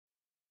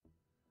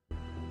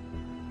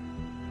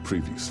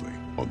Previously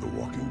on The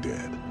Walking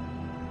Dead.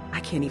 I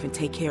can't even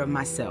take care of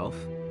myself.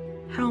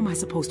 How am I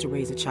supposed to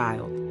raise a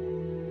child?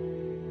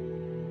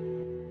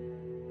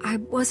 I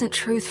wasn't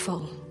truthful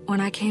when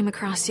I came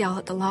across y'all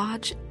at the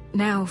lodge.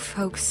 Now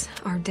folks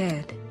are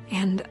dead,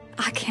 and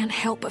I can't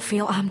help but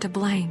feel I'm to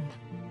blame.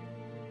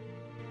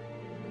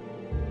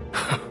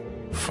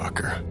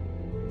 Fucker.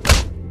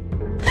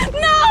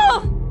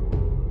 No!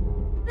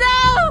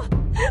 No!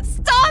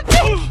 Stop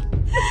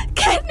it!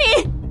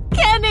 Kenny!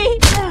 Kenny!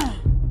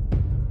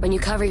 When you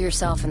cover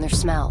yourself in their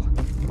smell,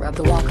 rub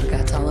the walker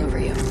guts all over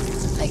you.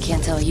 I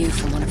can't tell you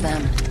from one of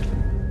them.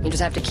 You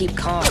just have to keep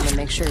calm and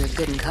make sure you're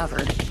good and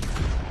covered.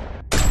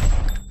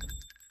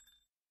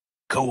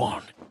 Go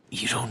on.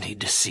 You don't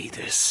need to see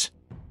this.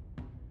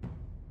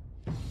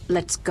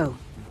 Let's go.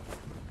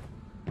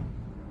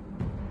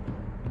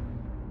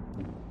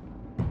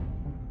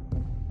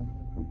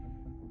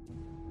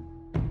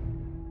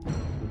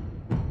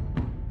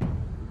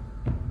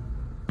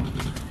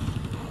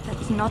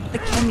 That's not the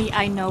Kenny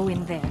I know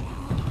in there.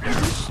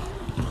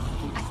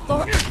 I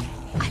thought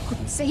I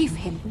could save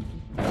him.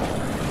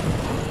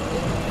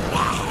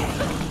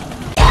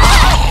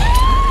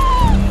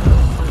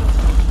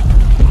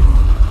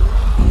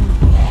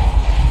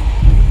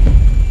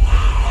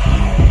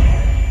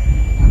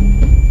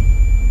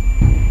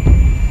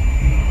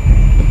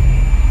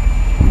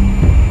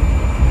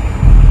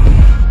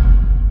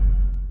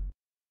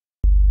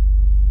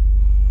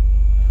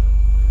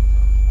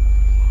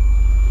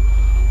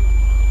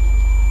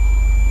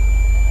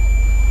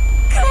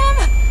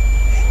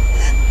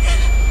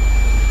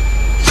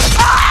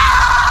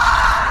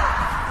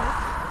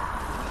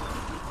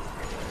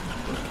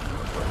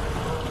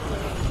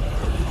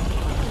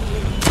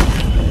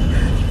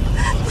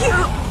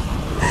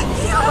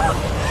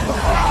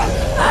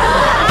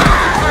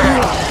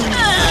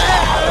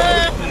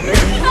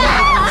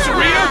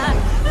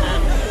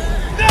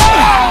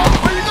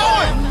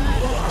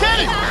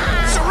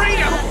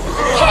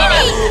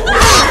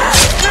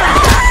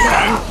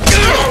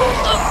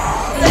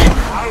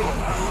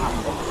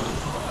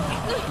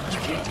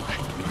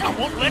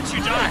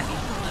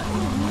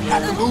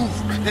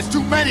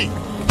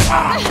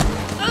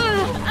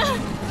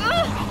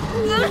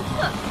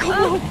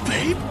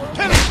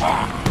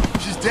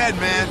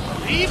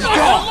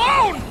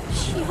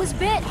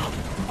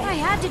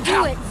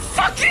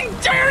 Fucking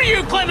dare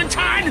you,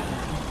 Clementine!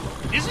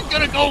 It isn't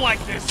gonna go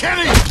like this.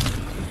 Kenny!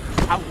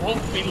 I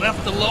won't be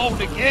left alone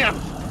again.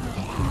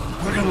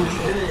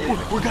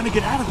 We're gonna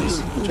get out of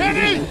this.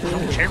 Kenny! I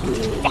don't care what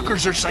you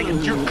fuckers are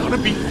saying. You're gonna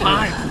be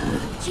fine.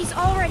 She's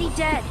already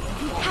dead.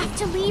 We have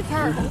to leave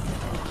her.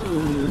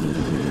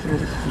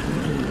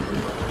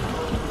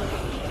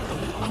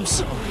 I'm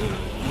sorry.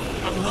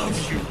 I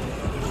love you.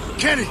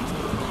 Kenny!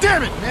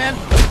 Damn it, man!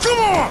 Come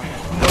on!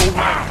 No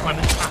right,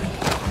 Clementine.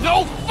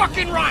 No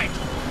fucking right!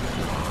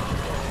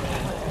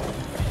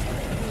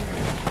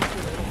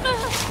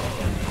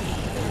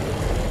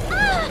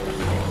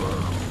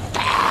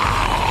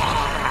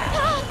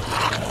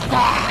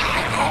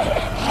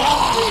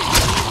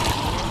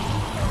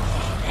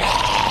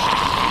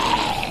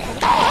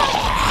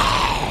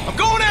 I'm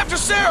going after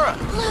Sarah!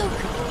 Luke!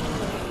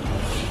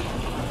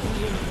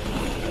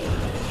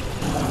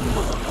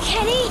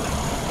 Kenny!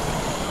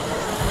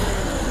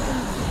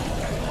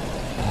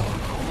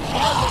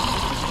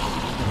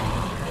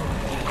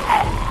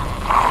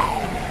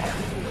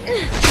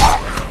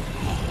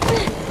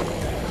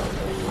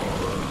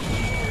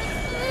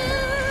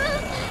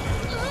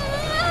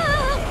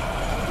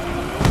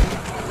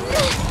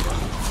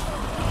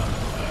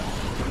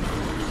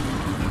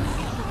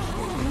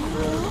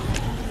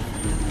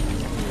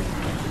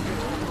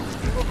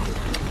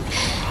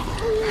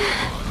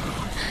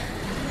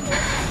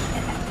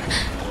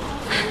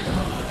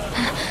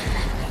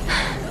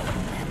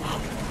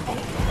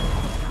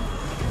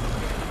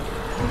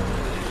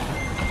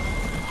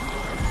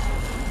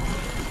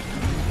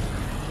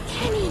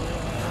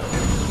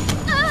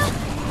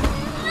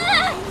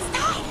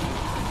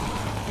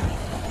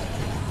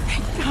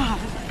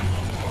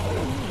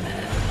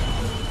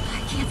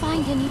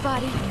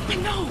 Anybody. I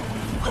know!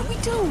 What do we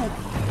do?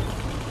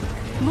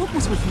 Luke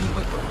was with me,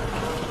 but...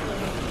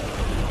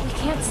 We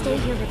can't stay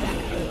here, Rebecca.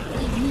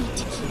 We need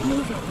to keep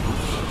moving.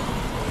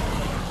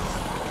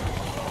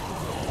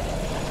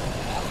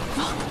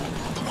 Look!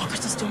 The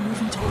walkers are still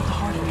moving toward the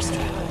hardware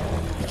strip.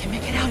 We can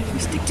make it out if we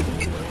stick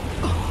together.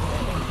 Oh.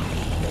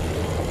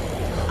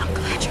 I'm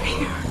glad you're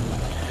here.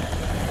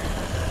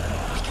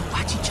 We can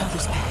watch each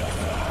other's backs.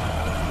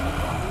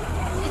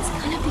 It's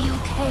gonna be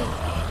okay.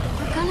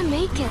 We're gonna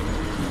make it.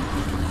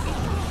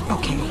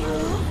 Okay. We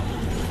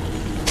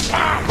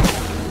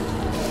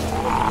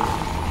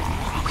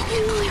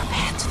can clear a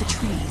path to the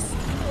trees.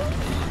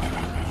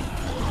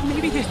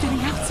 Maybe they're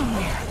getting out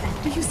somewhere.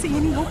 Do you see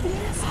any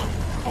openings?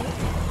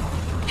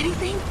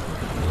 Anything?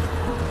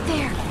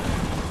 There.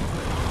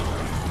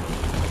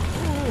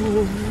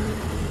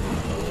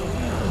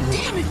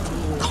 Damn it!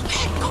 Go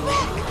back! Go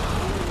back!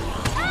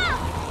 Ah!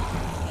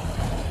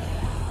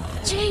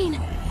 Jane!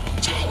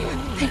 Jane!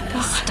 Thank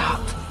God.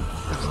 Stop.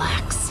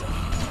 Relax.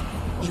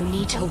 You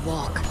need to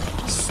walk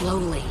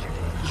slowly.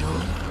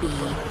 You'll be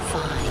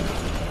fine.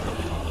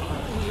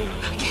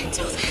 I can't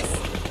do this.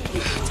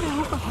 You have to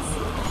help us.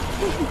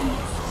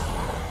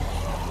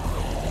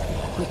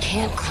 We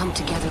can't come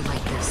together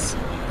like this.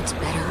 It's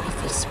better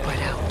if we spread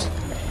out.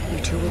 You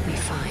two will be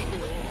fine.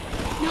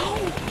 No,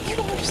 you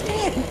don't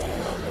understand.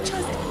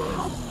 Just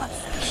help us.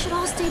 We should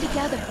all stay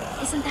together.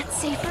 Isn't that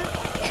safer?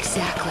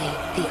 Exactly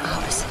the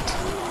opposite.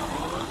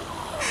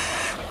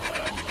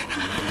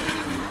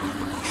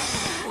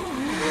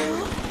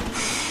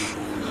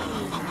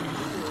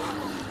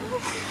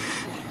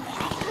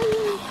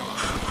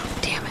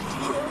 Damn it.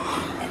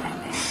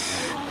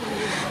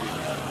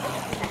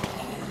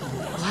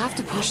 We'll have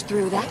to push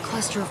through that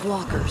cluster of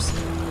walkers.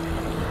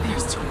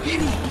 There's too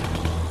many.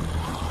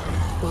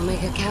 We'll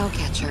make a cow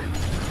catcher.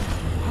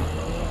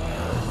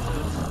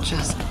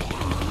 Just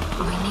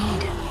we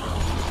need.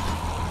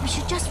 We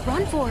should just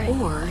run for it.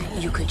 Or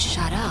you could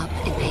shut up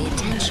and pay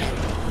attention.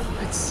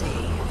 Let's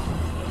see.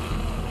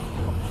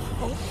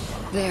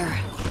 There.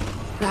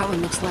 That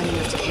one looks light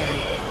enough to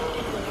carry.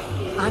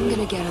 I'm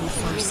gonna get on the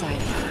far side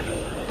of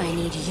her. I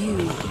need you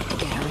to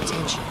get her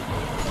attention.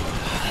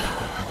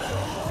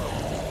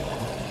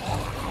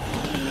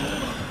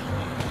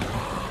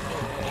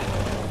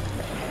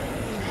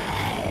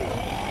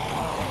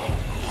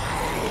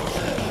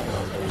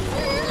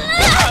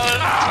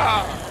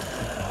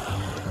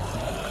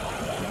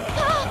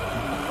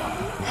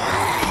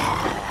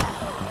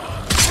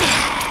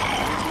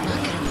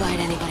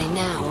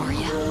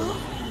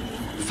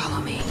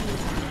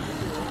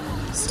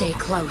 Stay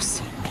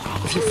close.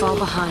 If you fall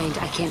behind,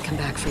 I can't come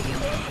back for you.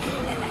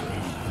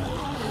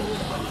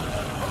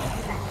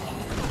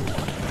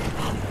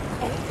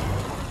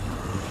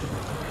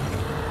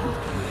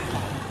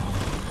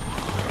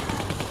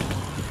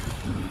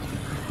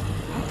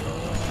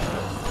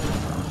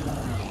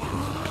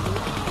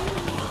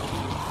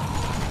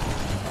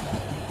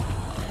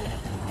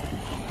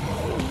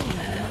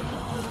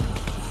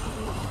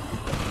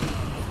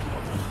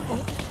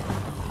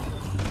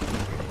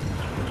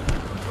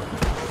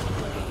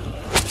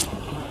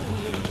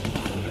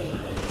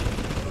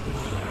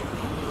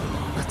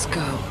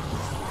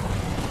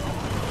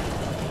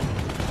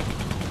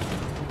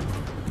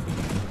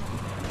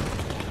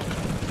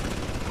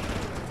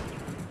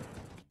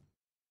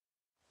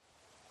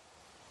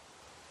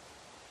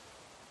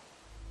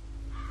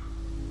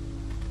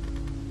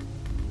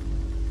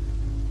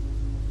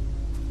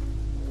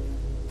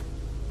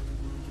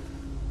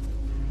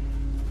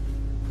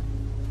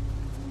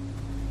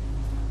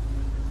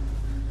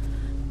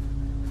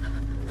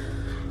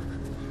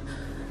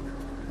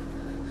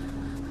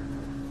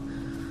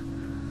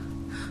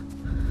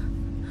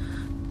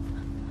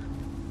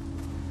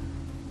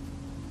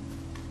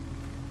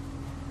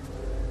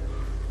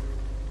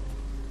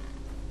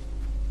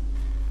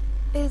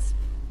 Is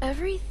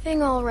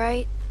everything all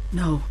right?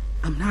 No,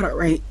 I'm not all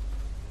right.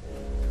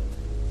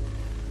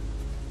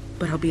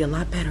 But I'll be a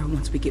lot better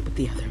once we get with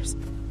the others.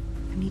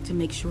 I need to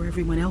make sure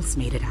everyone else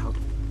made it out.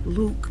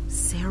 Luke,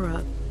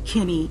 Sarah,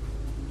 Kenny.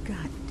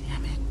 God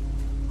damn it.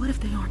 What if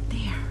they aren't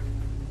there?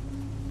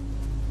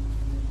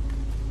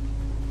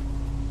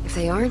 If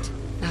they aren't,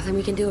 nothing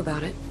we can do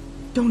about it.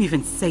 Don't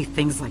even say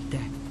things like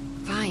that.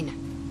 Fine.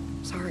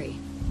 Sorry.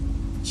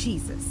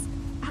 Jesus.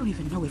 I don't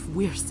even know if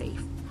we're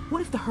safe.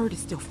 What if the herd is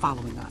still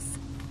following us?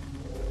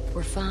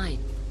 We're fine.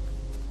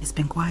 It's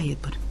been quiet,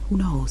 but who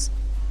knows?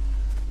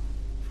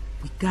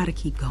 We gotta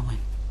keep going.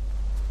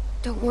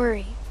 Don't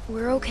worry.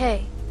 We're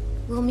okay.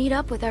 We'll meet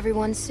up with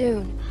everyone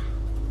soon.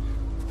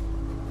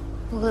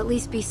 We'll at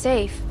least be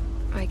safe,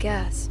 I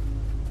guess.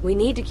 We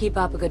need to keep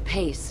up a good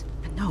pace.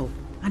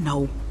 I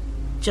know.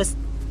 Just,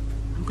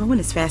 I'm going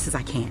as fast as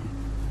I can.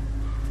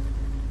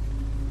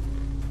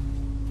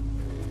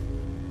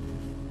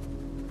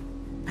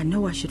 I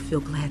know I should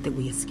feel glad that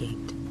we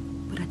escaped,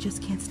 but I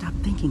just can't stop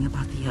thinking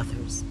about the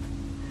others.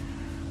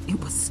 It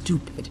was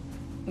stupid.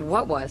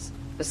 What was?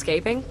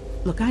 Escaping?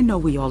 Look, I know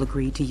we all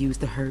agreed to use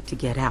the herd to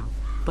get out,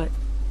 but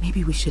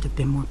maybe we should have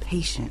been more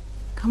patient.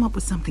 Come up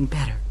with something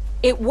better.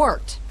 It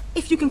worked.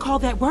 If you can call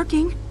that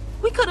working,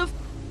 we could have...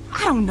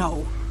 I don't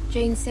know.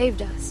 Jane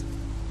saved us.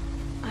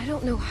 I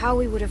don't know how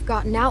we would have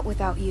gotten out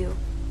without you.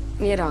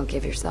 You don't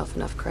give yourself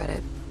enough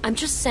credit. I'm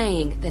just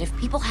saying that if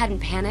people hadn't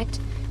panicked,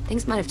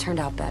 things might have turned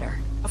out better.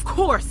 Of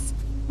course!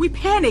 We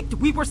panicked!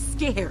 We were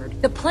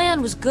scared! The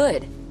plan was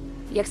good.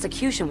 The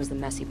execution was the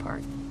messy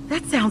part.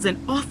 That sounds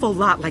an awful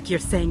lot like you're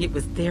saying it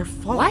was their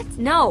fault. What?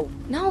 No,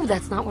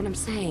 that's not what I'm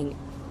saying.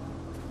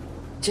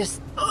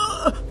 Just...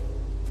 I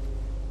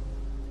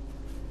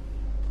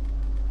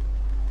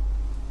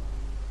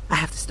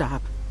have to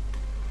stop.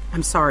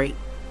 I'm sorry.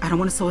 I don't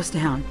want to slow us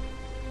down.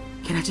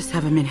 Can I just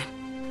have a minute?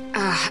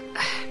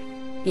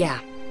 Yeah.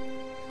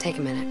 Take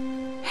a minute.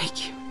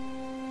 Thank you.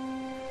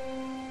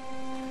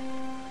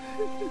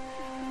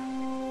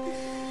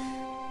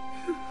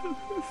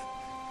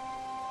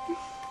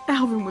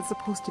 Alvin was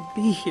supposed to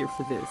be here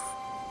for this.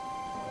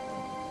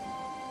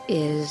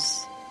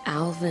 Is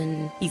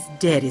Alvin... He's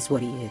dead is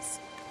what he is.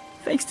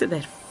 Thanks to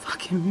that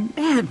fucking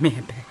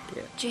madman back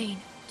there. Jane,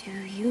 Do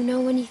you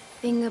know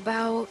anything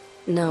about...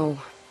 No,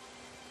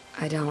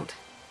 I don't.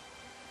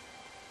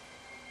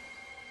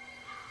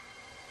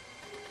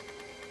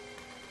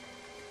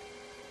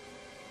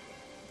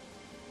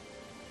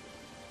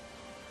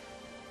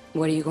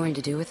 What are you going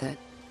to do with it?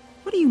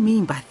 What do you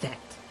mean by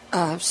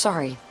that?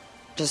 Sorry.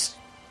 Just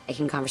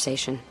making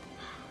conversation.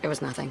 There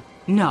was nothing.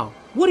 No.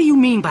 What do you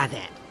mean by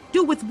that?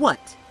 Do with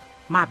what?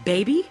 My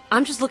baby?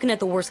 I'm just looking at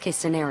the worst case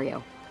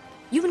scenario.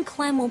 You and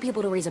Clem won't be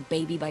able to raise a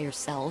baby by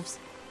yourselves.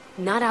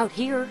 Not out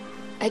here.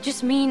 I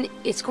just mean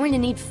it's going to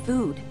need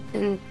food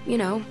and, you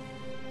know,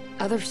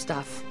 other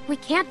stuff. We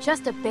can't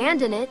just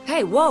abandon it.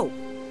 Hey, whoa!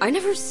 I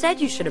never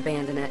said you should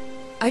abandon it.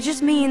 I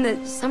just mean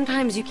that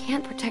sometimes you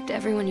can't protect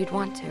everyone you'd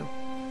want to.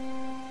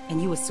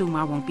 And you assume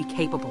I won't be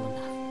capable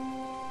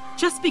enough.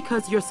 Just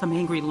because you're some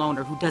angry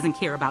loner who doesn't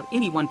care about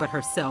anyone but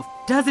herself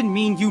doesn't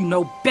mean you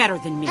know better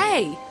than me.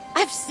 Hey!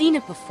 I've seen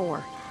it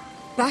before.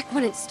 Back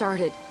when it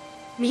started.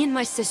 Me and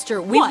my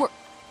sister, we What? were...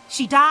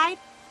 She died?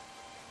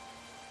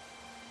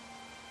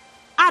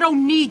 I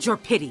don't need your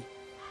pity.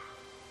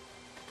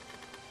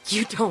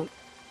 You don't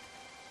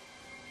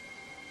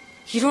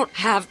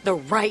have the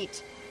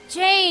right.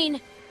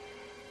 Jane!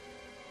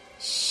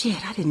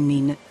 Shit, I didn't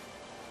mean it.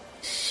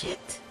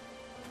 Shit.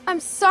 I'm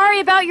sorry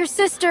about your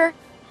sister.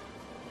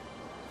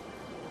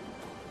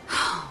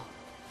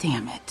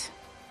 Damn it.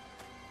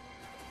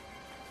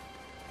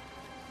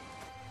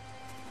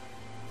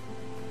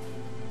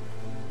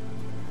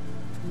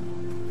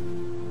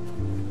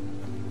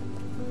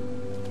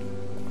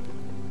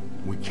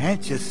 We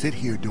can't just sit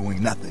here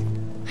doing nothing.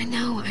 I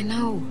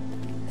know.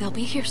 They'll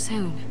be here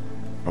soon.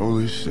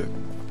 Holy shit.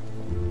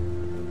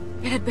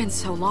 It had been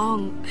so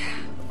long,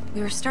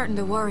 we were starting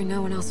to worry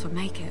no one else would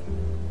make it.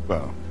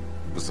 Well,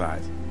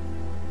 besides.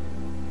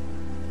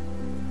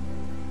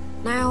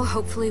 Now,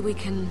 hopefully we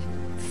can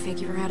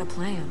figure out a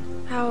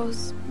plan.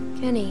 How's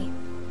Kenny?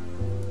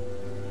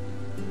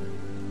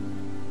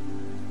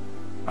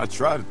 I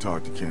tried to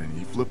talk to Kenny.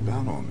 He flipped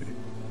out on me.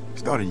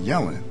 Started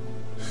yelling.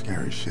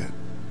 Scary shit.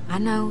 I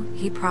know,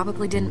 he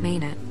probably didn't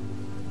mean it,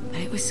 but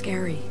it was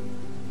scary.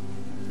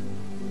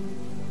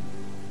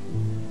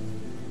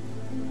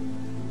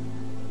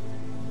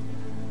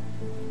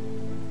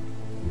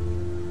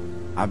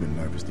 I've been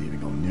nervous to even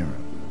go near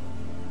him.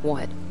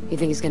 What? You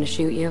think he's gonna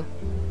shoot you?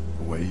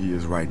 The way he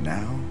is right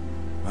now?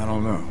 I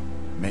don't know.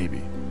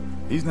 Maybe.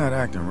 He's not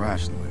acting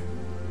rationally.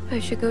 I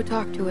should go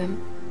talk to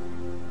him.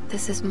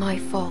 This is my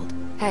fault.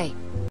 Hey,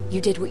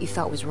 you did what you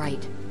thought was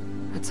right.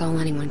 That's all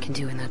anyone can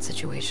do in that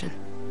situation.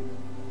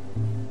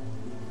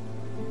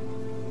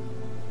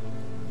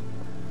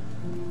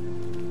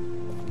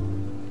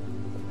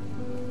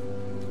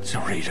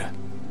 Sarita,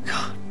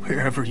 God,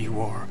 wherever you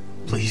are,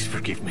 please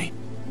forgive me.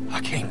 I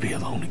can't be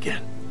alone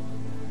again.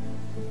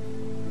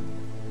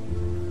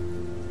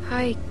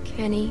 Hi,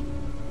 Kenny.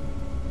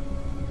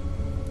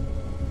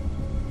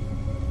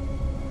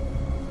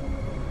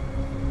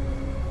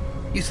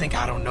 You think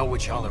I don't know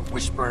what y'all are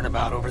whispering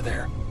about over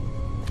there?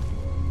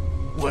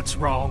 What's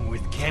wrong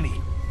with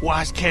Kenny?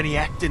 Why's Kenny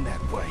acting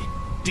that way?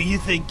 Do you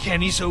think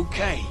Kenny's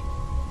okay?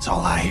 It's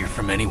all I hear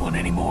from anyone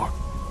anymore.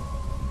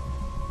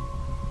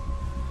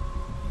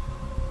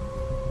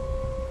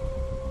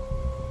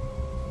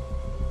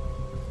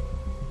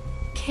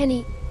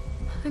 Kenny,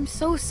 I'm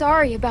so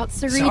sorry about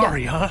Sarita.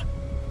 Sorry, huh?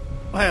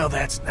 Well,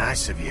 that's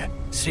nice of you,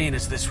 seeing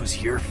as this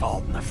was your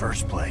fault in the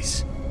first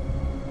place.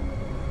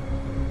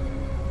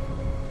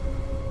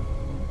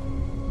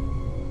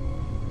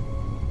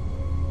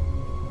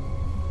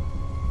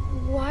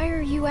 Why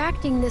are you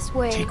acting this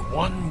way? Take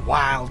one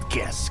wild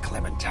guess,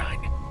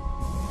 Clementine.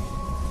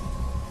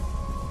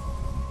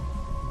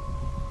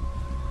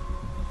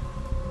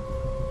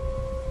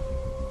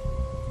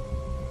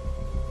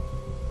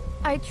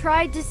 I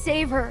tried to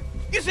save her.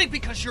 You think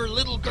because you're a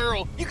little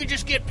girl, you can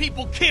just get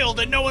people killed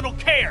and no one will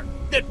care?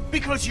 That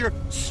because you're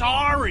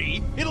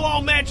sorry, it'll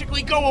all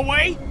magically go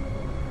away?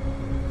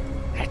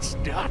 That's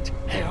not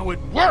how it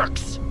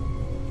works!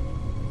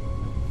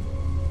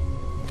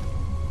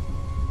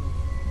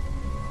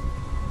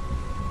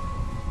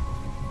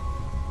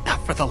 Now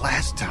for the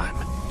last time,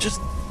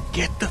 just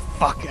get the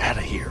fuck out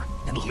of here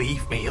and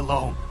leave me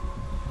alone.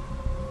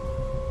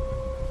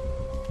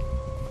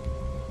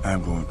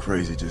 I'm going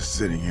crazy just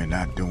sitting here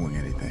not doing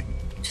anything.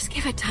 Just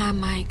give it time,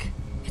 Mike.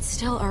 It's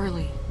still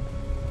early.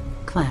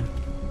 Clem,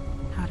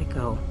 how'd it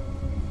go?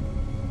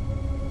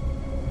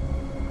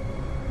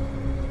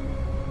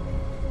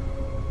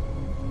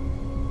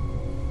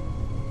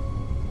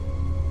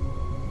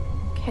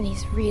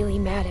 Kenny's really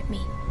mad at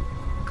me.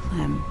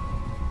 Clem,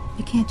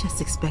 you can't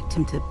just expect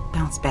him to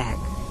bounce back.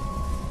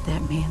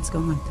 That man's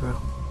going through.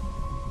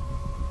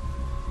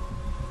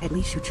 At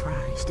least you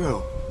tried.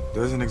 Still,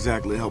 doesn't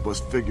exactly help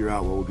us figure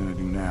out what we're gonna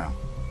do now.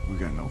 We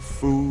got no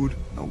food,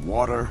 no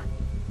water,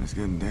 it's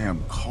getting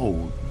damn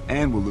cold,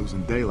 and we're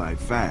losing daylight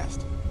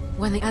fast.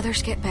 When the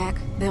others get back,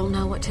 they'll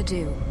know what to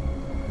do.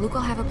 Luke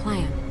will have a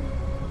plan.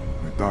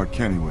 I thought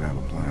Kenny would have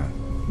a plan.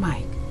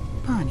 Mike,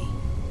 Bonnie.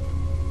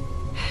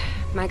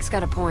 Mike's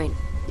got a point.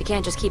 You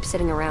can't just keep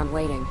sitting around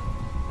waiting.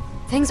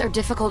 Things are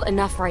difficult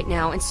enough right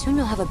now, and soon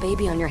you'll have a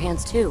baby on your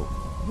hands too.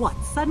 What,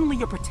 suddenly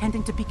you're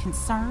pretending to be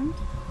concerned?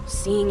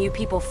 Seeing you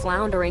people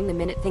floundering the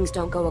minute things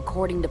don't go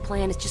according to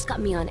plan has just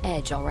got me on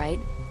edge, all right?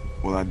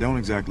 Well, I don't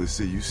exactly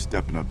see you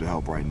stepping up to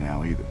help right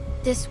now either.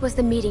 This was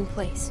the meeting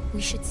place.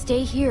 We should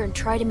stay here and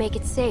try to make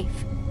it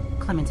safe.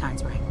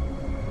 Clementine's right.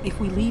 If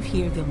we leave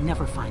here, they'll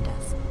never find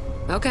us.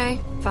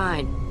 Okay,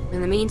 fine.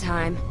 In the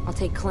meantime, I'll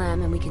take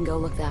Clem and we can go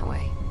look that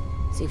way.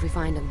 See if we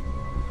find him.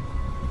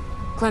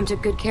 Clem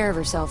took good care of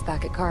herself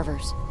back at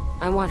Carver's.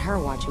 I want her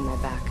watching my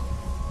back.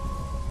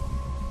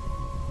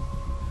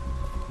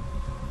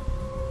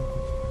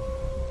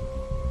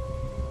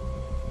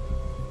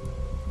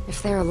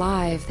 If they're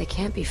alive, they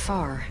can't be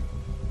far.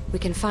 We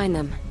can find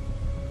them,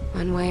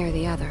 one way or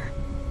the other.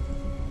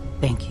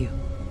 Thank you.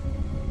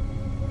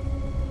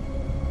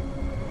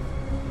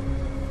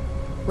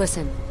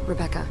 Listen,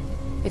 Rebecca,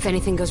 if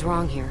anything goes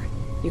wrong here,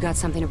 you got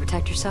something to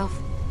protect yourself?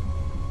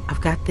 I've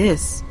got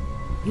this.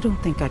 You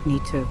don't think I'd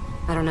need to?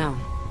 I don't know,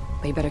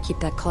 but you better keep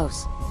that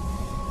close.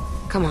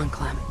 Come on,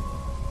 Clem.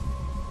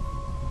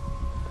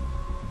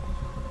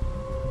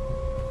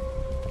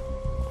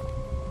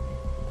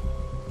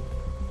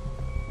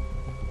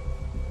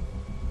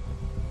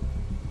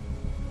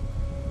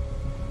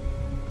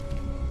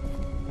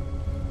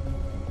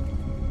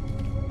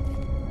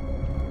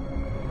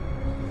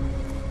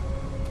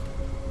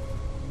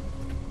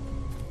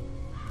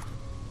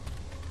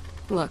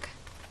 Look,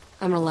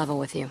 I'm gonna level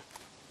with you.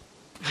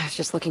 I was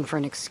just looking for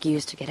an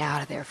excuse to get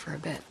out of there for a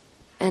bit.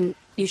 And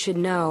you should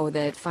know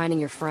that finding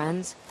your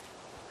friends,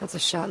 that's a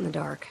shot in the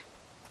dark.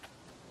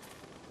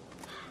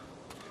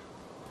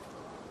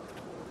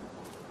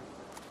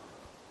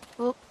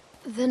 Well,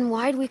 then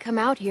why'd we come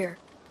out here?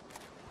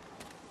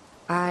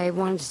 I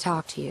wanted to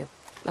talk to you,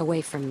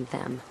 away from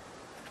them.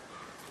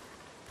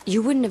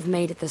 You wouldn't have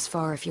made it this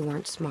far if you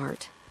weren't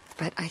smart,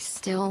 but I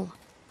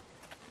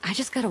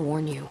just gotta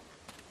warn you.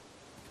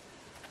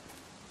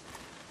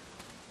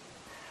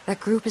 That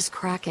group is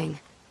cracking.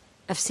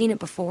 I've seen it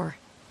before.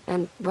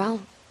 And,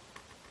 well,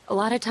 a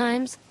lot of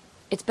times,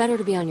 it's better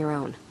to be on your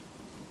own.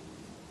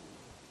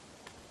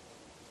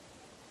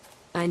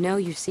 I know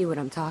you see what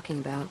I'm talking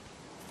about.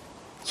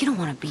 You don't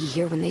want to be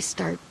here when they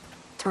start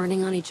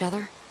turning on each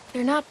other.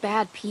 They're not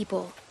bad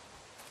people.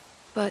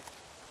 But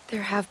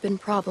there have been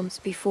problems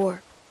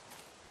before.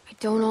 I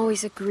don't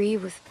always agree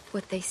with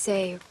what they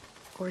say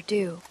or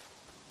do.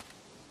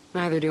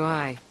 Neither do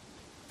I.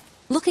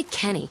 Look at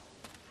Kenny.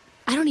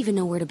 I don't even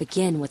know where to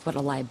begin with what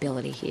a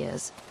liability he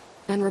is.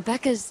 And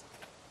Rebecca's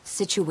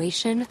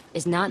situation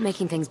is not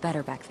making things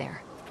better back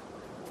there.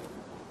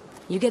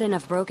 You get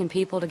enough broken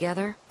people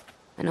together,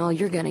 and all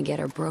you're gonna get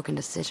are broken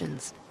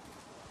decisions.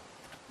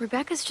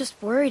 Rebecca's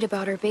just worried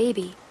about her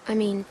baby. I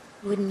mean,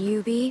 wouldn't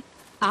you be?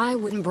 I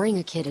wouldn't bring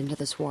a kid into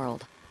this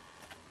world.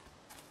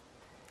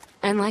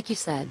 And like you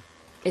said,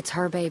 it's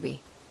her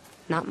baby,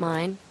 not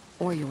mine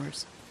or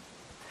yours.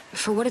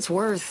 For what it's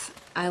worth,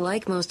 I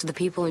like most of the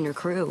people in your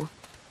crew.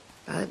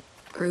 But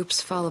groups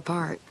fall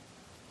apart.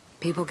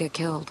 People get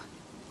killed.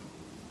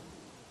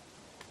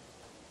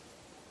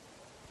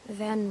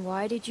 Then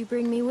why did you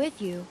bring me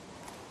with you?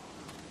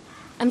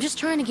 I'm just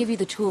trying to give you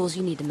the tools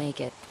you need to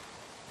make it.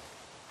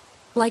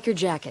 Like your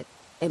jacket.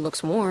 It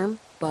looks warm,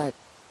 but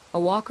a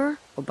walker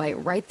will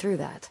bite right through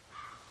that.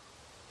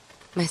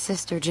 My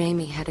sister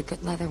Jamie had a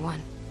good leather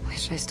one.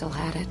 Wish I still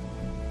had it.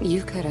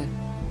 You could've.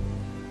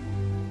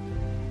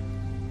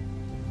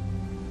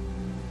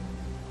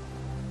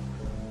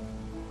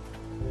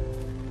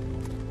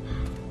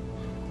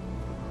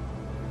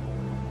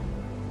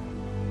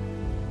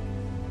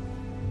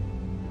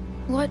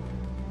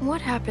 What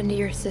happened to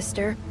your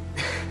sister?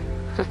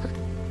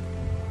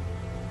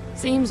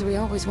 Seems we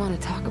always want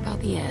to talk about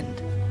the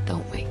end,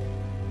 don't we?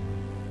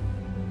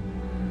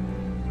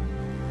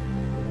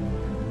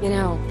 You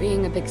know,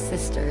 being a big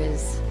sister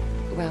is,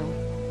 well,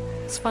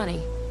 it's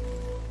funny.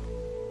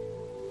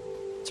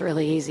 It's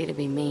really easy to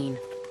be mean.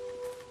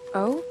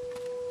 Oh?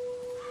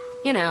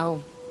 You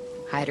know,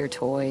 hide her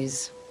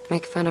toys,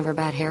 make fun of her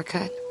bad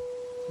haircut,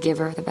 give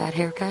her the bad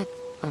haircut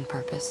on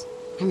purpose.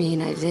 I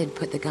mean, I did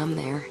put the gum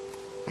there.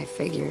 I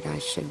figured I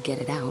should get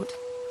it out.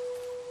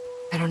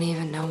 I don't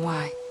even know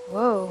why.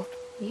 Whoa,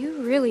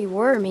 you really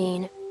were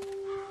mean.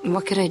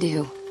 What could I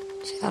do?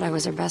 She thought I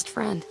was her best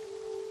friend.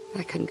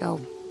 I couldn't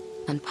go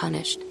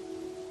unpunished.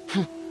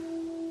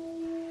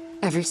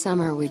 Every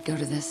summer we'd go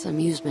to this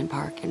amusement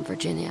park in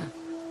Virginia.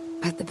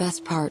 But the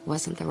best part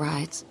wasn't the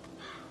rides.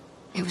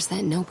 It was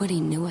that nobody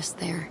knew us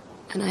there.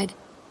 And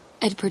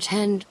I'd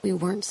pretend we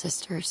weren't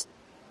sisters.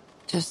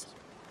 Just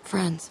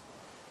friends.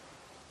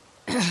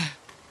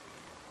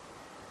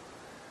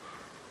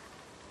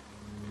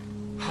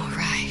 All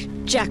right,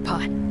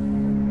 jackpot.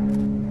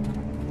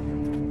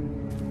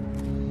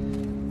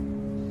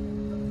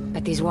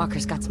 Bet these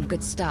walkers got some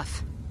good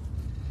stuff.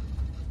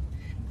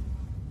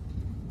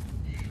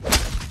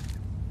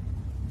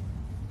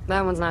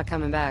 That one's not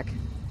coming back.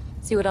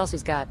 See what else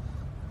he's got.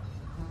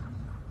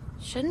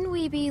 Shouldn't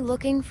we be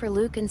looking for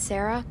Luke and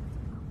Sarah?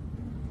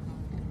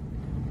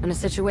 In a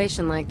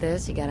situation like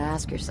this, you gotta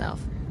ask yourself,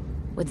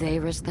 Would they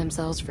risk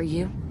themselves for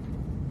you?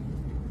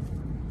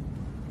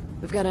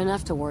 We've got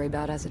enough to worry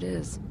about as it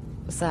is.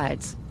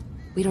 Besides,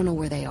 we don't know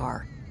where they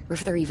are, or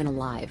if they're even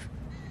alive.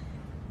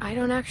 I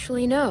don't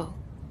actually know.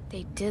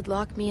 They did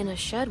lock me in a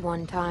shed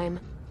one time.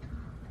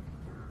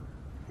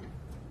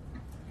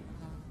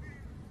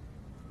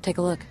 Take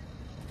a look.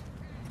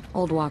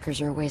 Old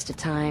walkers are a waste of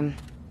time.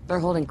 They're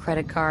holding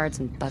credit cards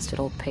and busted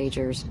old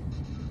pagers.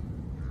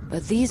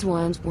 But these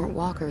ones weren't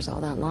walkers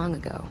all that long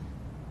ago.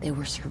 They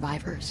were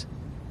survivors.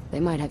 They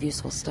might have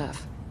useful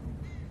stuff.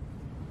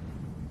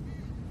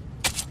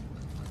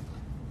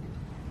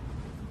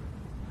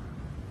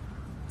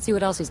 See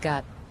what else he's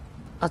got.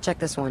 I'll check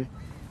this one.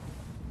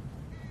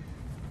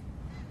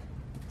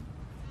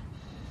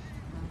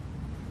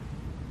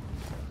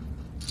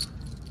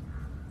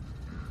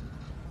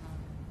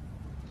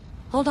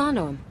 Hold on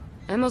to him.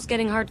 Ammo's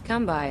getting hard to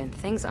come by, and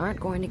things aren't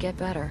going to get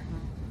better.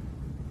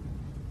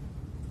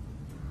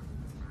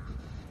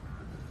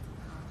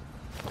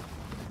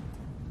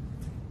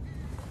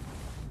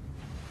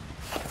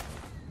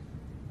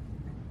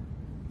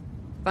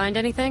 Find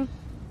anything?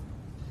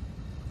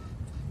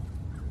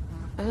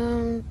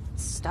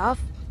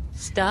 Stuff?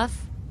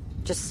 Stuff?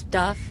 Just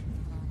stuff?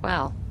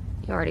 Well,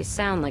 you already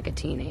sound like a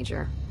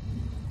teenager.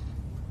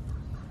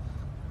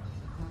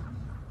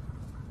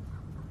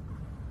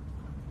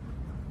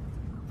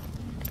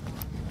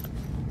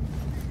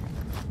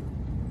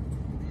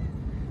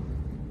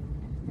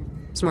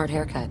 Smart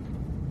haircut.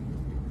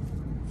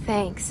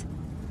 Thanks.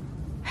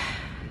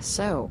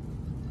 So,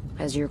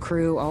 has your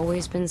crew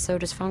always been so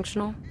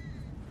dysfunctional?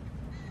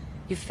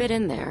 You fit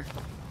in there,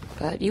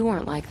 but you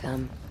weren't like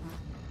them.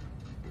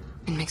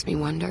 It makes me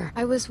wonder.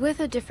 I was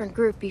with a different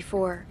group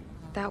before.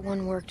 That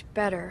one worked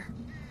better,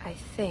 I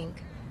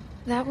think.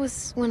 That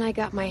was when I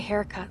got my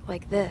hair cut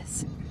like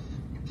this.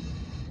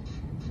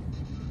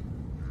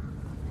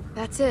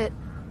 That's it.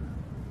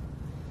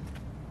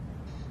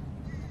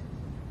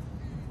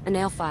 A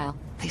nail file.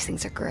 These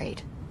things are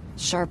great.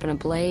 Sharpen a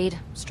blade,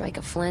 strike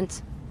a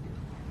flint.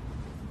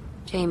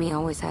 Jamie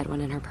always had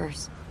one in her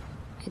purse.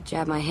 It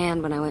jabbed my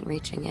hand when I went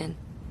reaching in.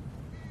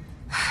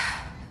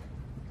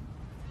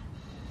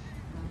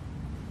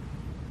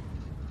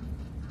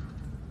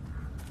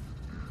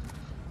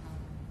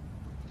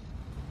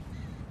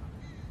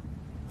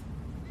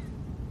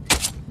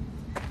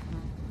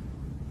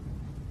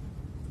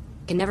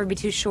 Can never be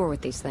too sure with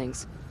these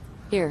things.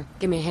 Here,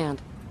 give me a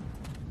hand.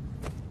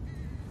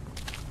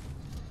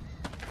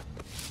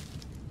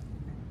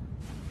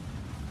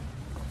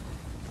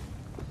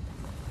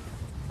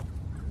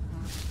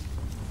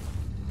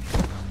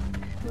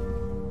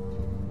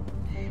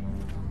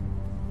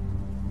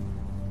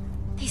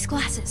 These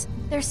glasses,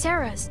 they're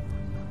Sarah's.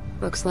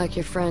 Looks like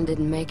your friend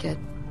didn't make it.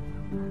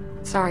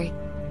 Sorry.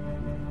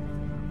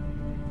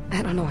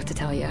 I don't know what to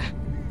tell you.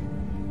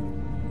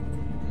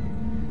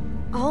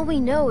 All we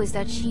know is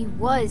that she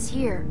was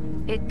here.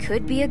 It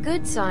could be a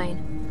good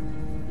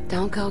sign.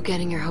 Don't go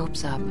getting your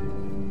hopes up.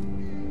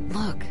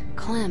 Look,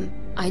 Clem,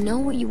 I know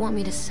what you want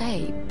me to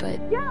say,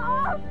 but... Get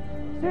off!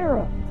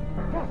 Sarah!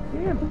 God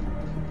damn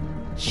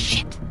it!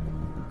 Shit!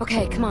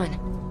 Okay, come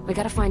on. We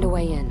gotta find a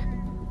way in.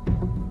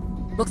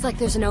 Looks like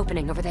there's an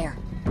opening over there.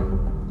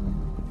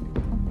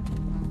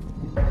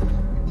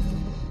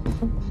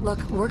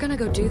 Look, we're gonna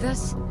go do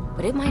this,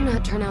 but it might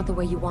not turn out the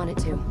way you want it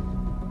to.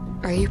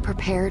 Are you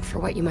prepared for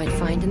what you might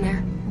find in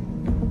there?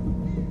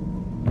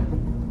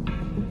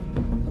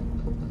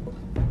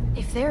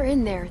 If they're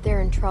in there,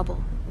 they're in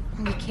trouble.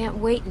 We can't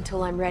wait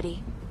until I'm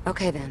ready.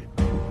 Okay then.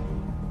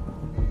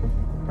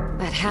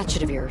 That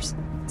hatchet of yours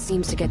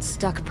seems to get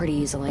stuck pretty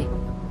easily.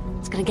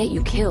 It's gonna get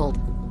you killed.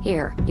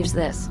 Here, use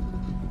this.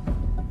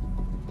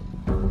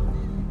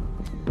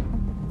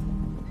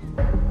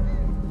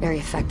 Very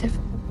effective.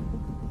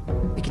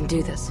 We can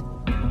do this.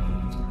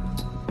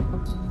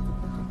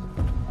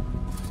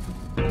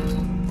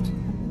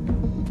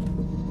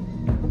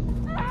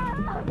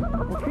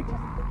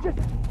 Just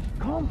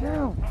calm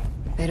down.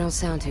 They don't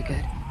sound too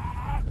good.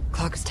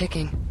 Clock's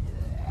ticking.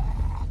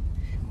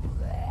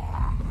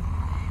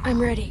 I'm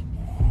ready.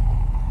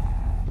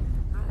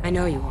 I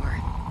know you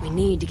are. We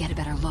need to get a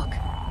better look.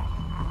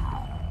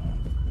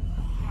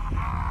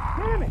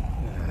 Damn it!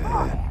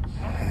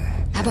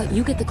 How about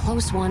you get the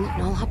close one,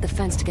 and I'll hop the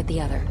fence to get the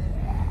other.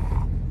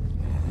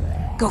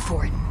 Go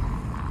for it.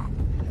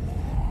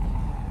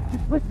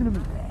 Just listen to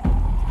me.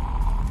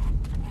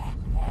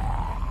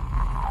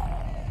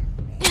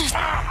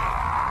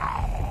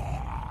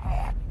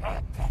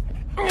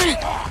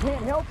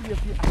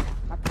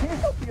 I can't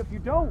help you if you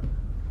don't.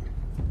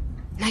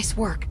 Nice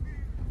work.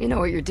 You know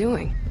what you're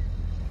doing.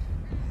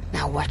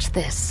 Now watch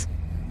this.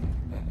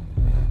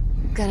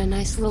 Got a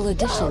nice little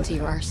addition to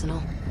your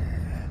arsenal.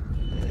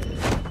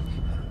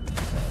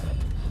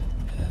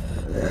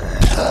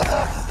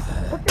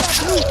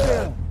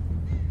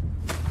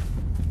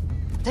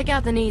 Take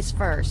out the knees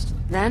first,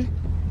 then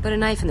put a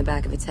knife in the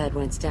back of its head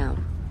when it's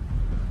down.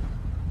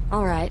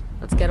 All right,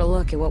 let's get a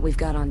look at what we've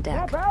got on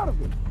deck. Snap out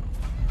of it.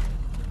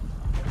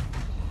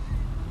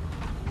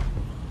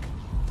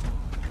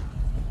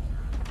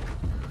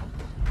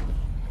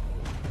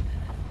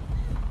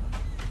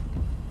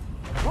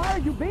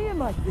 you being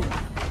like this?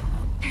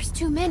 There's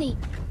too many.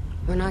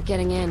 We're not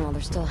getting in while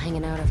they're still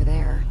hanging out over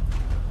there.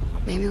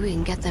 Maybe we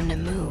can get them to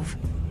move.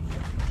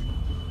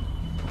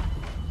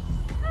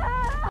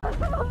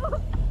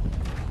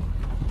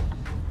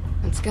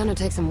 It's gonna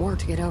take some work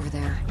to get over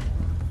there.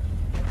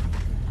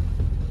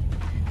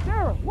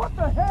 Sarah, what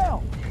the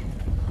hell?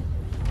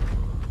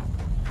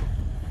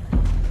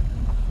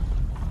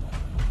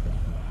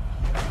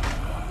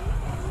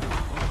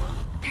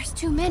 There's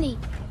too many.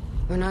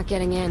 We're not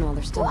getting in while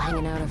they're still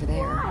hanging out over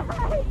there.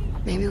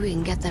 Maybe we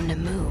can get them to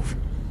move.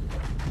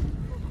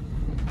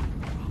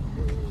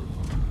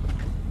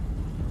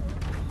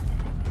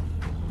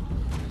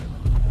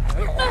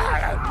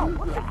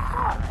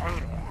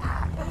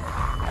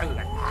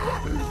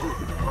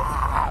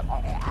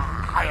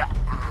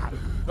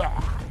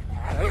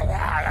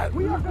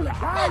 We are gonna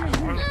die in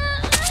here.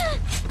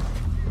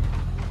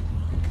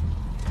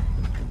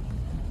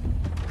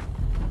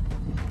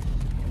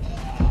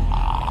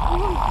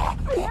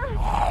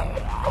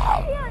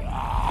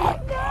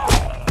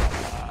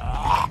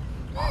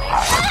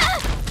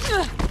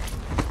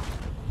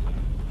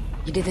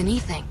 You did the knee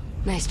thing.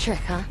 Nice trick,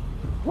 huh?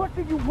 What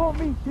do you want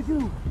me to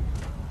do?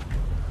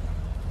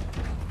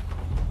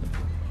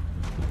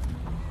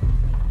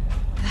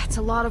 That's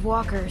a lot of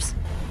walkers.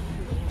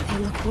 They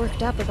look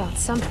worked up about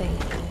something.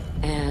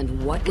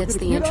 And what gets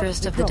the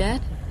interest of the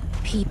dead?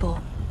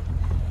 People.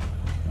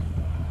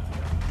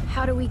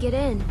 How do we get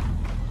in?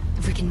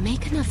 If we can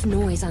make enough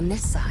noise on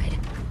this side,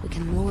 we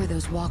can lure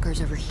those walkers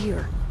over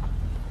here.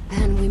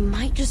 Then we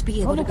might just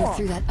be able to go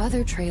through that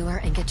other trailer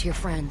and get to your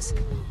friends.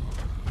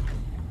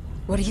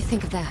 What do you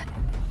think of that?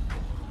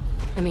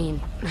 I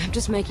mean, I'm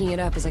just making it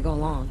up as I go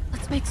along.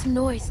 Let's make some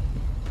noise.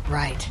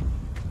 Right.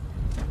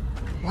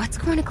 What's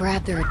going to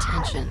grab their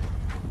attention?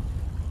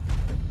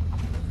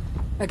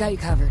 I got you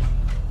covered.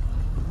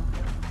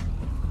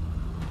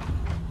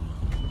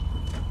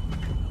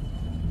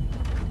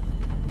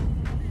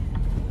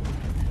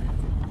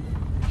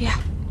 Yeah,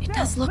 it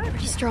does look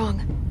pretty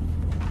strong.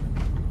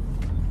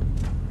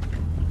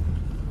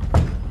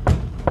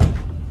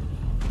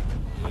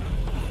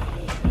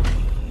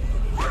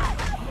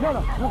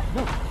 No.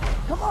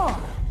 Come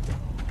on.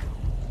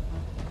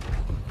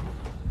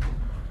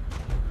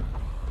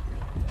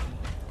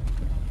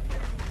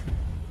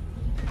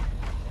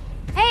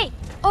 Hey,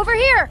 over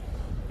here!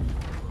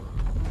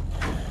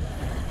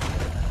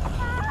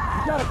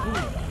 You gotta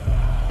please.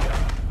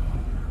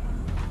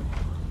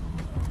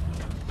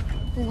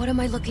 What am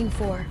I looking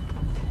for?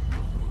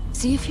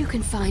 See if you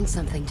can find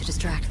something to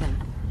distract them.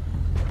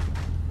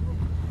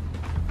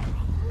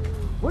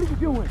 What are you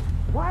doing?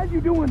 Why are you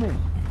doing this?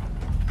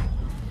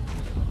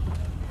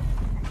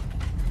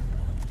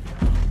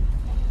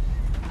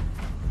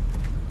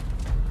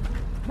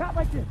 Not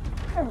like this.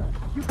 Sarah,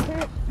 you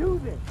can't do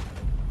this.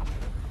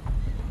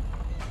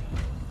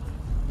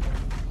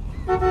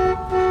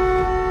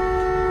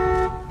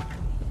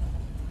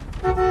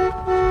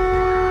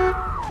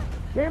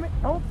 Damn it,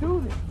 don't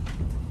do this.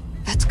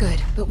 That's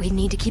good, but we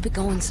need to keep it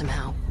going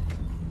somehow.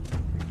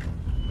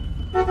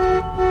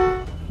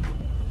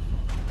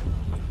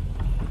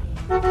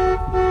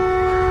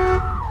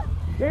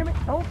 Damn it,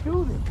 don't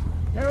do this.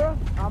 Sarah,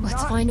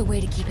 Let's find a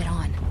way to keep it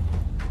on.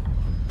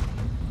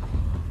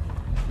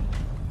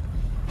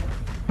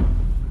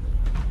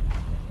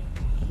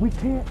 We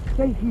can't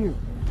stay here.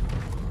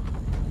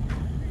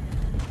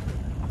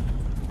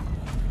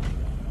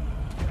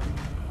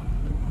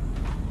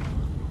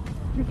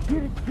 Just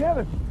get it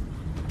together.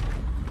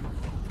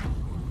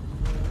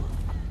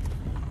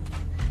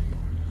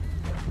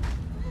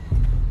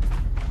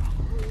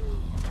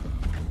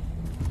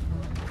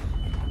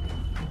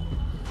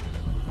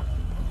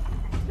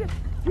 Just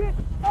get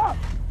up.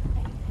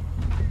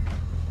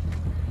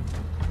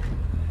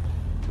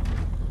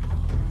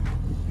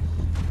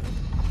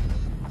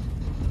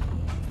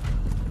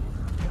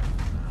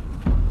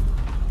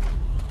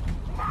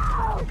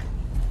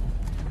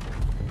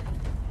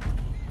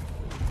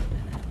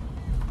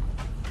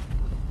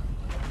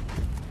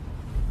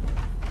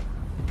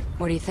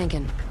 What are you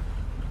thinking?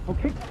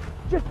 Okay,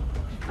 just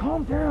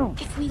calm down.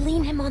 If we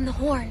lean him on the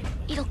horn,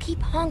 it'll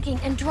keep honking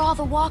and draw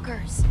the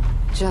walkers.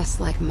 Just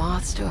like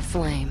moths to a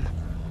flame.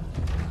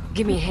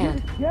 Give me a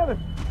hand. Get it together.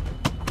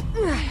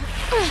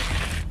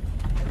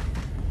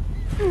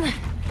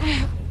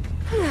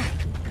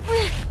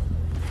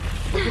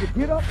 Okay,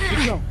 get up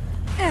and go.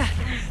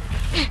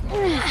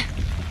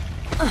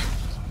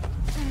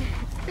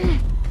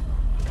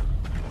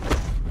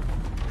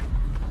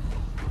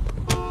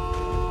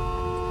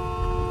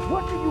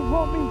 What do you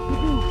want me to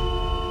do?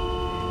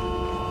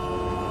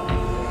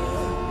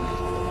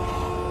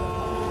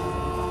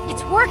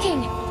 It's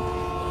working!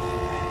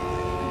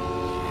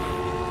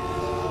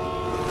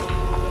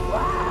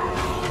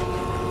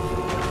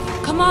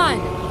 Come on!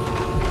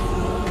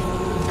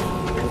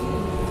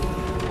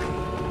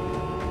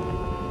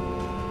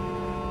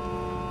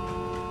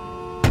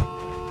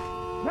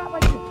 Not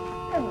like this.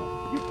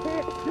 You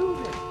can't do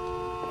this.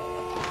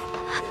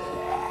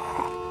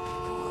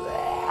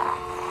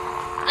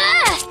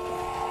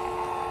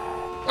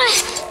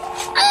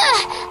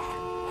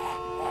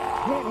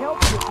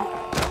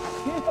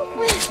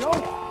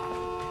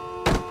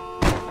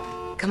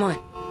 Come on.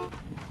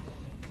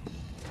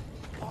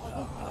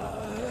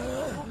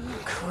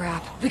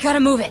 Crap. We gotta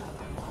move it.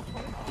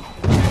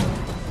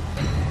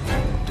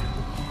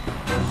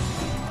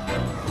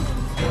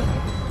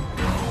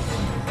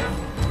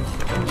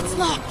 It's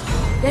locked.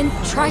 Then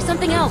try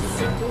something else.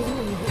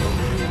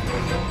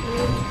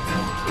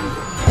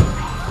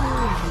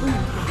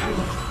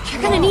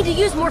 You're gonna need to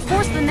use more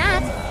force than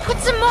that. Put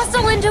some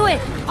muscle into it.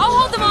 I'll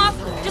hold them off.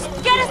 Just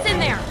get us in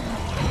there.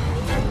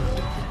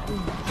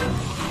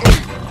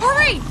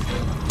 Hurry!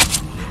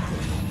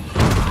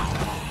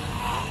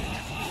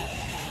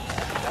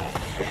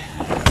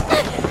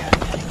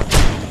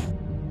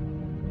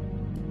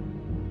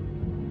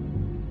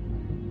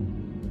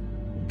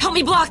 Help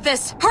me block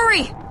this.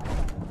 Hurry!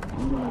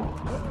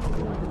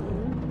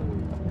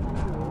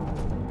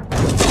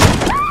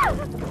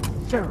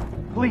 Sarah,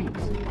 please.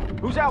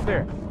 Who's out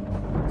there?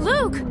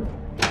 Luke!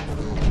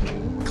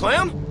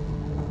 Clem?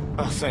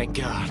 Oh, thank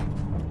God.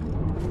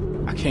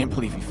 I can't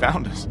believe he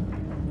found us.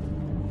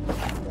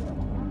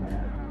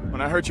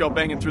 When I heard y'all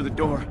banging through the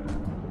door,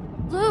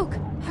 Luke,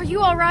 are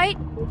you alright?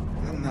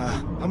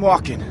 I'm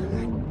walking.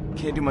 I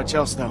can't do much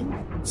else, though.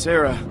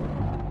 Sarah,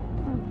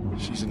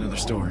 she's another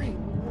story.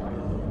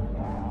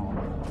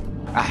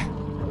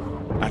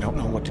 I don't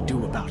know what to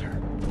do about her.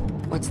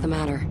 What's the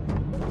matter?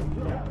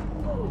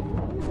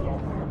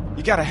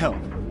 You gotta help.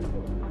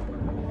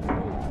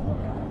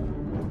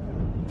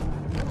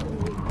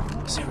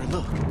 Sarah,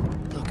 look.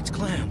 Look, it's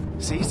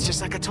Clem. See, it's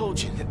just like I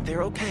told you.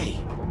 They're okay.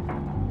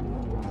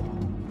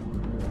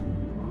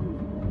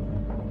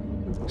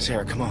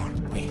 Sarah, come on.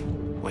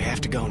 We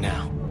have to go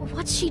now.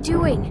 What's she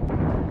doing?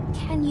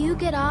 Can you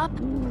get up?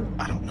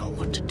 I don't know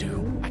what to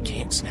do. I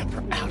can't snap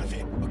her out of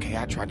it. Okay,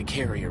 I tried to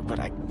carry her, but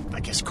I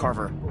guess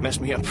Carver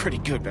messed me up pretty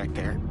good back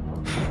there.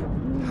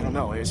 I don't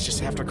know, it's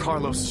just after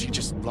Carlos, she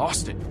just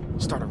lost it.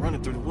 Started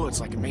running through the woods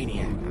like a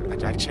maniac.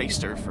 I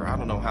chased her for I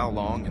don't know how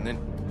long, and then,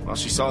 well,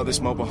 she saw this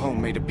mobile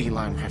home, made a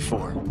beeline right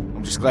for her.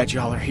 I'm just glad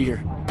y'all are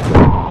here.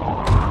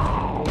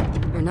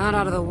 We're not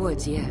out of the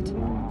woods yet.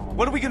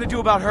 What are we gonna do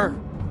about her?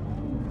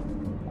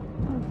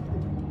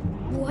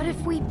 What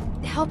if we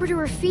help her to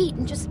her feet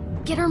and just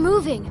get her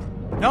moving?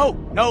 No,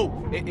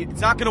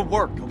 it's not gonna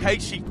work, okay?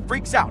 She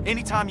freaks out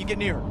anytime you get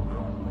near her.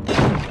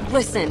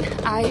 Listen,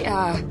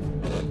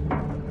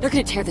 they're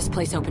gonna tear this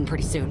place open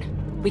pretty soon.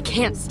 We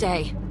can't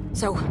stay.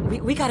 So,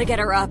 we gotta get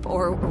her up,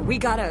 or we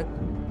gotta...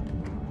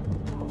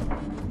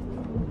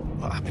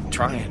 Well, I've been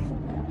trying.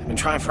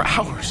 For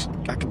hours.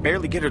 I could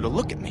barely get her to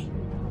look at me.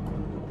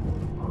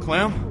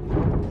 Clem?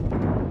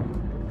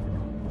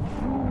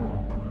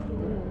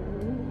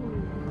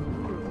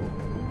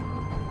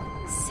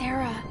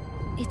 Sarah,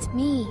 it's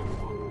me.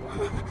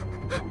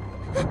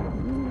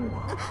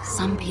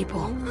 Some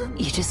people,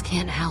 you just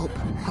can't help,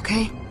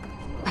 okay?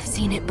 I've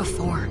seen it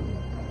before.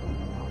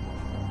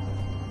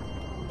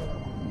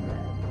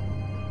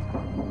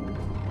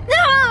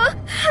 No!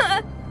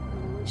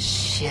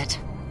 Shit.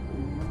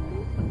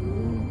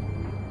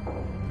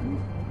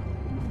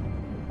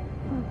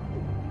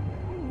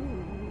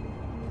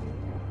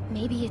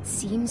 Maybe it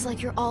seems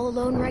like you're all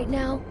alone right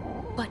now,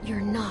 but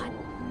you're not.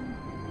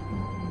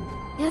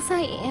 Yes,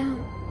 I am.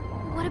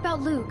 What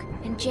about Luke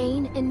and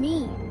Jane and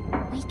me?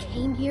 We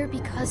came here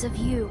because of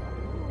you.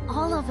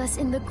 All of us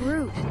in the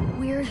group.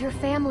 We're your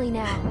family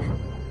now.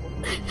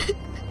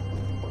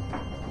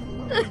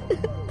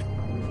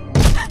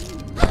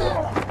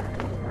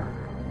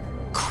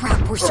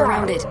 Crap, we're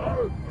surrounded.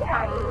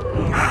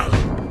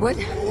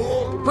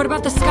 What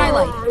about the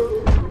skylight?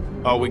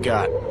 All we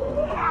got.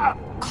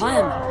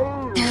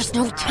 Clem, there's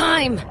no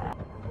time.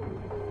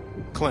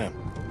 Clem.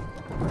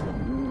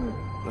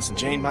 Listen,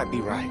 Jane might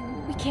be right.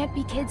 We can't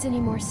be kids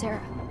anymore,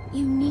 Sarah.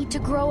 You need to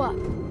grow up,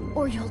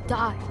 or you'll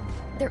die.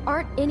 There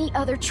aren't any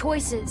other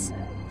choices.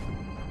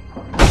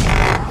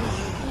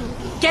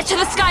 Get to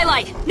the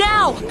skylight,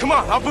 now! Come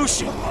on, I'll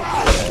boost you.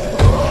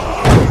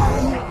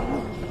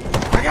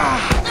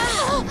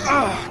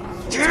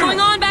 What's going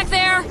on back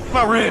there?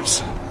 My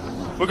ribs.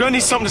 We're gonna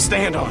need something to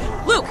stand on.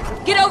 Luke,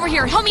 get over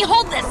here and help me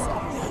hold this!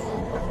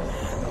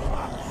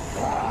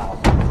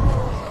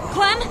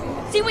 Clem,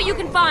 see what you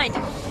can find.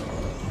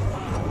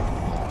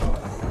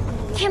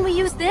 Can we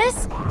use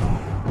this?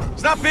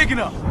 It's not big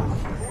enough.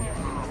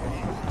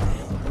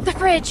 The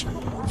fridge.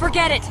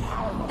 Forget it.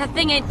 That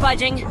thing ain't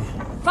budging.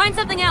 Find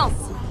something else.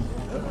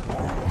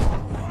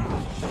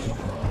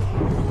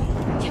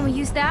 Can we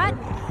use that?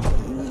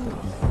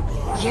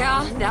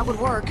 Yeah, that would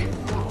work.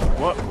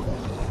 What?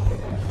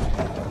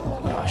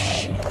 Oh,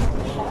 shit.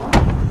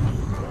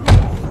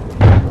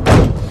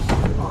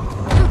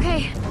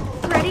 Okay,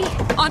 ready?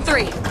 On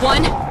 3.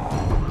 1,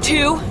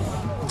 2,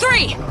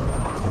 3!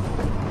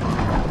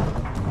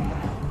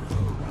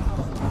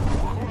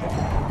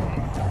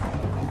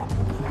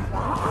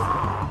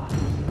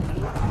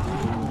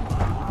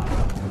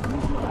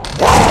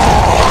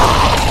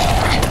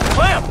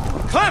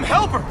 Clem,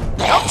 help her!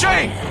 Help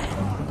Jane!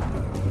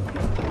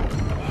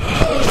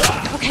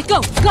 Okay, go!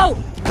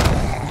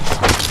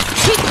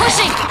 Keep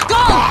pushing!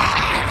 Go!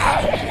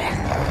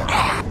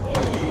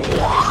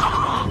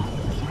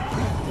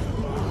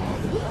 1,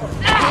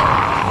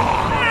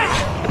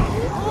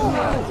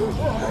 It's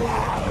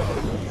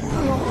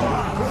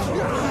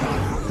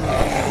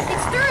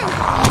through!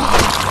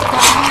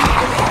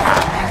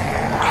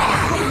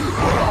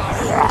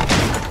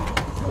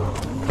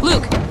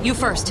 Luke, you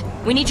first.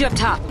 We need you up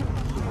top.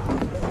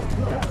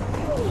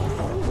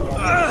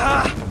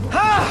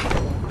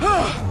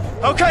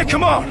 Okay,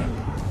 come on!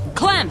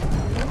 Clem!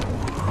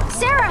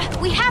 Sarah,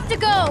 we have to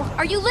go!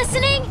 Are you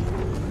listening?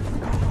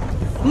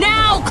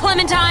 Now,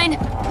 Clementine!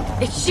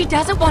 If she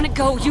doesn't want to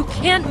go, you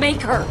can't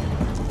make her.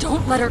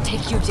 Don't let her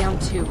take you down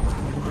too.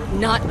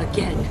 Not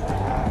again.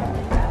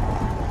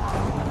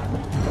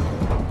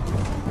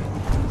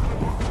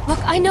 Look,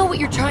 I know what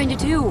you're trying to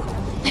do,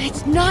 and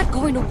it's not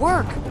going to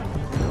work.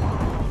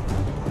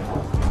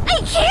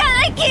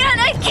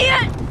 I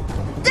can't!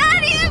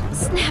 Daddy!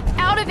 Snap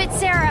out of it,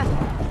 Sarah!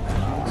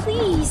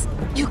 Please.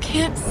 You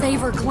can't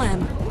save her,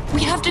 Clem.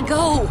 We have to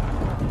go.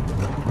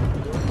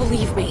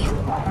 Believe me,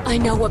 I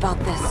know about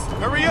this.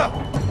 Hurry up!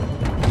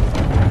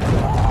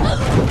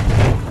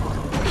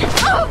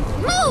 Oh,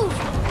 move!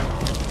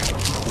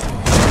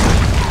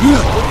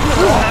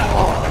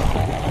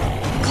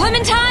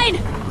 Clementine!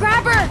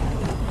 Grab her!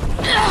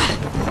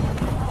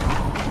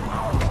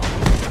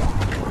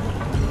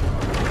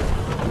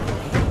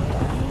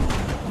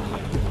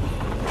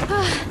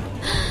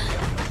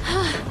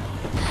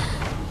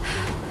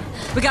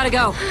 We gotta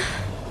go.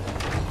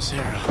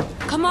 Sarah.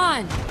 Come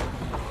on.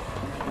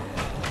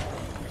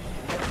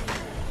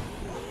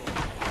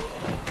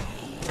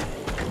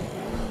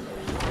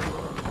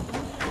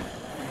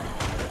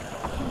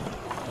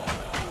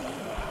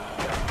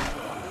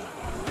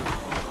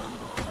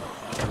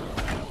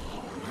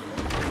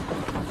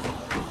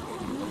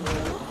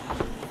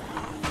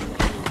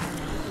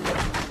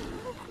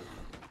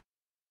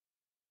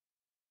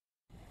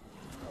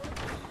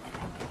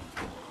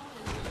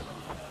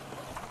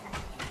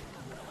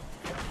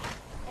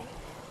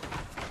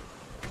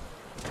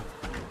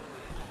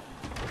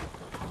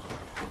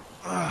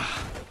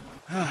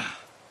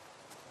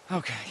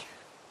 Okay.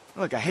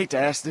 Look, I hate to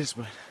ask this,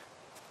 but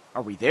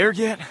are we there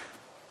yet?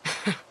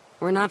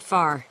 We're not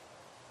far.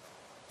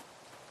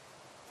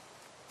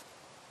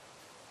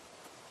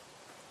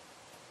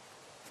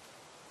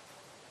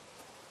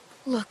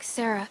 Look,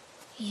 Sarah,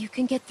 you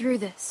can get through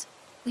this.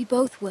 We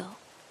both will.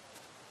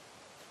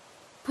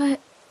 But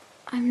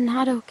I'm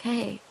not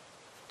okay.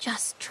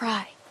 Just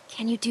try.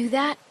 Can you do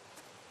that?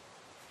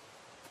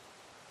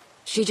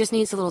 She just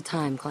needs a little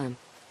time, Clem.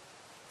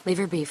 Leave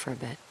her be for a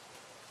bit.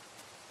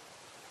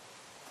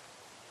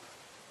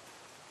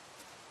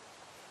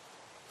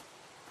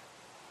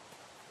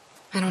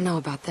 I don't know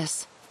about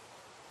this.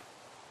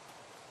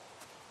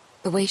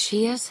 The way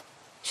she is,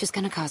 she's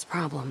gonna cause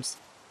problems.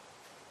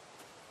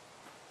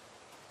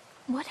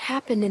 What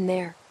happened in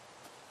there?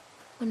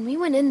 When we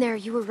went in there,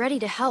 you were ready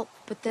to help,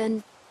 but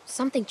then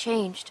something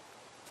changed.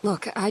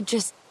 Look, I'd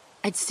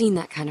seen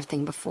that kind of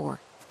thing before.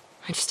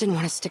 I just didn't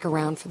want to stick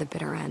around for the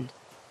bitter end.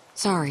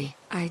 Sorry,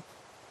 I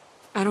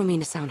don't mean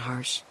to sound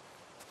harsh.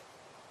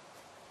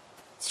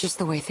 It's just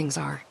the way things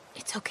are.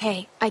 It's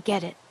okay, I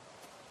get it.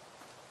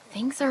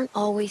 Things aren't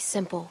always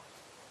simple.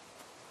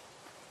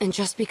 And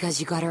just because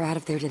you got her out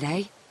of there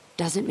today,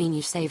 doesn't mean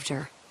you saved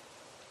her.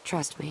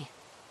 Trust me.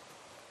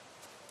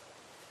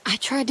 I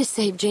tried to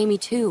save Jamie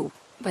too,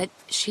 but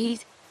she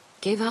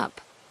gave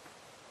up.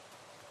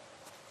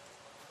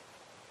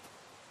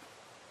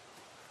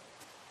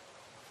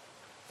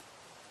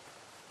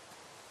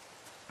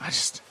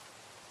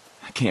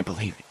 I can't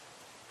believe it.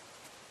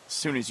 As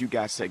soon as you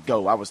guys said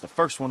go, I was the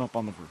first one up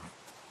on the roof.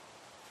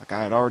 Like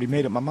I had already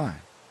made up my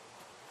mind.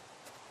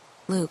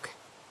 Luke,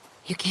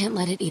 you can't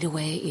let it eat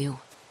away at you.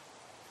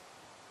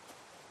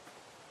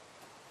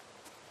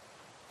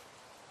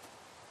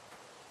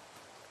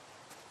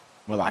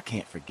 Well, I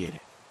can't forget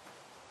it.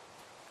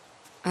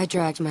 I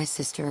dragged my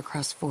sister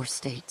across 4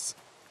 states,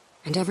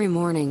 and every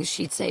morning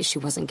she'd say she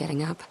wasn't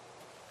getting up.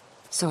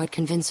 So I'd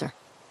convince her,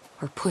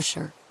 or push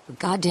her, or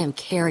goddamn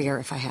carry her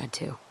if I had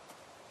to.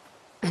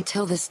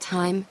 Until this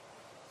time,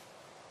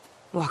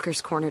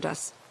 walkers cornered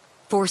us,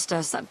 forced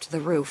us up to the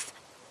roof,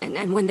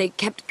 and when they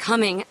kept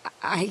coming,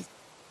 I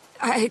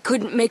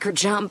couldn't make her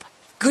jump,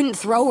 couldn't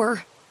throw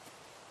her.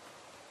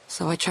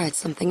 So I tried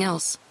something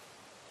else.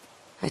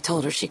 I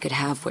told her she could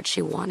have what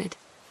she wanted,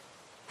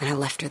 and I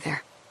left her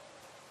there.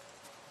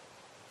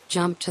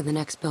 Jumped to the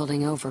next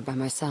building over by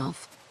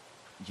myself.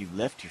 You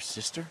left your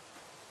sister?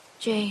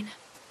 Jane,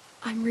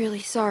 I'm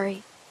really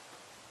sorry.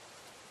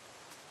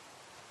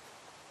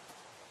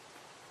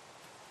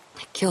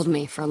 It killed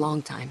me for a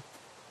long time.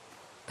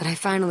 But I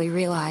finally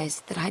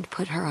realized that I'd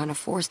put her on a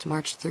forced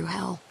march through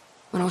hell,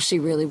 when all she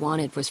really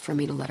wanted was for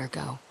me to let her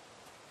go.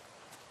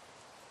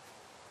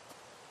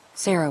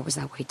 Sarah was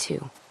that way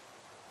too.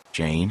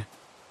 Jane?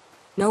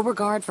 No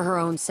regard for her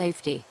own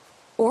safety.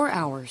 Or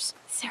ours.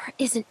 Sarah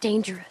isn't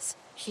dangerous.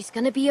 She's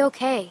gonna be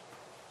okay.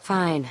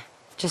 Fine.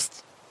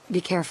 Just be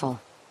careful.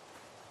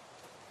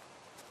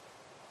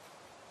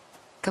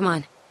 Come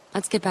on,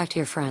 let's get back to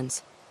your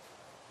friends.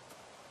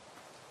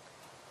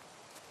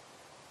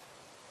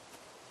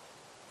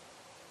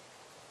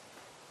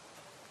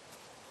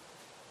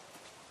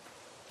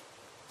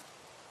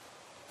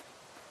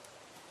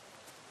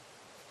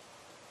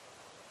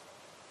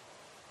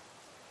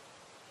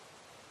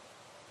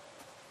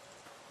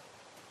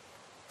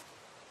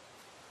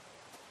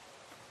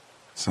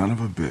 Son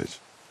of a bitch.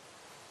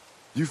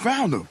 You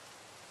found him.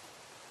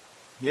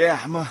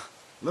 Yeah, I'm a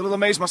little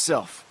amazed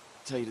myself,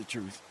 to tell you the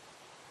truth.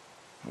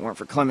 If it weren't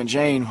for Clem and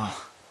Jane, well,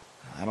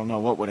 I don't know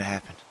what would have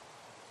happened.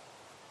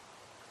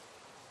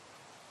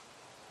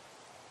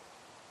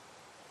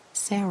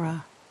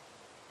 Sarah,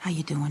 how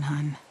you doing,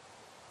 hon?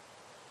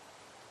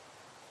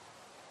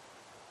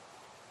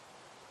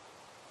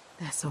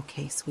 That's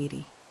okay,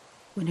 sweetie.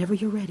 Whenever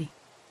you're ready.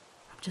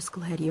 I'm just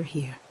glad you're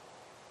here.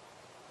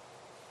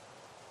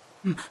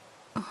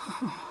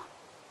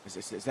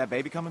 Is that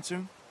baby coming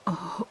soon?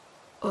 Oh,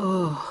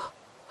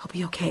 I'll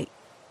be okay.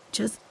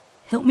 Just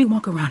help me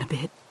walk around a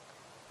bit.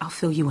 I'll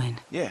fill you in.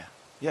 Yeah,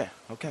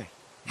 okay.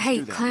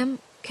 Hey, Clem,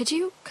 could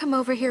you come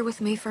over here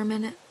with me for a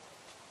minute?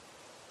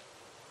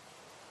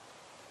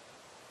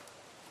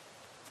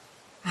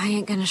 I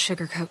ain't gonna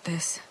sugarcoat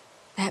this.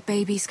 That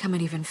baby's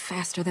coming even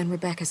faster than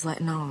Rebecca's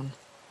letting on.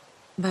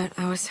 But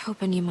I was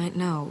hoping you might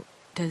know,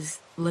 does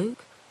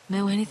Luke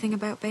know anything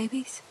about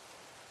babies?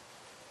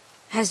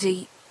 Has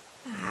he,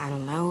 I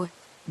don't know,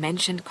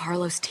 mentioned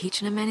Carlos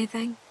teaching him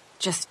anything?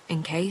 Just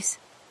in case?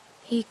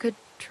 He could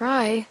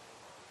try.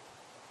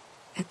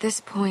 At this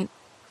point,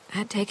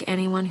 I'd take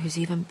anyone who's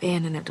even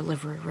been in a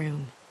delivery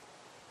room.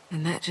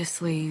 And that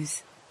just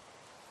leaves...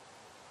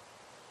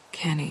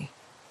 Kenny.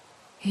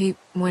 He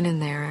went in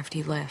there after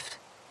you left.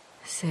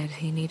 Said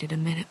he needed a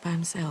minute by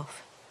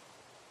himself.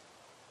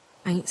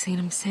 I ain't seen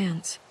him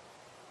since.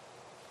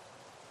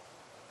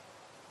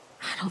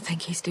 I don't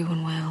think he's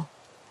doing well.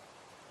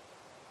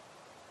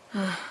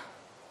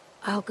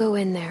 I'll go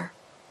in there.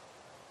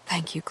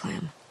 Thank you,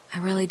 Clem. I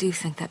really do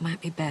think that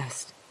might be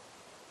best.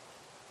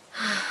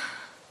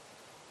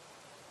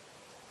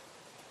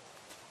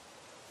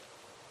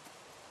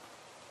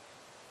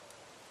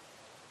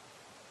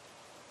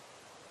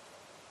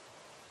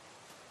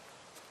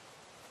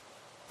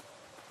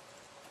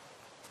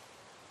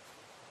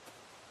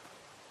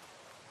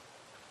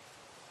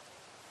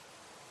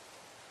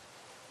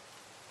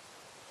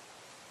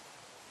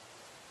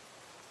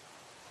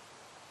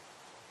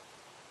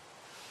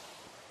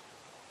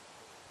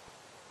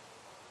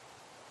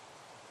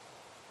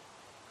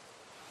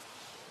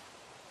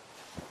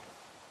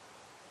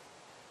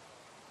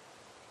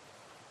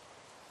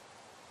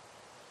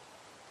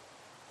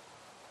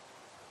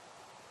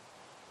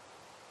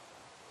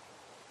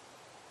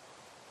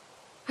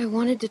 I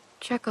wanted to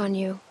check on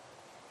you.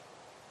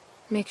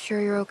 Make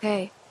sure you're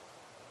okay.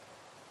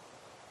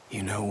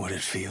 You know what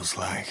it feels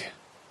like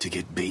to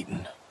get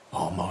beaten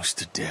almost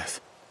to death.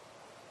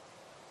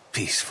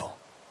 Peaceful.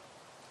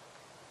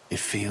 It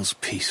feels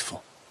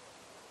peaceful.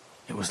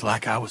 It was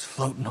like I was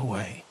floating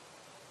away,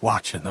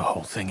 watching the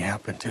whole thing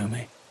happen to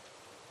me.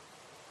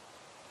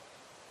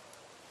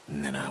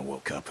 And then I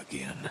woke up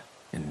again,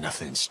 and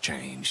nothing's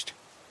changed.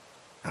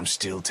 I'm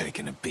still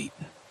taking a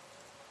beating.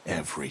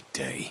 Every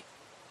day.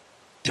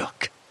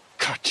 Duck,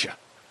 Katja,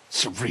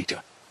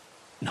 Sarita.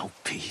 No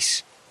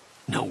peace.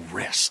 No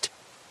rest.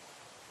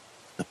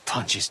 The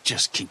punches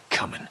just keep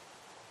coming.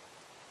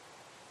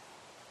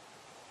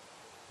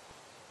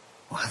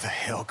 Why the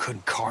hell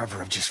couldn't Carver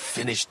have just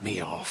finished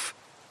me off?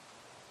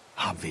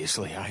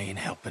 Obviously, I ain't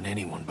helping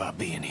anyone by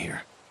being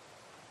here.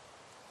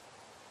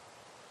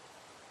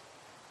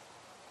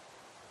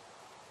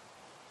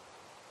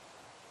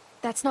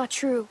 That's not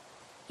true.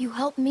 You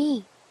help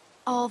me.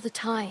 All the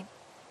time.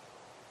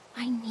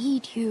 I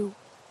need you.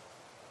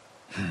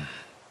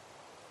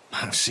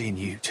 I've seen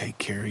you take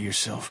care of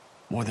yourself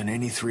more than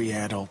any 3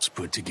 adults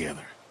put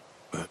together.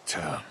 But,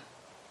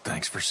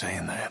 thanks for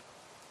saying that.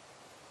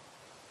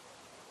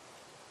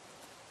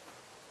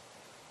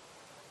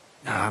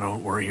 Now,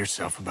 don't worry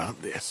yourself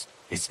about this.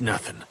 It's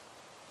nothing.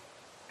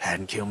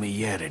 Hadn't killed me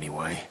yet,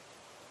 anyway.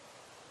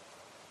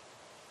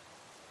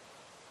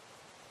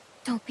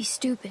 Don't be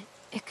stupid.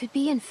 It could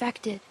be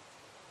infected.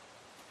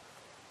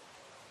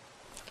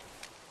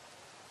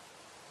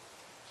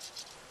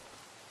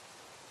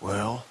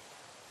 Well?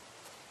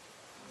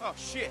 Oh,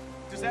 shit.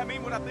 Does that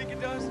mean what I think it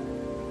does?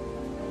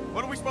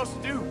 What are we supposed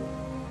to do?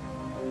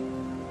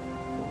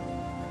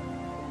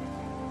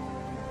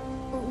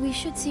 We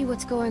should see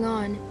what's going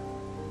on.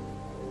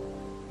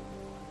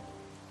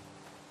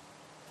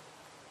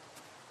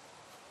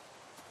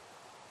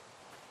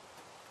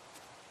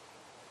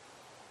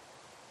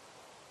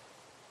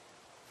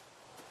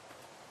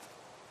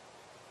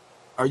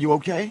 Are you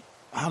okay?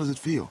 How does it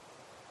feel?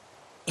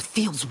 It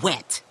feels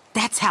wet.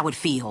 That's how it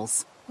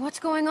feels. What's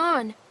going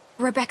on?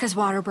 Rebecca's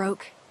water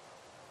broke.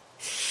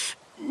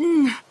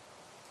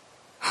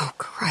 Oh,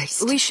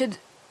 Christ. We should...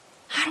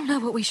 I don't know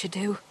what we should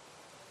do.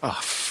 Oh,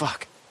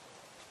 fuck.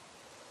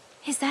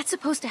 Is that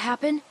supposed to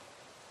happen?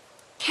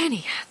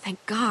 Kenny,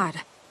 thank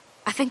God.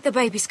 I think the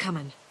baby's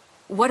coming.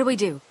 What do we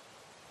do?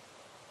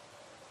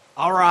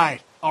 All right.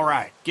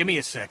 Give me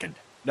a second.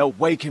 No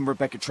way can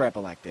Rebecca trap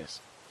her like this.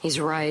 He's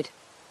right.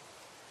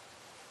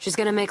 She's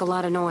gonna make a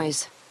lot of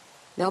noise.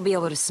 They'll be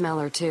able to smell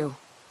her, too.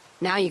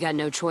 Now you got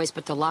no choice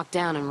but to lock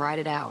down and ride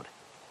it out.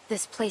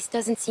 This place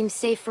doesn't seem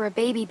safe for a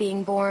baby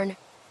being born.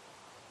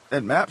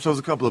 That map shows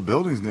a couple of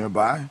buildings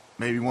nearby.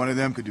 Maybe one of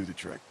them could do the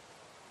trick.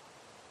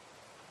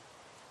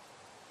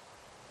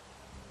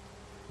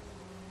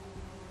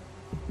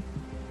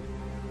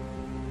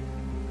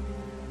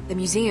 The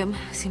museum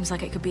seems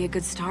like it could be a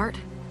good start.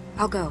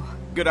 I'll go.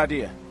 Good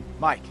idea.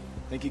 Mike,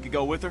 think you could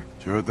go with her?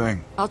 Sure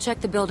thing. I'll check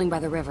the building by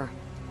the river.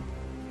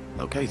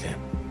 Okay then.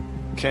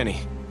 Kenny,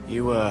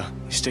 you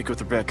stick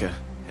with Rebecca,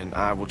 and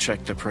I will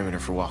check the perimeter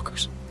for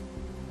walkers.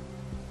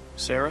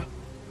 Sarah?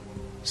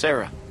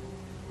 Sarah,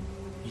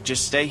 you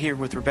just stay here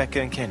with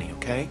Rebecca and Kenny,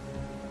 okay?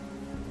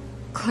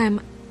 Clem...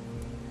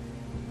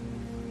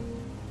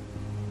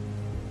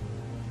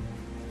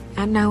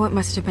 I know it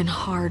must have been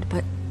hard,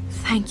 but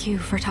thank you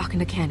for talking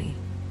to Kenny.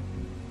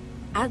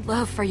 I'd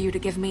love for you to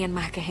give me and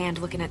Mike a hand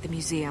looking at the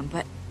museum,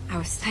 but I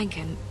was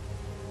thinking,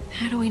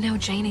 how do we know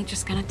Jane ain't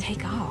just gonna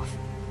take off?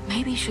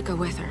 Maybe you should go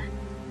with her.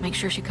 Make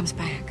sure she comes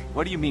back.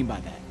 What do you mean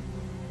by that?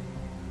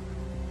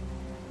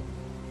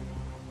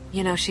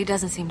 You know, she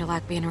doesn't seem to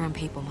like being around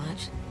people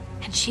much.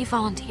 And she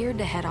volunteered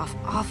to head off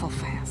awful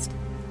fast.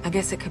 I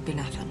guess it could be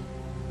nothing.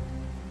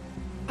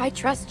 I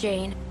trust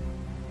Jane.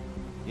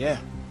 Yeah.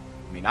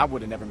 I mean, I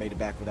would have never made it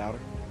back without her.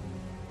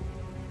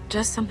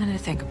 Just something to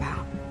think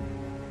about.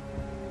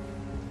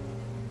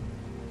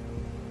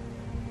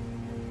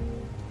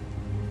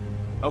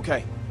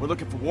 Okay, we're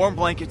looking for warm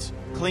blankets,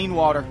 clean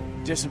water,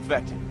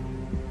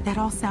 disinfectant. That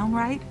all sound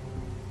right?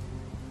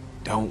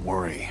 Don't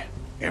worry.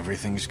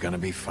 Everything's gonna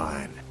be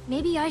fine.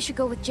 Maybe I should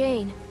go with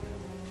Jane.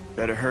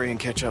 Better hurry and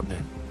catch up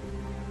then.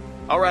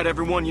 All right,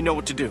 everyone, you know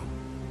what to do.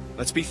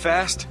 Let's be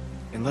fast,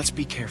 and let's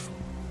be careful.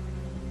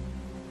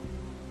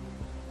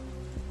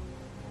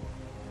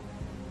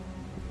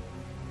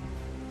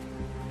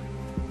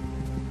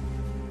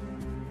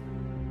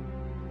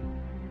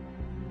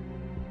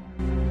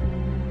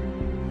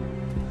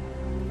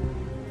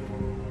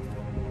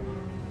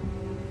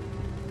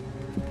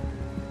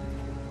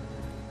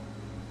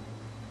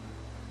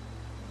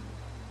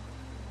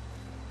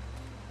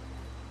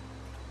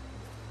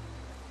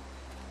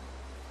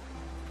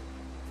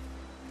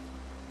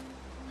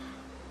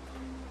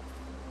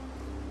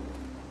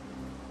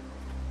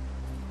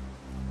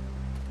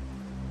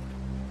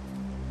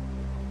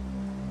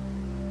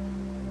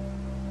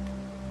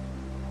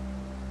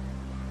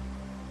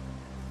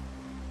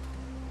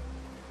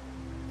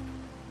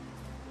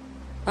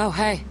 Oh,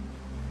 hey.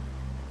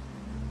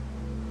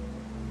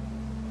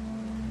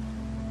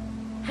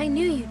 I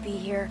knew you'd be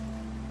here.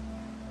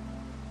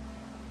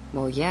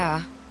 Well,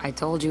 yeah. I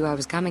told you I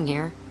was coming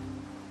here.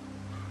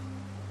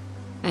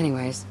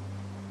 Anyways.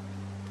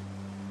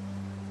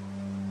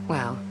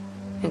 Well,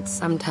 it's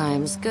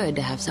sometimes good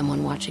to have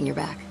someone watching your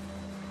back.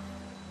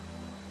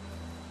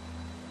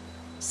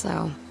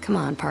 So, come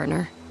on,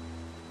 partner.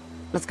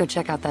 Let's go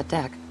check out that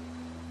deck.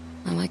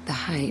 I like the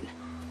height.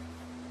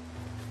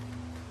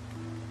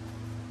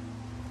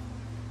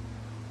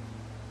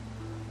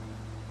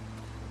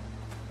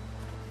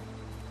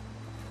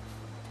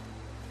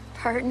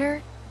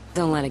 Partner?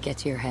 Don't let it get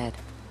to your head.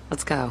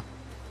 Let's go.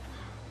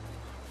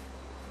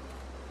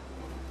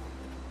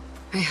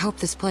 I hope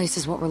this place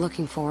is what we're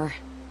looking for.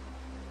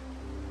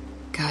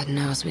 God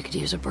knows we could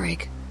use a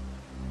break.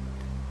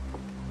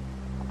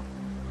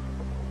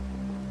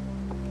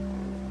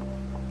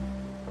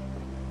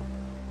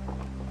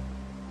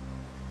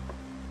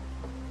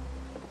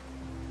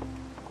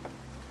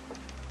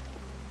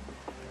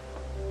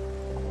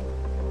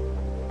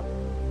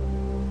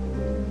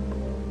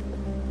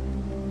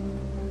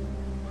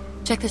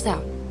 Check this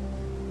out.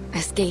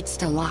 This gate's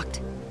still locked,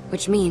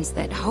 which means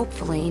that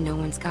hopefully no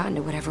one's gotten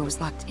to whatever was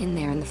locked in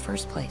there in the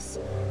first place.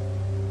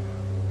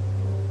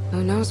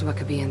 Who knows what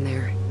could be in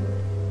there?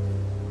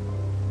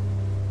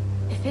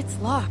 If it's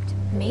locked,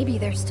 maybe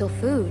there's still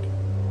food.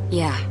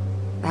 Yeah,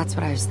 that's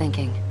what I was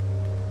thinking.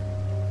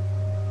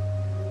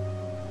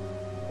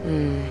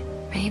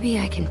 Maybe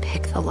I can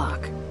pick the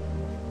lock.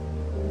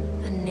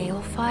 A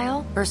nail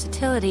file?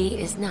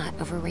 Versatility is not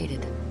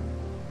overrated.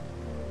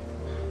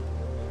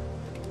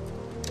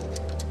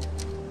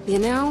 You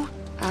know,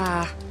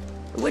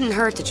 it wouldn't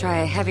hurt to try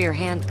a heavier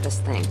hand with this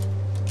thing.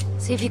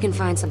 See if you can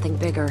find something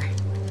bigger.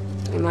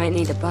 We might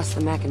need to bust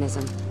the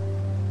mechanism.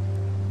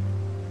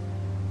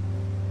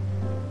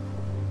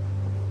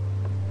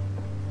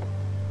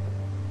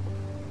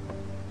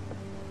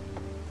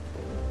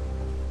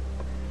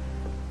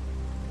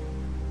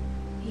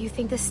 You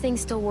think this thing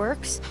still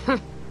works?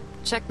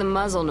 Check the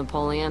muzzle,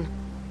 Napoleon.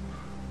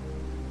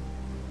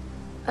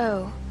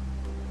 Oh.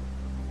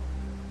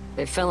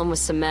 They fill them with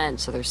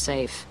cement, so they're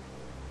safe.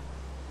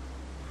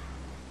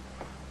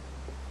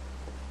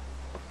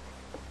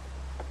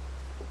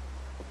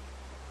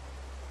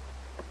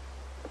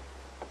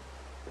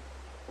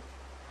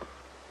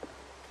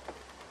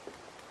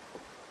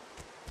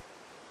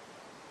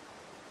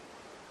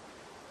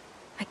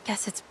 I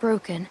guess it's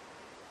broken.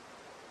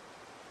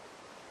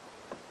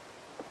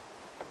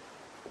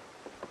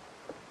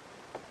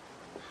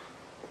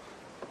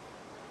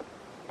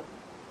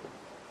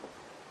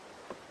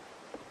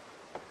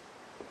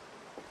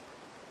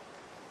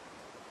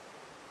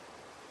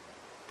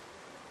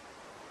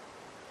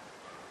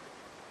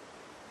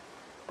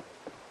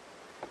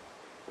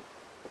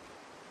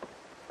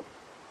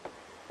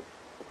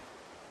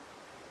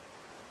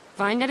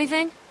 Find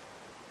anything?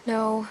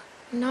 No,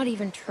 not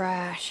even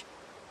trash.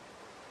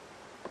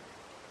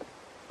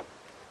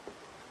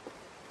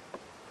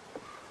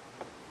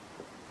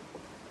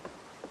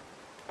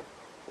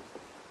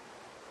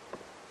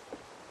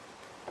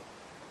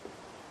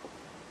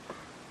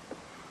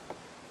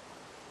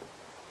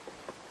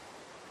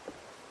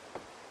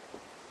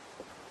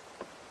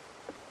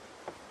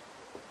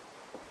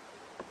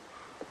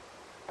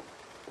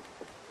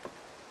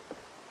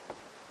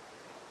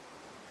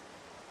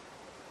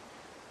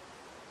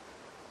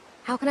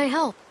 How can I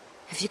help?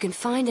 If you can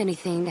find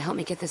anything to help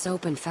me get this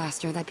open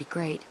faster, that'd be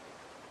great.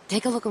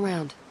 Take a look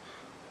around.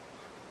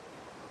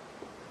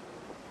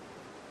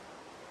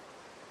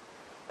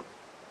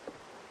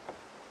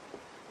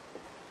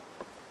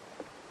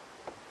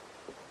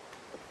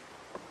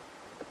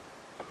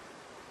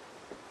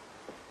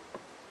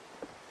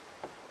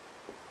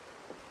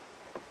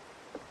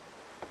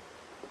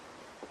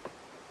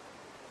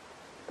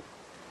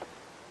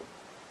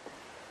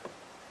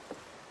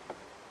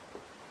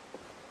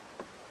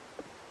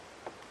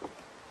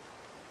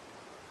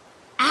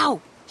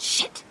 Ow!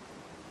 Shit!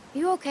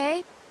 You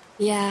okay?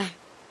 Yeah.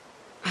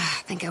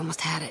 I think I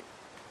almost had it.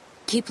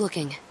 Keep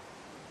looking.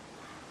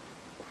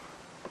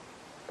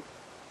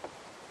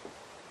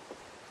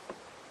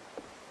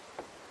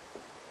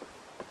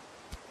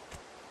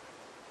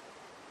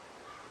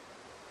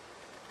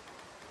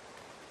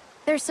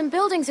 There's some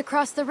buildings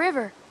across the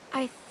river.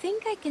 I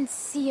think I can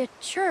see a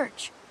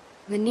church.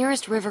 The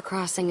nearest river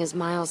crossing is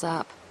miles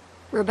up.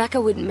 Rebecca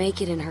wouldn't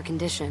make it in her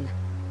condition.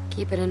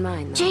 Keep it in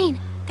mind, though. Jane,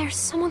 there's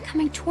someone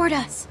coming toward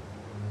us.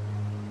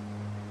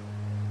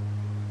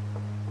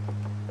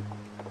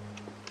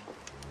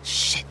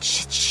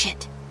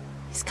 Shit.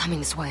 He's coming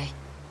this way.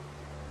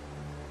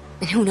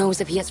 And who knows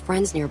if he has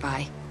friends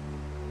nearby.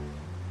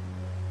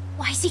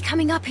 Why is he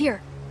coming up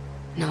here?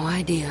 No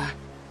idea.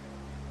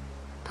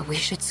 But we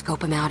should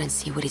scope him out and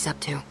see what he's up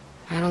to.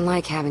 I don't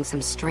like having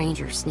some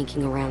stranger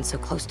sneaking around so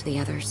close to the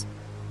others.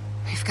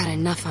 We've got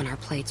enough on our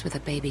plates with a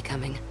baby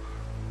coming.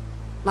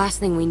 Last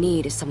thing we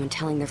need is someone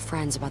telling their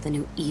friends about the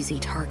new easy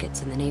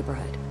targets in the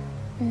neighborhood.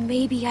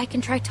 Maybe I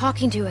can try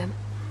talking to him.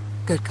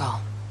 Good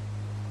call.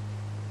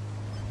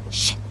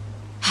 Shit.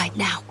 Hide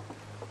now.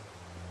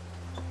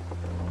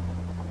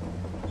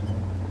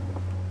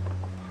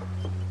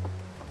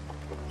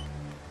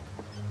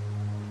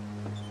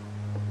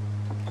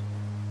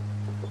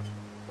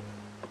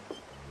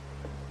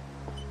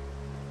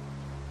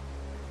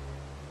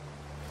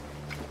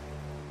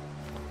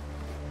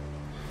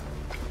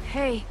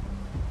 Hey.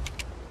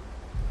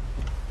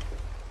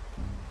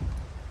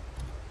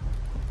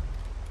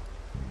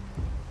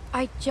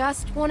 I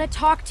just want to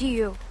talk to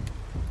you.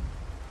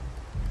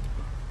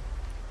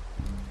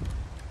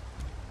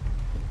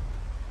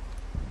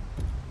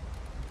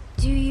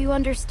 Do you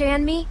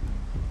understand me?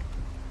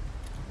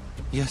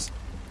 Yes.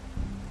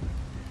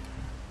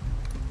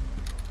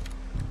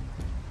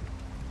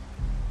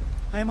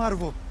 I'm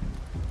Arvo.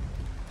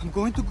 I'm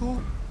going to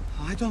go.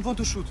 I don't want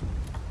to shoot.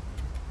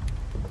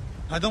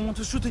 I don't want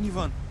to shoot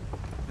anyone.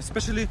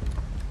 Especially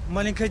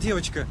маленькая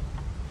девочка.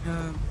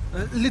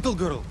 Little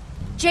girl.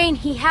 Jane,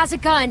 he has a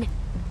gun.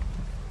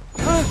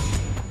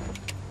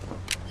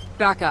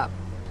 Back up.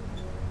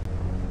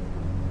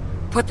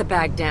 Put the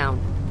bag down.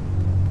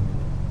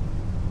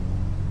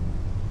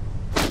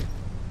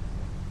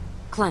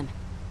 Clem,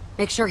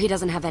 make sure he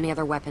doesn't have any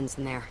other weapons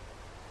in there.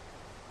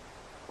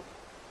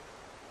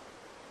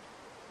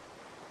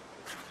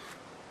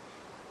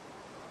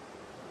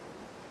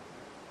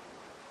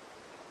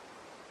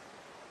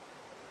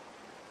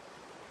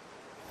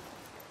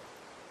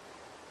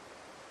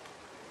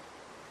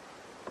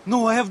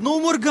 No, I have no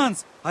more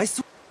guns. I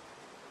swear.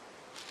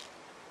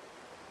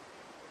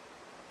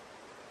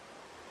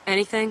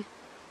 Anything?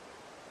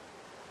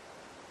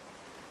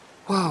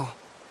 Whoa.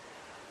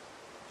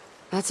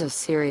 That's a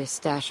serious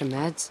stash of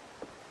meds.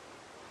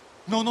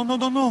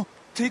 No.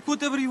 Take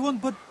whatever you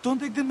want, but don't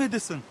take the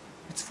medicine.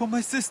 It's for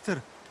my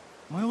sister.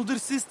 My older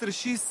sister,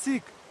 she's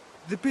sick.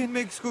 The pain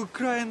makes her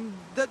cry and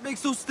that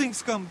makes those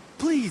things come.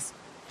 Please.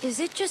 Is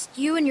it just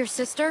you and your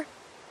sister?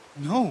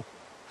 No.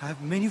 I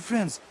have many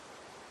friends.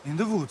 In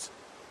the woods.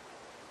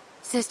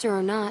 Sister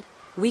or not,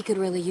 we could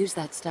really use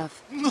that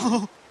stuff.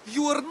 No,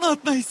 you are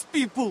not nice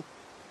people.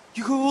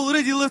 You have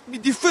already left me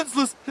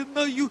defenseless, and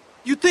now you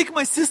take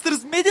my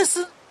sister's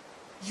medicine?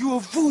 You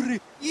are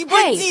worried.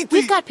 Hey,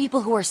 we've got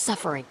people who are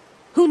suffering,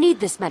 who need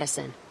this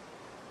medicine.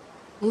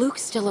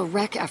 Luke's still a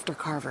wreck after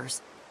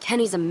Carver's.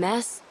 Kenny's a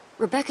mess.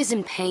 Rebecca's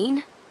in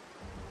pain.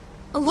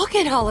 Look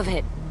at all of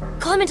it.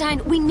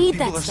 Clementine, we need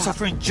that stuff. People are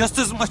suffering just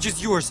as much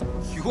as yours.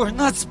 You are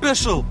not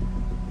special.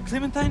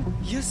 Clementine,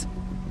 yes,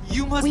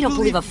 you must We don't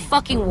believe a me.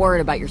 fucking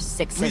word about your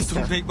sick Please sister.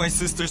 don't make my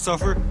sister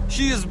suffer.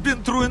 She has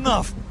been through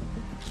enough.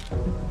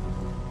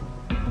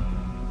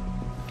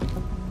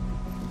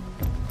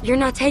 You're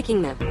not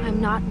taking them.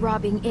 I'm not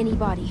robbing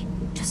anybody.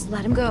 Just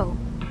let him go.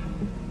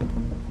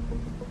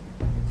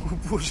 Oh,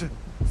 Боже.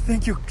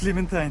 Thank you,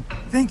 Clementine.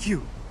 Thank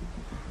you.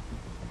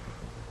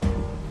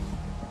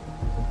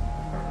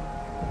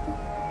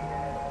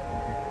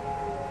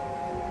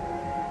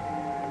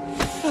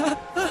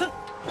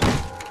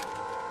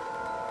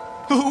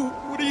 Oh,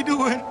 what are you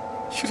doing?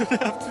 You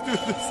don't have to do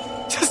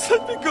this. Just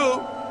let me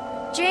go.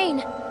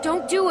 Jane,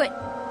 don't do it.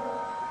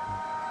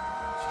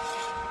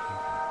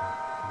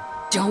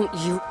 Don't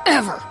you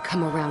ever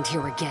come around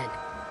here again.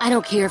 I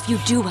don't care if you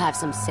do have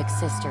some sick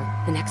sister.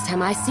 The next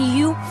time I see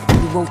you,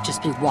 you won't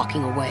just be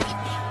walking away.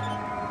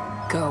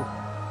 Go.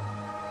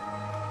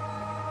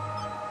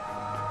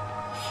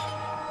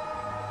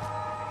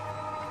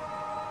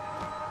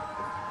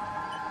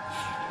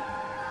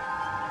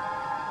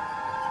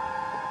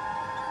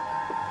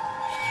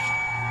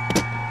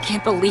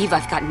 can't believe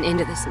I've gotten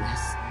into this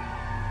mess.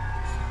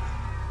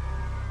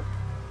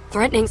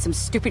 Threatening some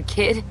stupid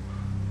kid?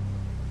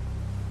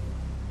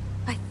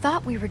 I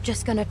thought we were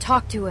just gonna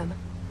talk to him.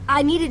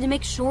 I needed to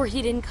make sure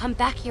he didn't come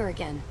back here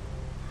again.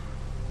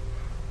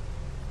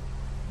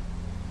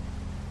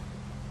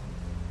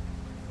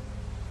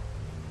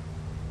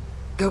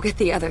 Go get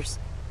the others.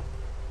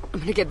 I'm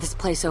gonna get this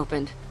place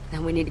opened.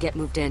 Then we need to get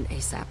moved in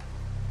ASAP.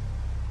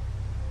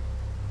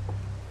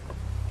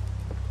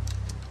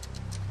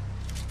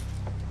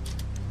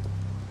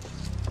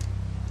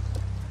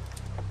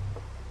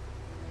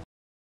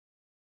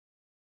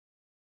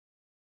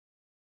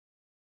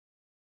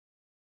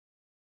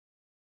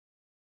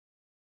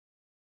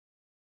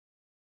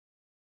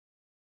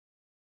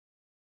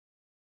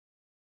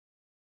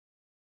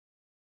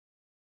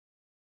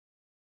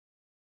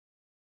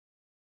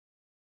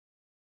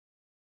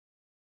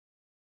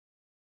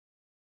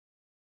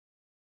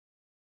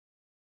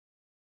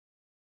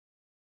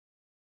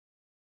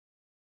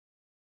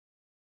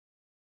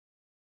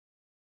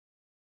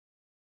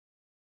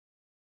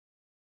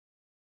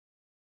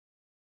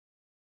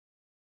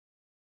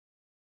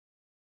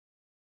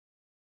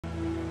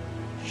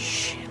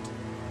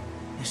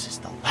 This is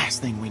the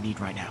last thing we need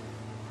right now.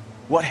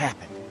 What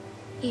happened?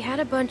 He had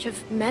a bunch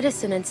of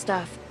medicine and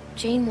stuff.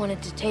 Jane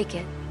wanted to take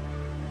it.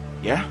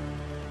 Yeah?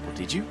 Well,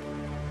 did you?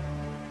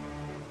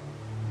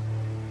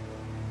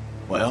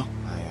 Well,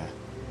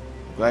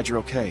 I'm glad you're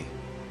okay.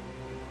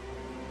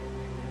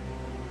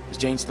 Is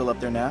Jane still up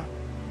there now?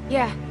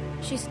 Yeah,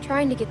 she's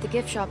trying to get the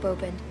gift shop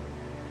opened.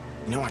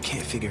 You know, I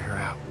can't figure her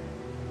out.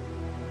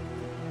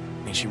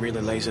 I mean, she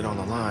really lays it on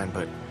the line,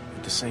 but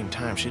at the same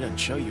time, she doesn't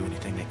show you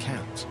anything that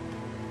counts.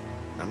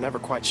 I'm never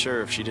quite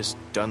sure if she just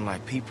done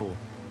like people,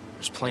 or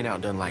just plain out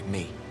done like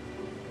me.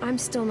 I'm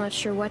still not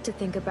sure what to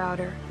think about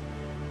her.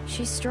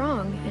 She's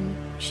strong, and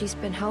she's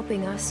been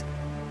helping us,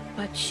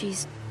 but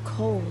she's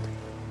cold.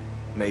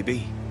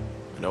 Maybe,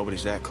 but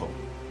nobody's that cold.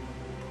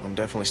 I'm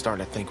definitely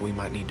starting to think we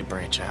might need to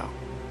branch out.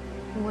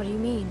 What do you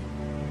mean?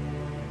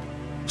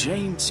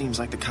 Jane seems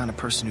like the kind of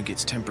person who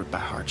gets tempered by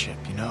hardship,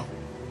 you know?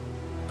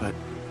 But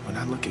when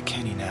I look at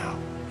Kenny now,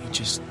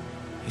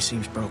 he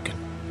seems broken.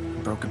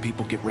 Broken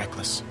people get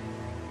reckless.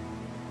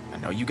 I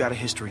know you got a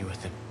history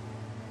with him.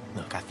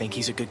 Look, I think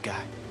he's a good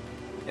guy.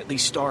 At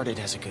least started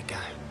as a good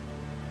guy.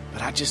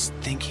 But I just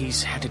think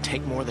he's had to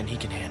take more than he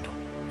can handle.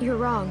 You're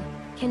wrong.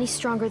 Kenny's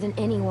stronger than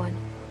anyone.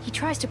 He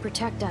tries to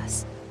protect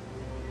us.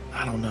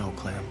 I don't know,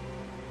 Clem.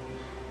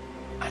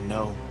 I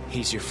know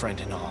he's your friend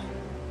and all.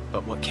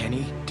 But what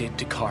Kenny did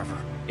to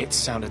Carver, it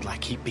sounded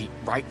like he beat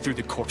right through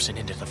the corpse and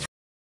into the...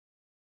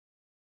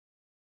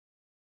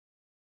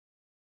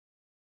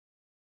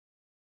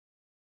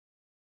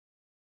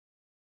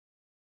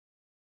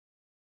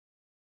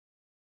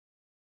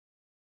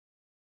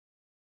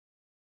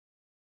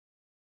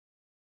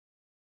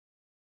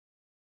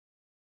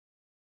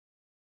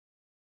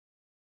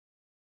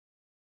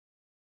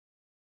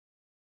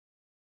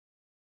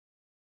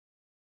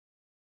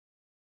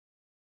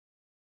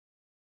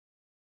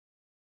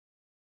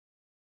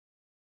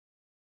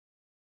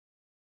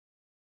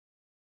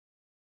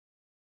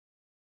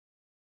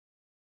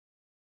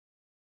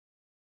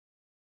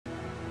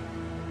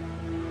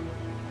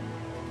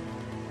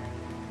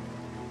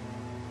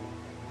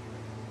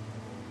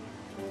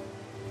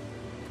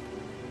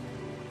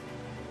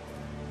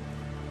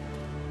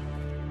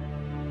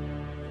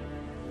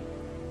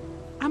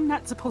 I'm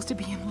not supposed to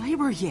be in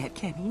labor yet,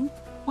 Kenny.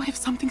 What if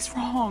something's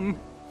wrong?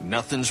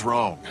 Nothing's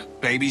wrong.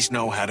 Babies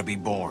know how to be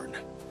born.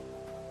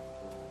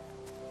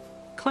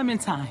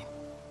 Clementine.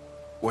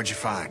 What'd you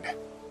find?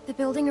 The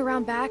building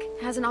around back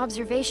has an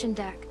observation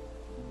deck.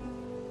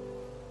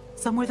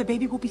 Somewhere the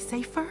baby will be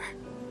safer?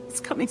 It's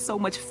coming so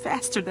much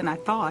faster than I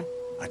thought.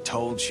 I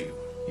told you.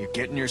 You're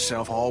getting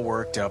yourself all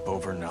worked up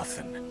over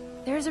nothing.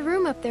 There's a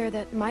room up there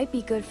that might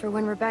be good for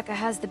when Rebecca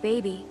has the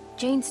baby.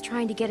 Jane's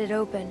trying to get it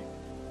open.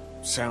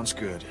 Sounds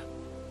good.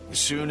 As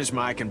soon as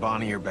Mike and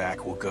Bonnie are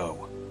back, we'll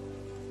go.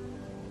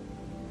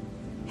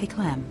 Hey,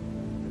 Clem.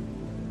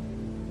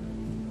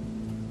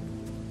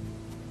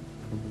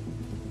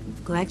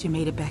 Glad you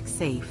made it back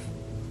safe.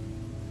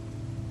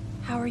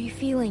 How are you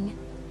feeling?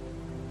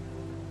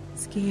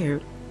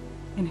 Scared.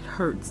 And it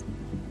hurts.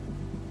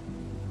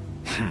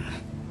 I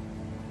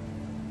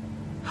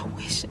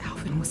wish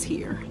Alvin was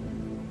here.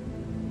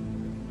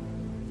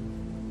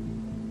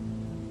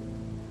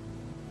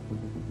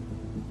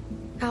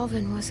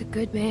 Alvin was a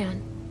good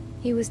man.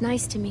 He was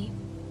nice to me,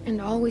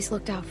 and always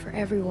looked out for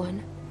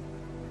everyone.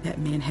 That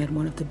man had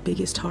one of the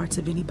biggest hearts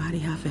of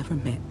anybody I've ever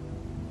met.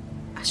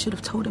 I should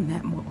have told him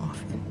that more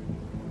often.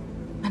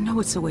 I know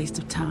it's a waste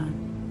of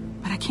time,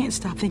 but I can't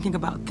stop thinking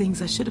about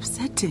things I should have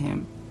said to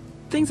him.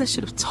 Things I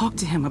should have talked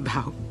to him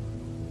about.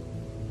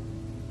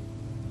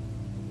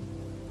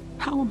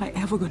 How am I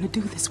ever going to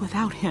do this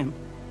without him?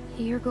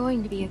 You're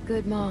going to be a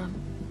good mom.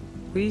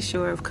 We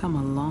sure have come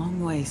a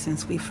long way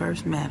since we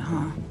first met,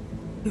 huh?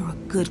 You're a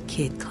good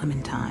kid,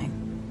 Clementine.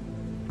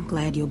 I'm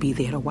glad you'll be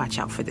there to watch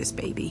out for this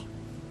baby.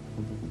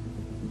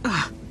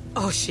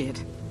 Oh,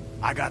 shit.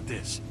 I got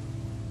this.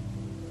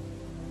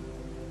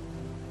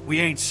 We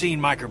ain't seen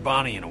Mike or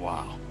Bonnie in a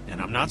while, and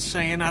I'm not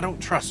saying I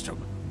don't trust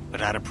them,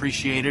 but I'd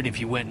appreciate it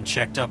if you went and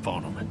checked up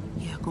on them.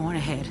 Yeah, go on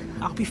ahead.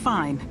 I'll be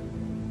fine.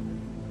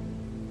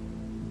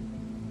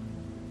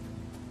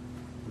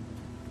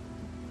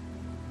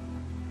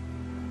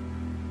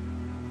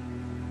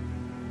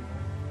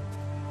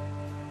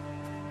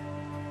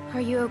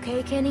 Are you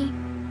okay, Kenny?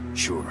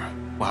 Sure.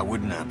 Why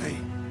wouldn't I be?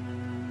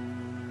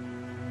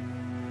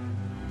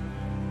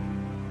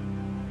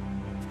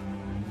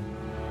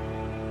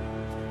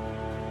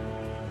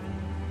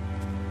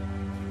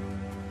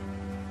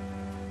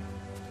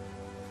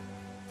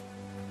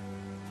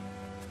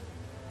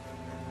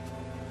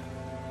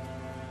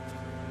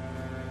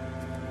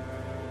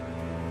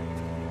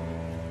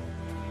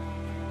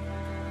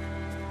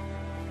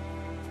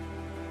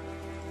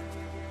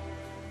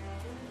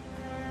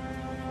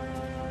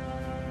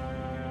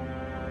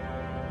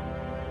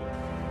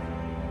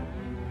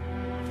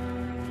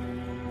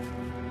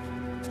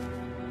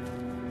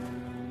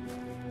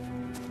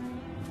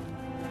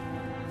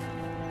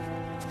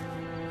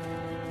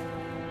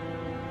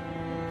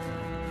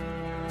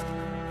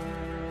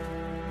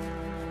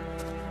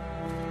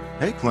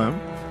 Hey, Clem.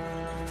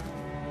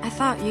 I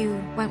thought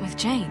you went with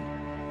Jane.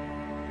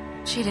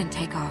 She didn't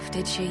take off,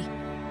 did she?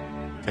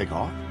 Take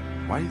off?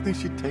 Why do you think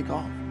she'd take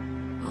off?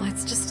 Well,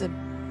 it's just a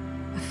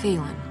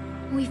feeling.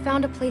 We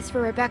found a place for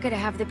Rebecca to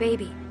have the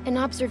baby. An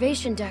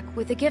observation deck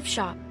with a gift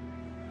shop.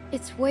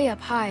 It's way up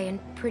high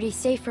and pretty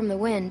safe from the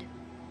wind.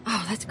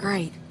 Oh, that's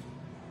great.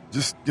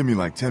 Just give me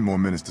like 10 more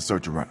minutes to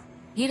search around.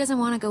 He doesn't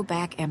want to go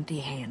back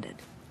empty-handed.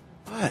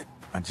 What?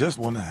 I just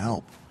want to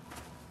help.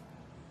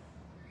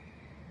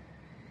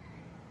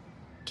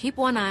 Keep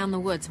one eye on the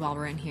woods while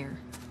we're in here.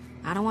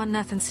 I don't want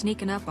nothing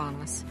sneaking up on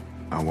us.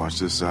 I'll watch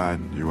this side,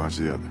 you watch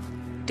the other.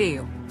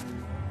 Deal.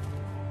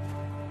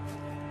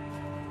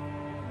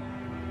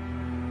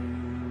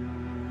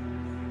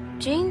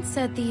 Jane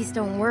said these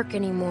don't work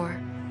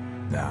anymore.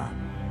 Nah,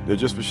 they're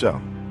just for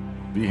show.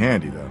 Be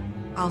handy, though.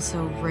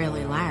 Also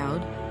really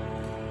loud.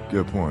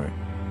 Good point.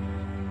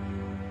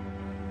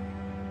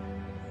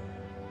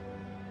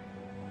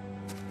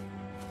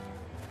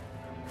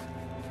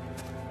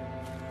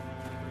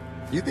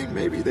 You think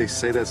maybe they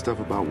say that stuff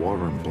about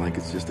water and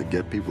blankets just to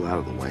get people out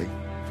of the way?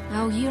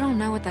 Oh, you don't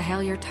know what the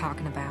hell you're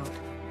talking about.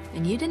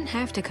 And you didn't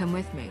have to come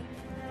with me.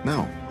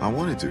 No, I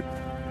wanted to.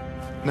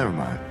 Never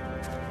mind.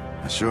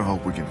 I sure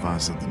hope we can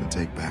find something to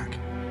take back.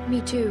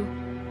 Me too.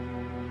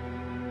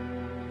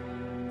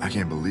 I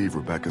can't believe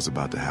Rebecca's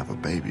about to have a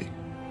baby.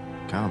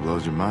 Kind of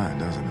blows your mind,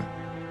 doesn't it?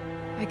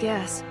 I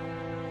guess.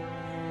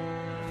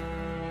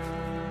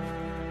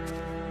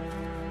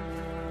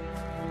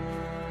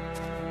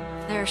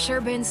 There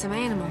sure been some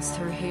animals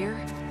through here.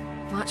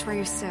 Watch where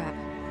you step.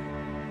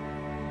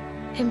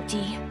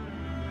 Empty.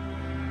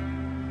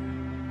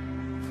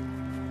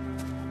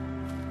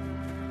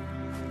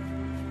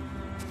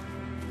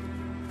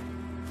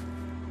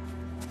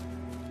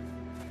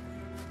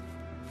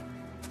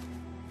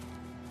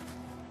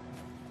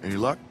 Any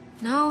luck?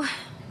 No,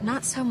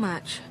 not so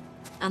much.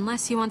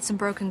 Unless you want some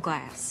broken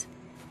glass.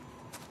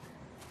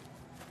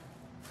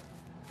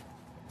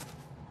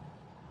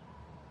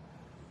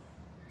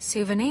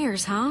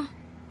 Souvenirs, huh?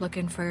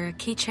 Looking for a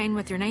keychain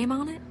with your name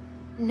on it?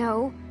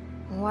 No.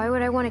 Why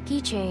would I want a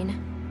keychain?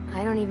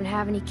 I don't even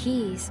have any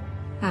keys.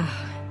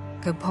 Ah,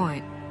 good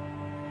point.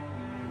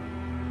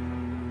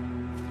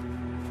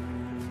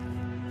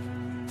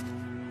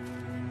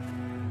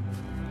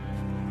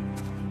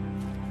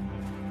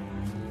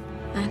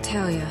 I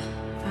tell ya,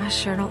 I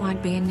sure don't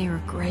like being near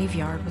a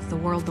graveyard with the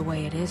world the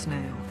way it is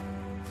now.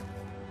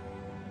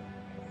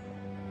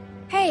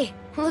 Hey,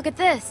 look at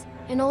this.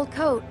 An old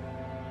coat.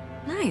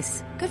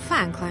 Nice. Good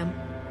find, Clem.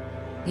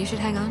 You should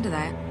hang on to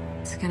that.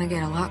 It's gonna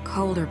get a lot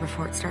colder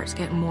before it starts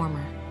getting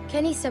warmer.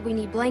 Kenny said we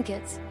need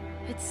blankets.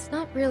 It's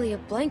not really a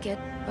blanket,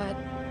 but...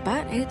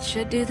 But it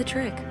should do the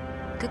trick.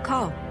 Good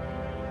call.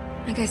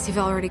 I guess you've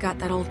already got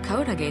that old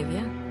coat I gave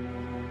you.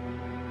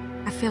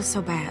 I feel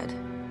so bad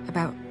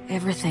about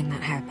everything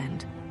that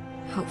happened.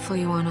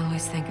 Hopefully you won't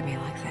always think of me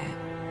like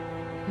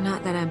that.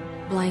 Not that I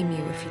blame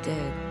you if you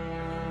did.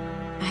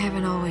 I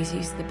haven't always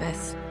used the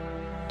best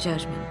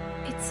judgment.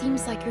 It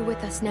seems like you're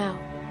with us now.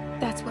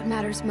 That's what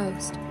matters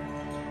most.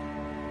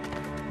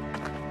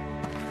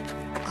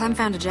 Clem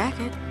found a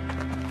jacket.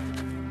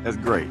 That's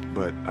great,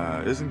 but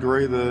isn't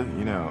gray the,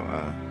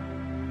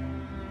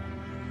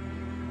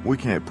 we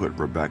can't put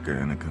Rebecca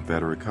in a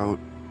Confederate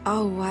coat.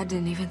 Oh, I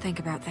didn't even think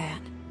about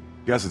that.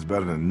 Guess it's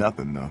better than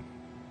nothing, though.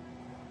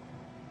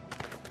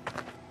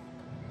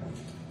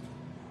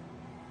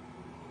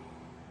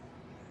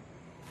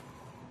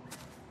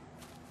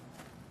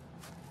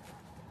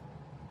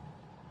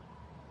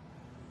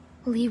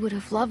 Lee would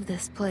have loved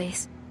this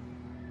place.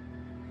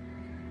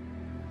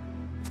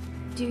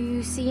 Do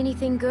you see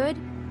anything good?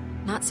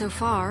 Not so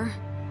far,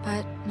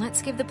 but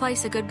let's give the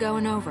place a good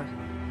going over.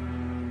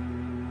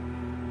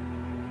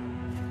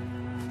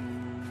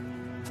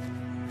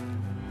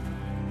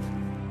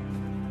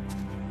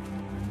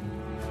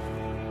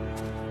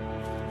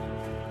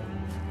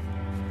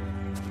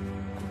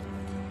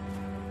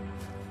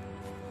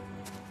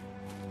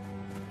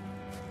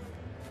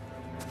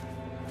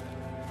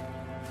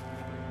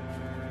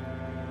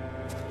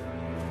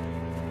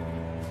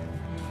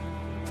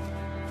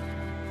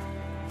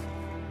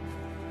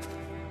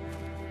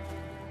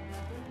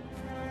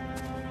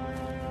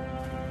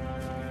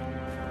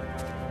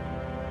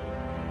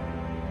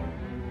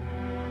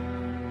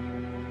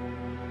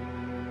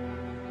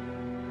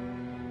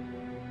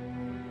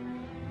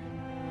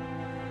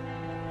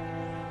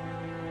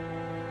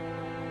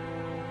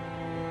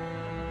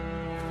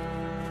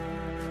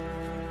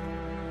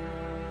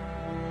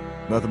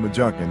 Nothing but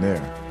junk in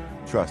there.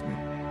 Trust me.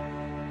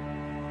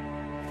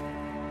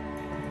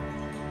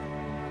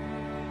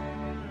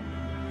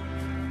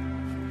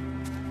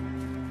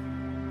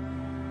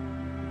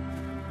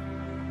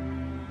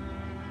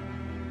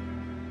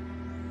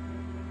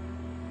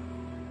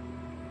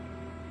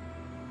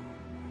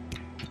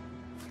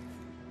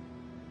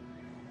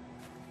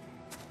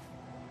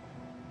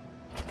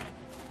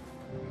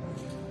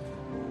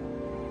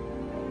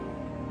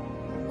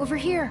 Over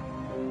here.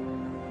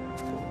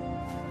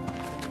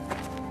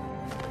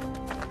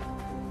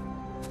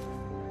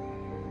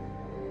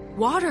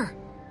 Water!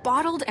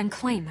 Bottled and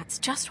clean. That's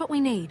just what we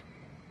need.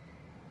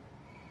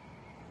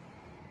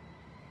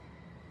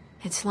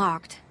 It's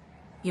locked.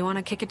 You want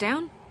to kick it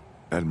down?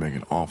 That'd make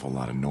an awful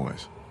lot of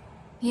noise.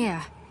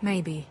 Yeah,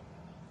 maybe.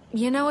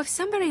 You know, if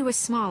somebody was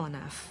small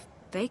enough,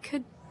 they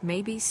could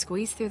maybe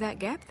squeeze through that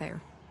gap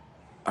there.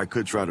 I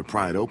could try to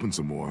pry it open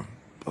some more,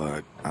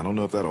 but I don't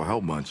know if that'll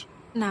help much.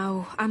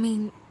 No, I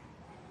mean,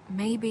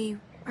 maybe...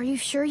 Are you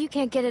sure you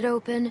can't get it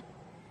open?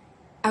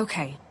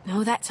 Okay,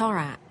 no, that's all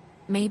right.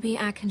 Maybe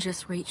I can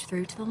just reach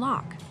through to the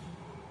lock.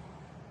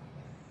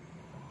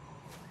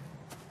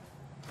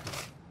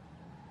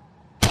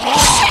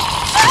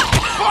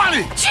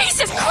 Bonnie!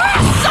 Jesus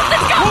Christ!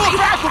 Something's got Pull me! it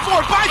back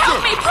before it bites Help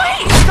you! me,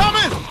 please!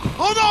 Coming!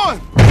 Hold on!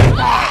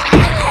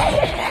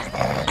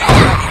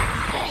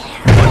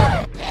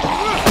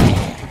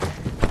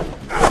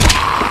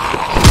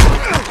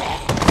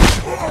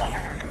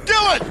 Do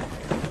it!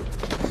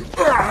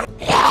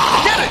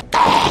 Get it!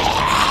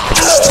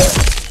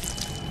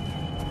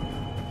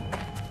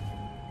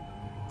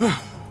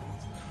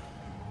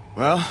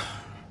 Well,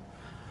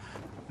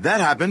 that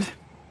happened.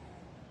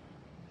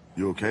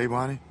 You okay,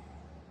 Bonnie?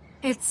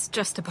 It's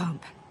just a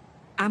bump.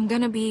 I'm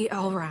gonna be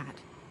all right.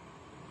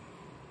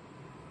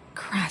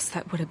 Christ,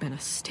 that would have been a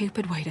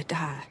stupid way to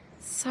die.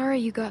 Sorry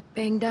you got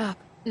banged up.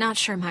 Not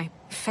sure my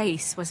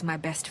face was my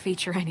best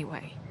feature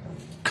anyway.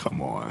 Come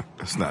on,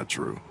 that's not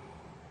true.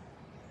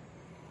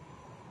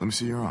 Let me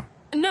see your arm.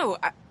 No,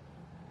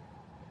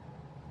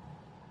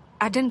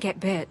 I didn't get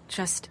bit,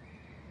 just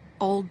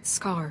old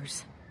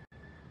scars.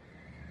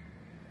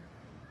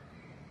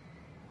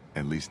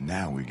 At least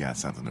now we got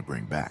something to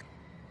bring back.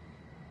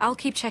 I'll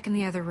keep checking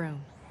the other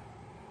room.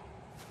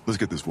 Let's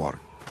get this water.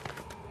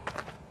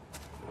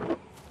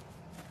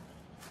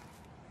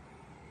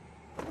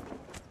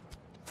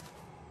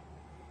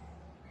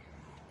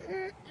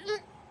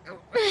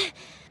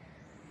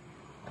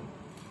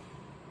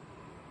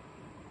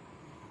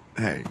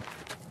 Hey,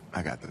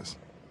 I got this.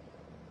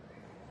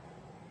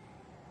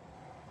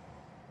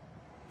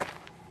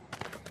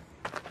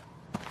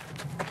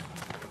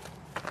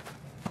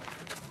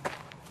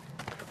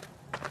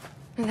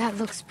 That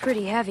looks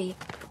pretty heavy.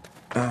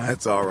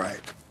 It's all right.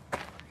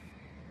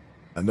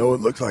 I know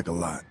it looks like a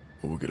lot,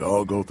 but we could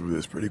all go through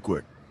this pretty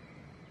quick.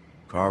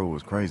 Carver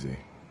was crazy,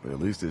 but at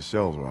least his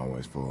shelves were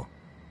always full.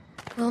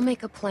 We'll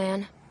make a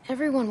plan.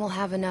 Everyone will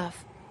have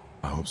enough.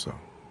 I hope so.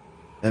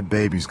 That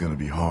baby's gonna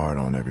be hard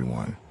on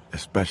everyone,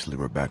 especially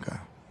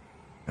Rebecca.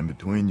 And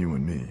between you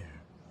and me,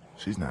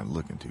 she's not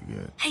looking too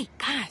good. Hey,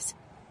 guys.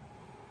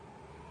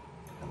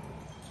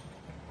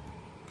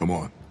 Come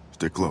on,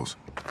 stick close.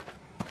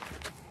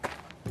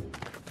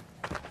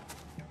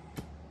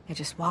 It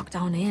just walked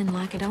on in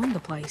like it owned the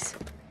place.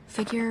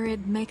 Figure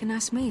it'd make a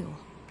nice meal.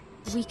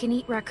 We can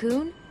eat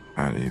raccoon?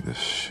 I'd eat the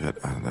shit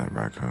out of that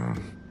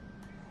raccoon.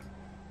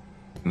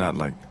 Not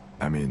like,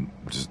 I mean,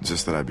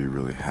 just that I'd be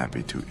really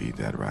happy to eat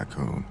that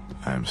raccoon.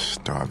 I am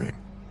starving.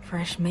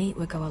 Fresh meat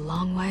would go a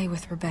long way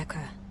with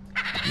Rebecca.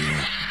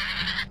 Yeah.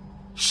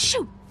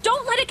 Shoot!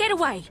 Don't let it get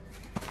away!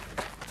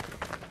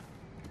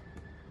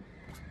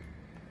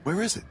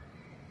 Where is it?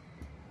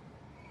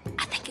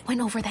 I think it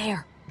went over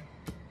there.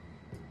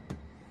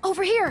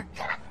 Over here!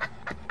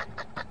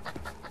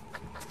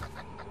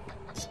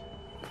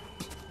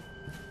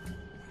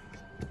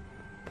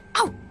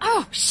 Oh!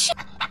 Oh, shit!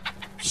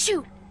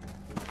 Shoot!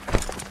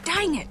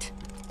 Dang it!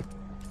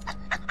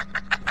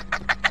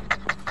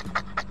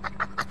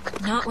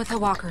 Not with the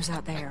walkers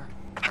out there.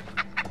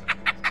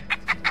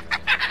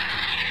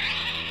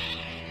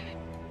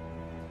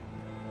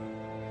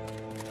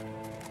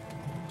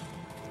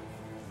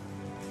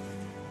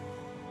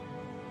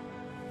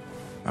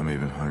 I'm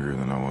even hungrier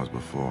than I was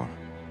before.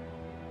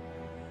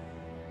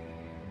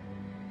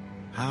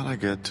 How'd I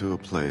get to a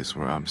place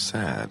where I'm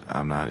sad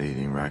I'm not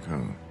eating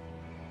raccoon?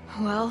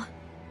 Well,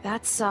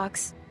 that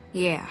sucks.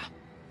 Yeah.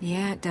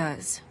 Yeah, it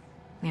does.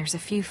 There's a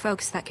few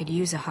folks that could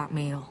use a hot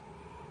meal.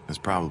 It's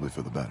probably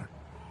for the better.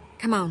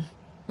 Come on.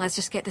 Let's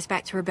just get this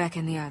back to Rebecca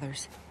and the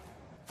others.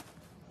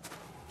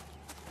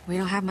 We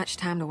don't have much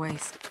time to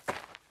waste.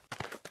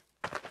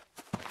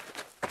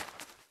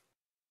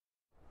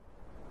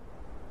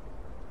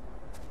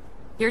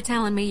 You're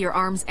telling me your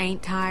arms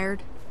ain't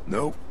tired?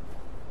 Nope.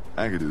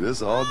 I could do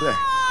this all day.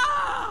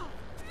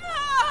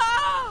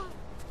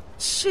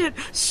 Shit!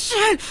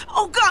 Shit!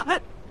 Oh,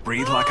 God!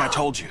 Breathe like I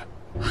told you.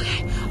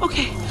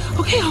 Okay.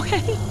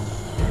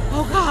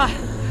 Oh, God.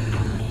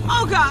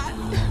 Oh, God.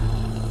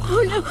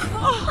 Oh no!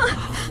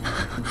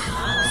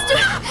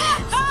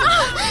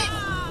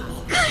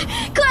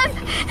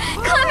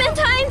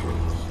 Clementine!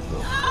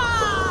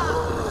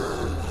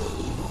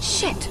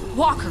 Shit,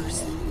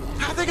 walkers.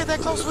 How'd they get that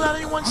close without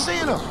anyone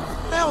seeing them?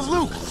 The hell's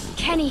Luke?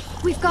 Kenny,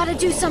 we've got to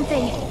do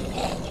something.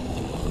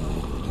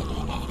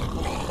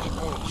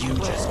 You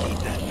just keep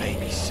that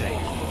baby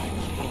safe.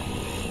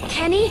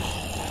 Kenny?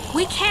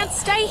 We can't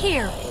stay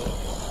here.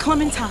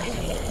 Clementine,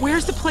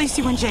 where's the place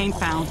you and Jane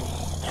found?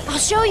 I'll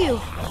show you.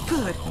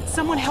 Good.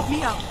 Someone help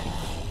me up.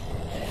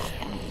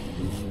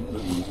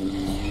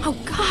 Oh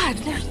God,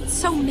 there's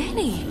so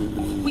many.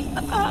 We,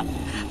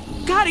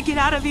 gotta get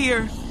out of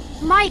here.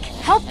 Mike,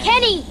 help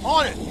Kenny!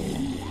 On it!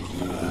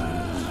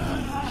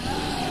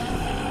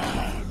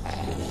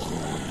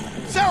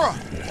 Sarah,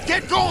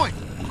 get going!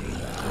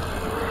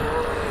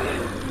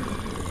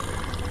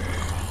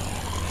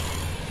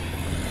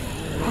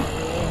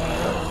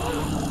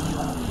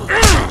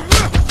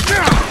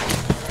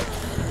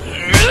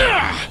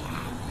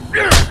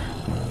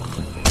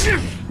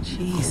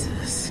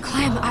 Jesus.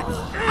 Clem, I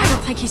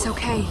don't think he's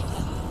okay.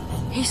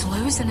 He's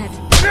losing it.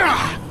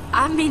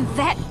 I mean,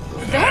 that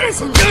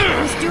isn't...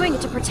 He's doing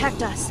it to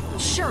protect us.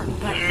 Sure,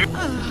 but...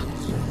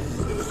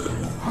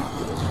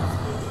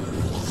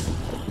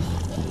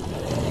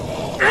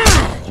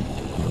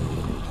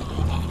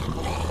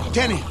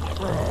 Kenny!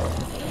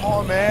 Come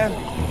on, man.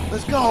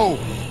 Let's go!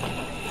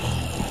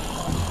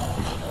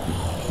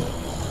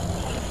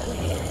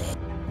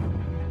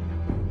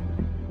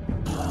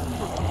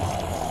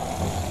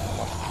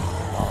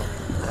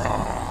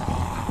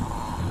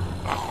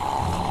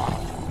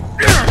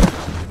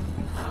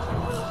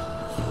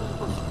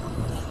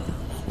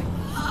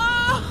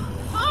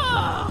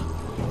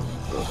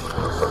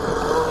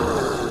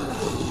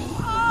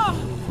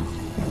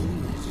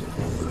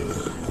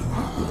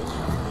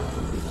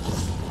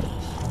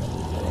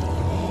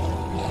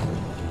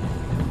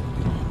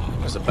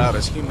 About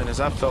as human as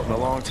I've felt in a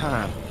long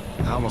time.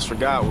 I almost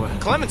forgot what...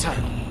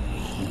 Clementine!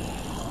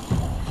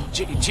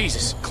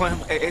 Jesus, Clem,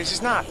 it's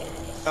just not...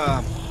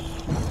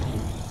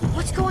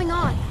 What's going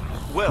on?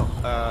 Well,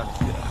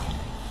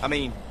 I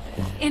mean...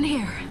 In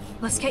here.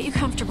 Let's get you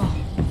comfortable.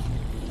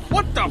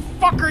 What the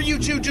fuck are you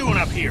two doing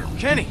up here?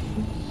 Kenny,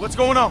 what's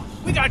going on?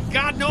 We got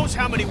God knows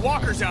how many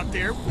walkers out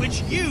there,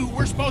 which you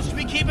were supposed to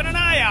be keeping an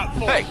eye out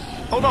for. Hey,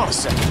 hold on a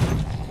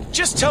second.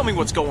 Just tell me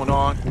what's going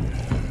on.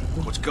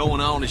 What's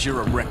going on is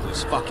you're a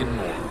reckless fucking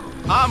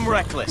moron. I'm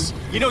reckless.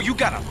 You know, you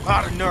got a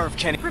lot of nerve,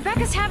 Kenny.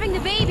 Rebecca's having the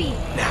baby.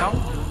 Now?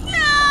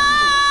 No!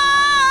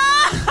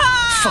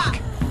 Fuck.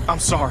 I'm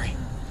sorry.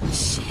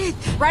 Shit.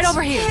 Right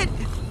over here.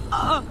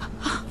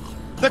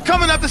 They're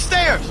coming up the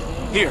stairs.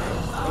 Here.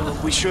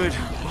 We should...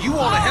 You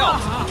want to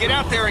help? Get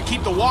out there and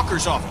keep the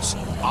walkers off us.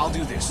 I'll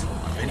do this.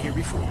 I've been here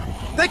before.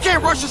 They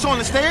can't rush us on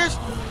the stairs.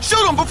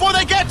 Shoot them before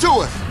they get to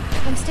us.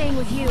 I'm staying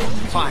with you.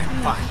 Fine.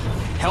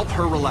 Help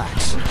her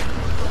relax.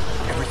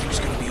 Everything's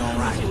gonna be all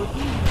right.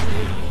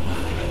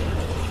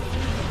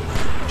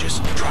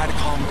 Just try to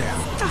calm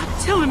down. Stop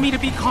telling me to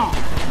be calm.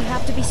 You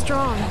have to be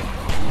strong.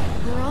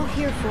 We're all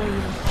here for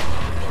you.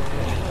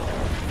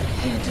 I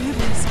can't do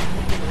this.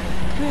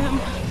 Clem,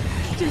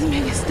 just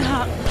make it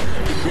stop.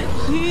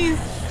 Please.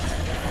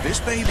 This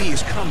baby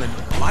is coming,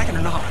 like it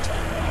or not.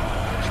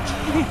 I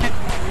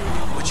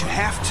can't. But you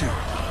have to.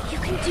 You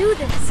can do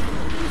this.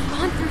 You've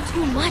gone through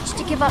too much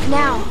to give up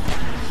now.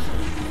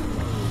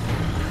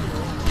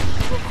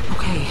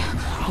 Okay.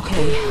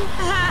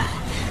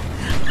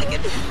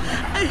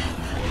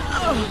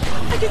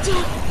 I can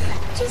talk.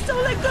 Just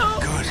don't let go.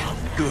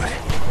 Good.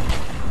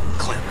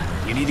 Clem,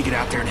 you need to get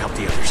out there and help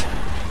the others.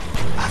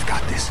 I've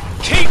got this.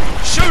 Keep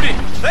shooting.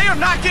 They are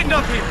not getting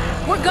up here.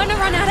 We're gonna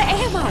run out of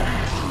ammo.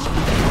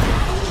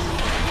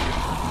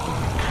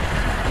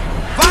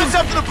 Find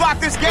something to block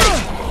this gate.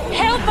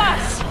 Help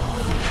us.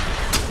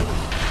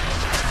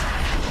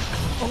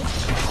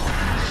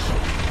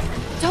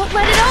 Don't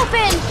let it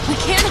open! We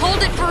can't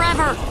hold it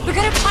forever. They're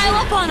gonna pile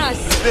up on us.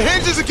 The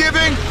hinges are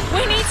giving.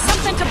 We need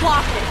something to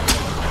block it.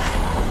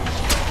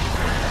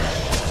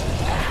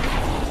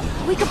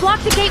 We could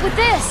block the gate with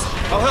this.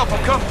 I'll help.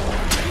 I'm coming.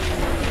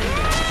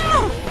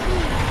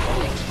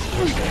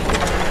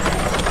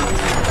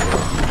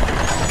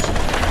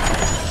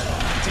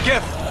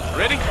 Together.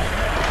 Ready?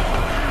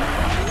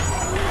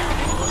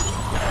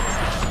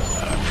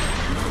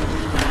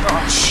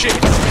 Oh, shit.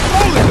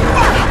 Holy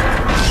fuck!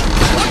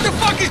 What the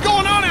fuck is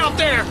going on out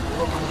there?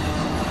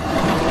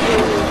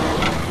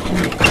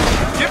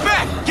 Get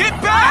back!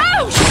 Get back!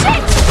 Oh,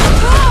 shit!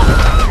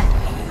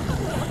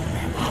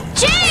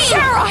 Jane!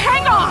 Sarah,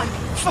 hang on!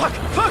 Fuck!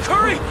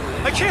 Hurry!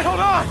 I can't hold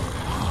on!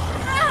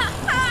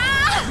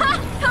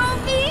 Help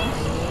me!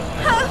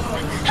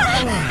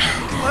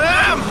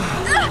 Clem!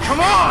 Come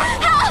on!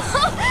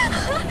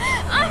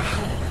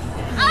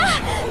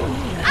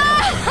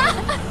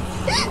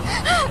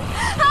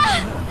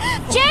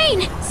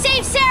 Jane!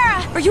 Save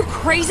Sarah! Are you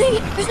crazy?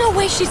 There's no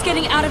way she's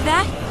getting out of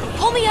that.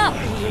 Pull me up.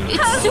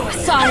 It's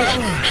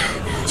suicide.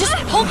 Just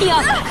pull me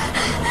up.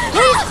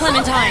 Please,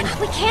 Clementine.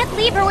 We can't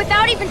leave her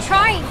without even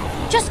trying.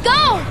 Just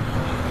go!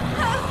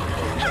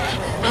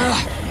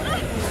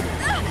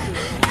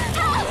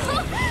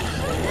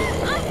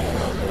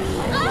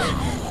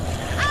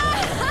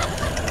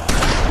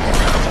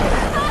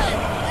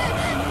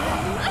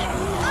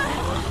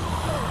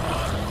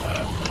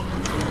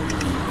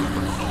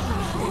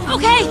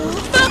 Okay?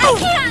 I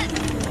can't!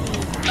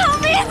 Help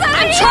me!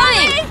 I'm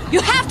trying! You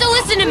have to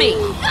listen to me!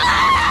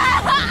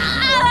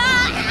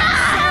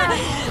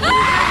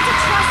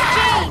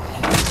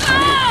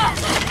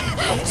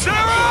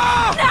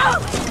 Sarah! No!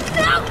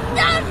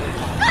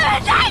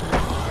 Clementine!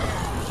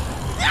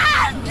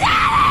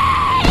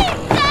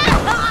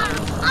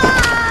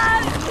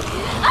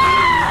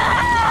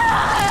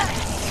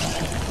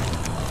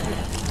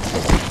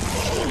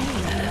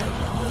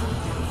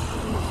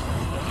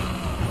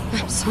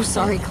 I'm so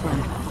sorry,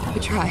 Clem. We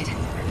tried.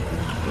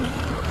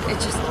 It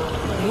just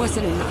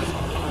wasn't enough.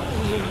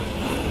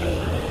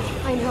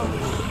 I know,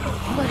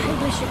 but I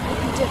wish it could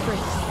be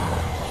different.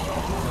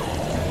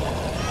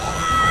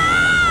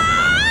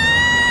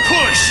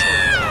 Push!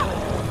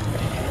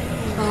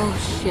 Oh,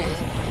 shit.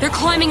 They're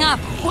climbing up.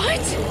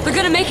 What? They're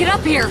gonna make it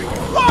up here.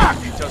 Fuck!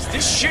 Does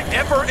this shit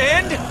ever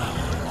end?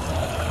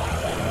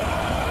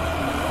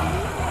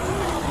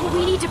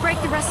 We need to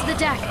break the rest of the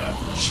deck.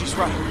 She's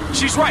right.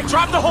 She's right.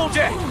 Drop the whole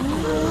deck.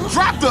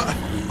 Drop the...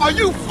 Are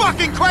you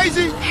fucking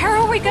crazy?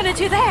 How are we gonna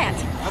do that?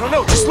 I don't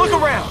know. Just look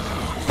around.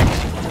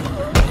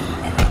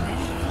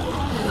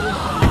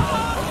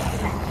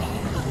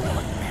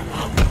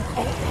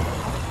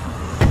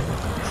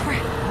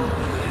 Crap.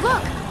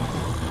 Look!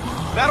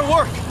 That'll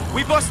work.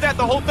 We bust that,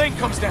 the whole thing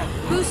comes down.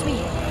 Boost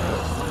me.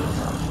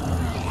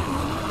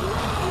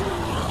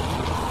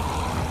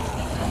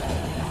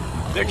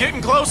 They're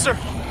getting closer.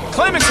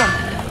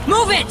 Clementine!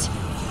 Move it!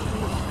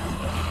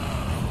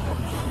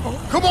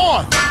 Come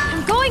on!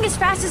 I'm going as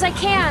fast as I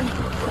can.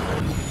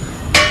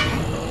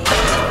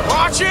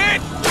 Watch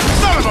it!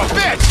 Son of a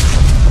bitch!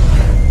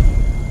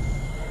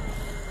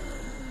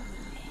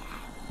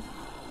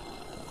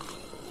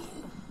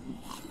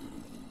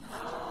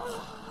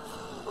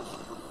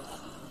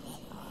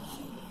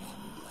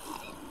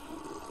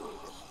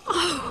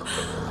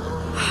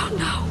 Oh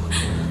no.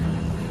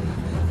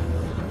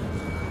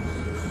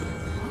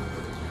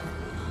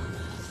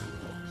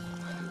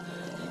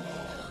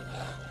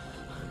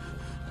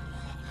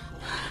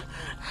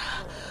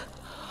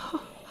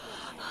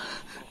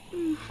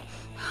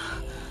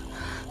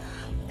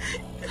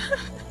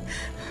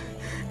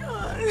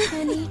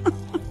 Kenny,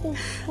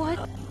 what?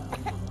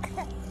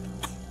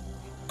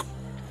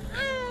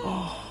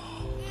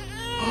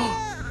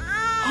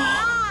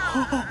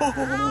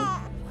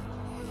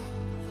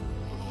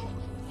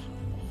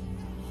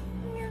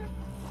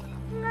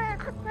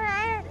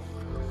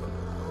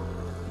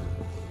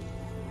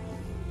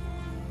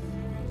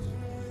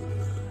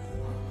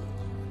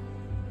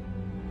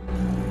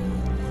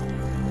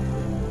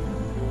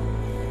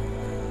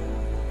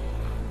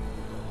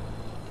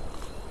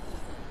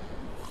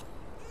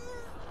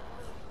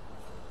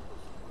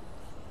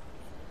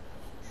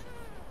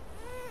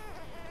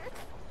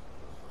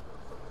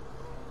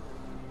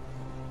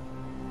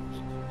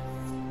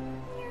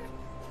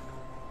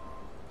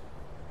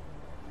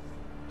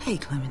 Hey,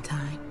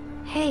 Clementine.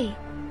 Hey,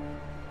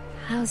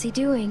 how's he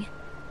doing?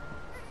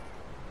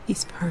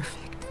 He's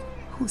perfect.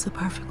 Who's a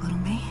perfect little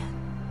man?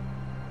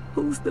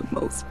 Who's the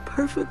most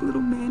perfect little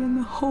man in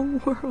the whole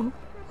world?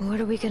 What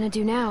are we gonna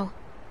do now?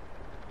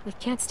 We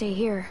can't stay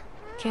here,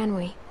 can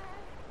we?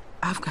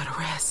 I've got to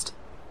rest.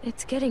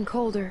 It's getting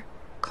colder.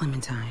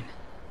 Clementine,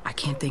 I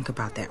can't think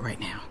about that right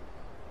now.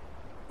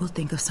 We'll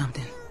think of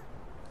something.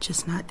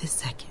 Just not this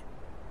second.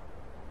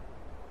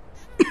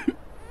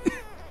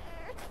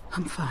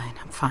 I'm fine.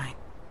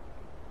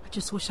 I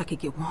just wish I could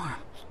get warm.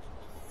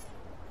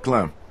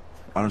 Clem,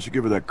 why don't you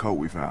give her that coat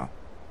we found?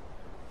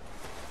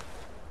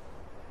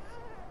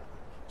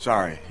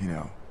 Sorry,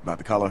 about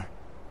the color.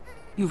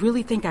 You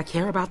really think I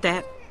care about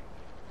that?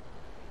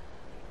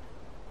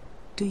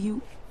 Do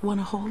you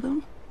want to hold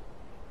him?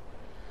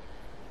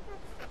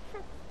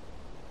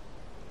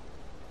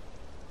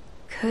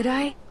 Could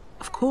I?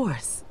 Of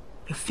course.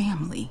 Your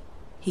family.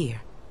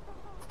 Here.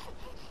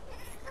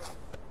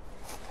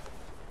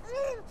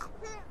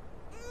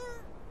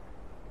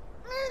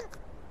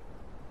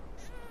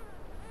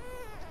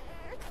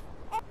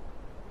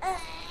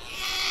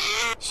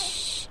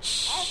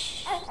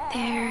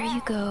 There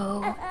you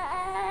go.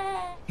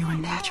 You're a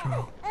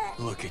natural.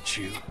 Look at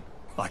you,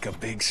 like a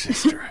big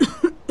sister.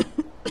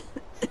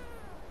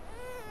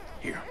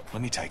 Here,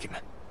 let me take him.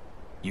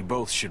 You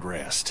both should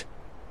rest.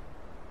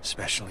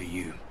 Especially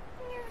you.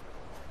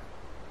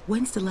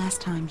 When's the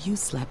last time you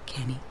slept,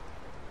 Kenny?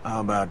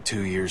 About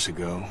 2 years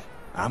ago.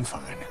 I'm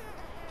fine.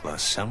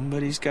 Plus,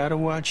 somebody's gotta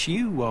watch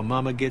you while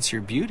Mama gets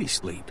your beauty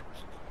sleep.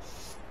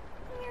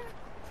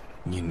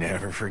 You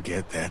never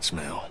forget that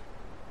smell.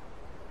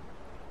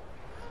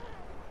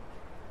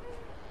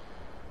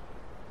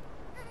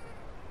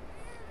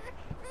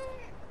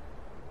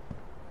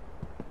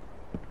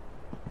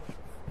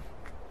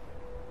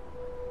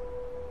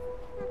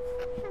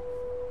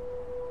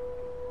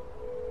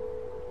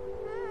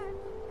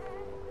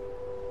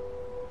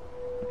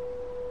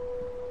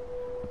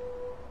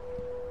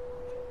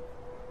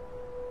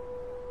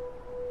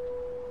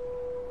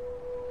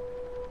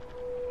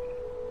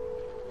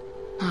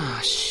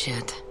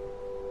 Shit.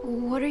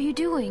 What are you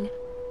doing?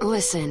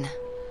 Listen,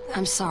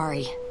 I'm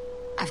sorry.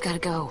 I've gotta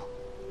go.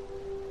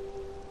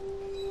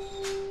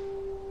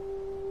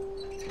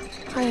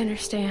 I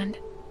understand.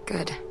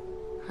 Good.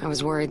 I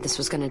was worried this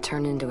was gonna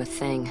turn into a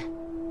thing.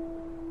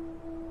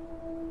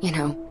 You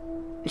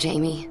know,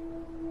 Jamie,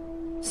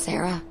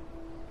 Sarah,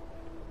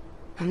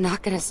 I'm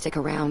not gonna stick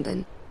around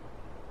and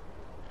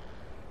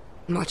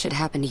watch it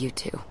happen to you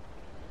two.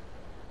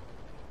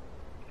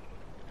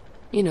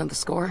 You know the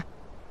score.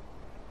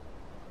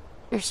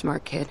 You're a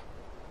smart kid.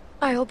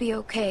 I'll be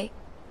okay.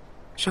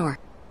 Sure.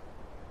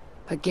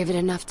 But give it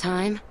enough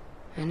time,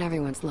 and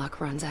everyone's luck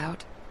runs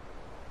out.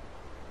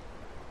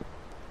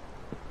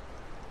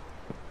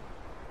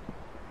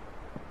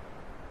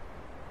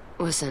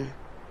 Listen,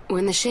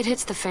 when the shit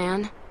hits the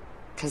fan,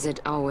 'cause it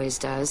always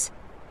does,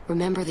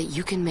 remember that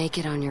you can make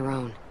it on your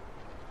own.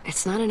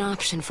 It's not an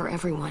option for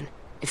everyone.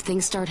 If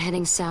things start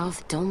heading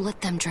south, don't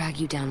let them drag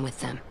you down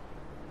with them.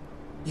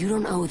 You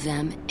don't owe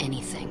them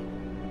anything.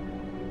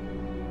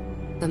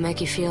 They'll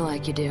make you feel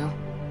like you do,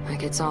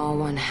 like it's all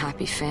one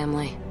happy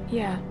family.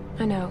 Yeah,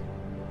 I know.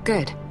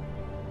 Good.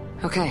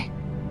 Okay.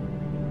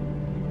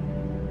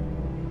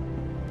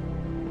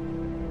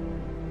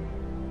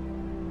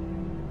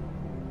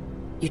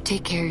 You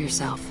take care of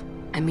yourself.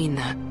 I mean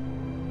that.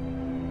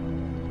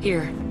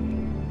 Here.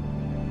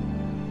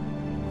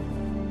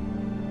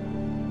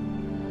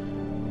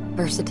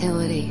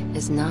 Versatility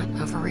is not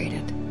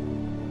overrated.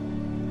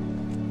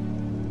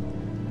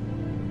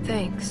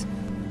 Thanks.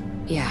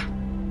 Yeah.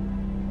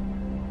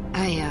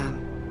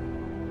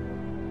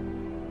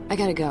 I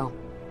gotta go.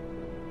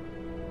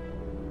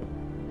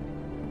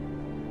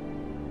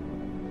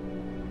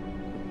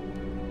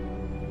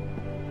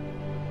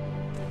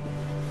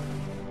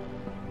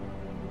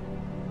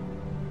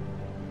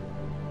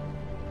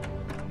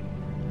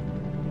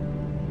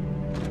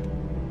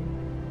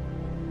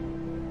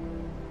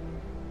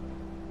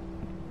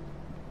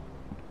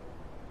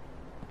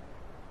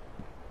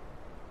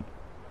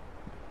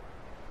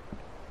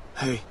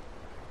 Hey,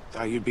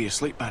 thought you'd be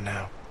asleep by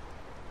now.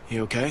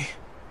 You okay?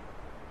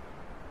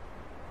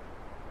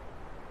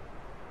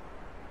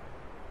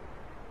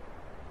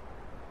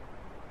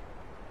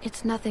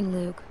 It's nothing,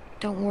 Luke.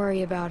 Don't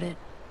worry about it.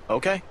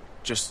 Okay,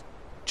 just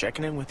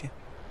checking in with you.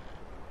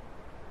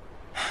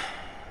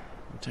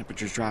 The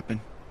temperature's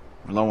dropping.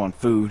 We're low on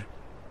food.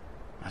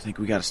 I think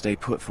we gotta stay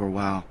put for a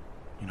while,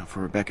 you know, for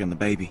Rebecca and the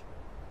baby.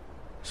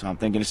 So I'm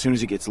thinking as soon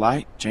as it gets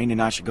light, Jane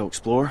and I should go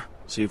explore,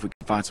 see if we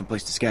can find some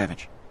place to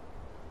scavenge.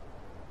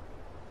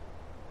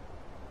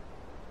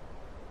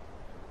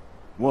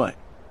 What?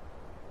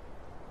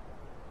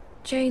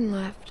 Jane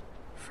left.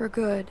 For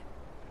good.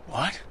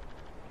 What?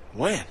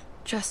 When?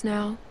 Just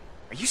now.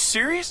 Are you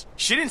serious?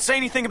 She didn't say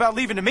anything about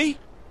leaving to me?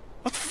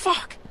 What the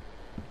fuck?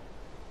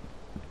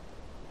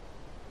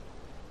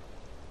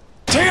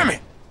 Damn it!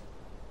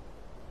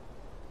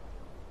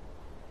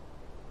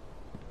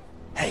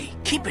 Hey,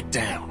 keep it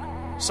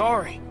down.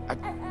 Sorry.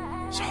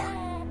 Sorry.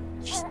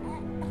 Just...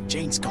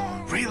 Jane's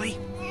gone. Really?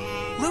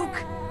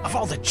 Luke? Of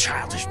all the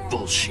childish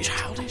bullshit.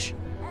 Childish?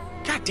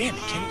 God damn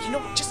it, Kenny. You know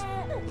what? Just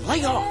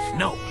lay off.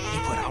 No, you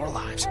put our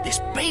lives, this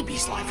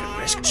baby's life at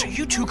risk, so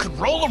you two could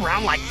roll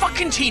around like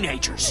fucking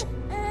teenagers.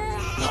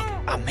 Look,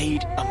 I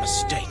made a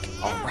mistake,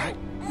 all right?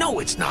 No,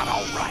 it's not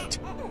all right.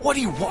 What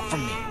do you want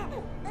from me?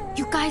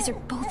 You guys are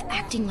both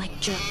acting like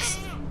jerks.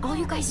 All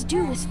you guys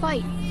do is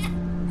fight.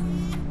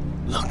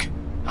 Look,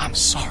 I'm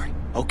sorry,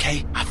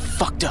 okay? I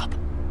fucked up.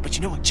 But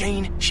you know what,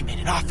 Jane? She made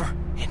an offer,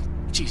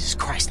 and Jesus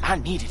Christ, I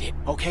needed it,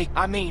 okay?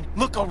 I mean,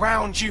 look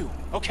around you,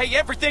 okay?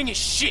 Everything is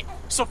shit.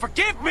 So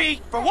forgive me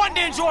for wanting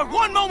to enjoy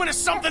one moment of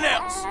something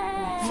else.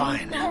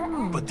 Fine,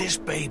 but this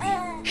baby,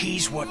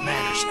 he's what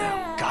matters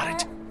now, got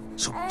it?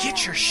 So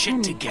get your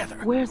shit together.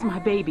 Where's my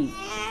baby?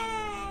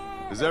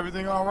 Is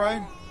everything all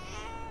right?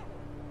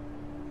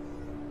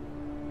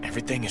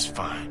 Everything is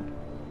fine.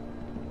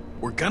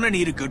 We're gonna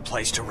need a good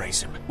place to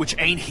raise him, which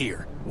ain't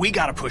here. We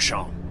gotta push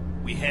on.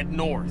 We head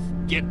north,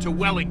 get to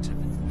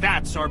Wellington.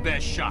 That's our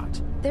best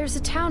shot. There's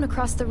a town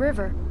across the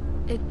river.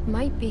 It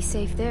might be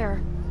safe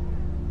there.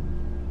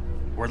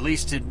 Or at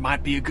least it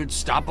might be a good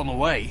stop on the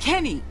way.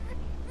 Kenny!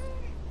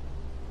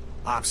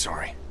 I'm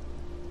sorry.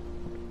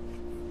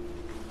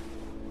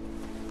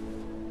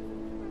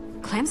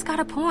 Clem's got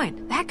a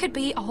point. That could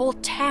be a whole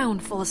town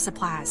full of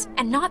supplies,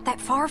 and not that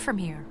far from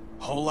here.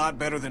 Whole lot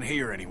better than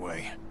here,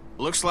 anyway.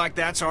 Looks like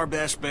that's our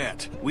best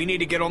bet. We need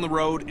to get on the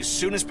road as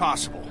soon as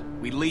possible.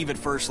 We leave at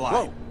first light.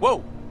 Whoa, whoa!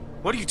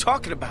 What are you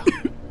talking about?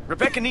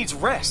 Rebecca needs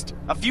rest.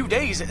 A few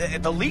days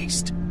at the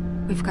least.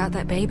 We've got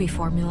that baby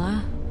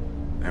formula.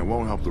 And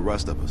won't help the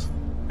rest of us.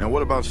 And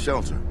what about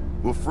shelter?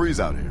 We'll freeze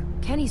out here.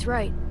 Kenny's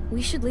right.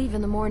 We should leave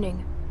in the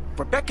morning.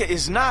 Rebecca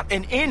is not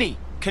in any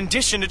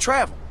condition to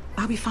travel.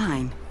 I'll be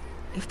fine.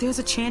 If there's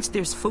a chance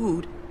there's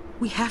food,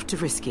 we have to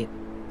risk it.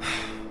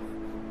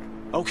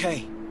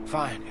 Okay,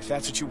 fine, if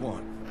that's what you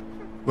want.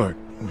 Look,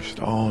 we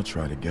should all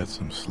try to get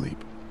some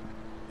sleep.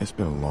 It's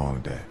been a long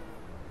day.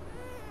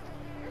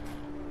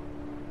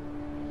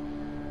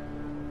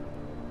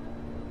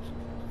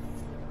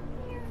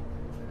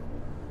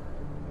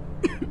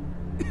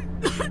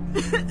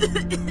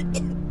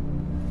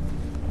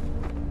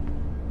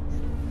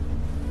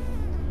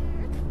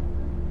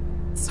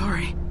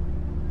 Sorry.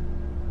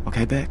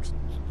 Okay, Bex?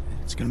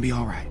 It's gonna be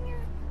all right.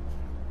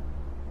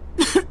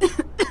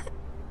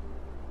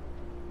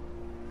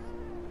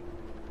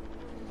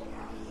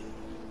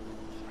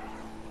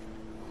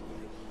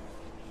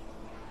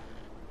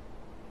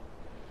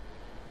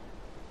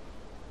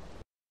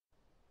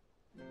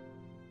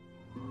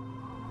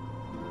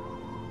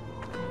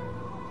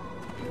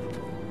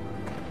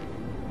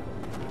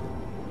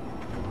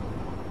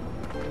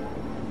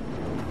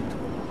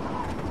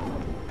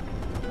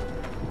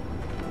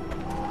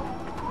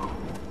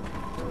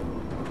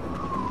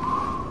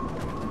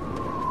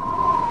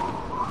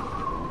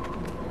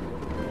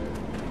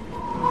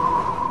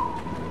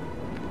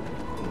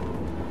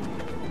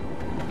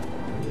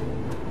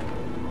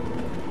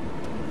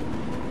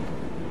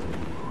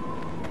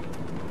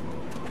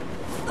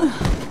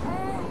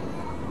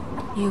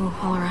 You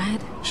all right?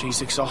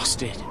 She's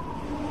exhausted.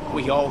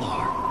 We all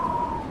are.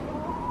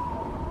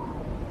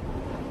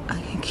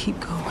 I can keep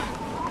going.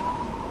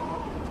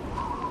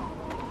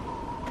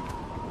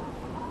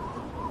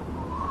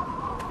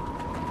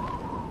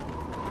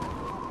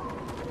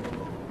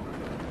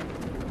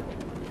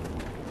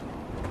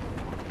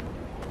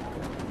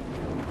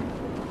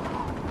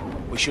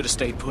 We should have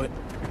stayed put.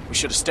 We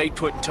should have stayed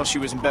put until she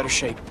was in better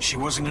shape. She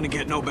wasn't gonna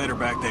get no better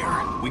back there.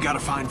 We gotta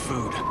find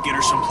food. Get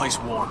her someplace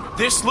warm.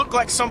 This look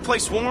like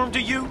someplace warm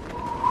to you?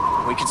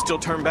 We can still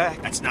turn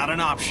back. That's not an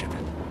option.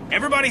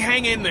 Everybody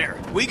hang in there.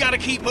 We gotta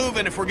keep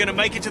moving if we're gonna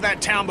make it to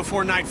that town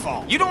before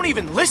nightfall. You don't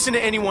even listen to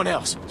anyone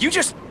else. You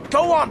just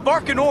go on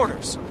barking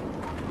orders.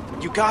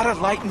 You gotta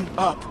lighten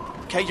up,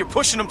 okay? You're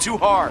pushing them too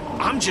hard.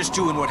 I'm just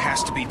doing what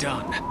has to be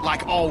done,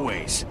 like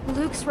always.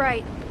 Luke's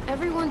right.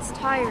 Everyone's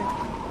tired.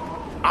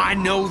 I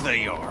know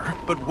they are,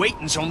 but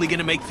waiting's only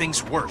gonna make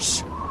things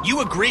worse.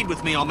 You agreed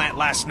with me on that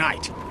last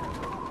night.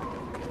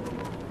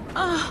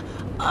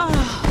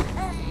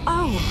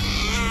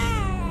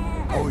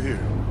 Over here.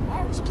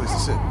 There's a place to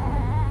sit.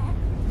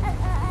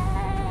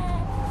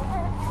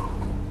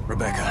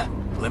 Rebecca,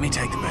 let me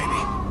take the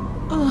baby.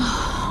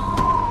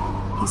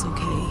 He's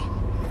okay.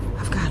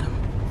 I've got him.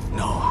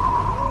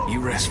 No, you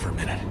rest for a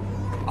minute.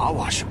 I'll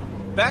wash him.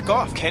 Back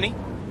off, Kenny.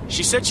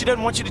 She said she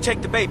doesn't want you to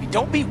take the baby.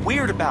 Don't be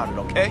weird about it,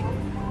 okay?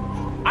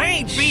 I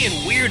ain't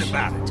being weird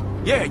about it.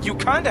 Yeah, you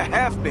kinda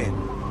have been.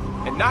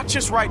 And not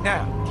just right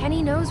now.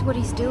 Kenny knows what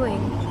he's doing.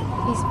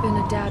 He's been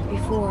a dad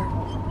before.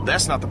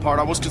 That's not the part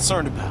I was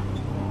concerned about.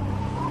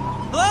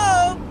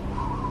 Hello?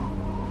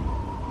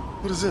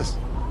 What is this?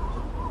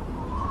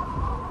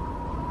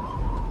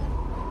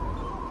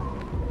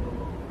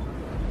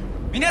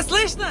 Меня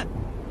слышно?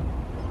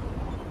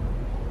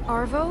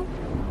 Arvo?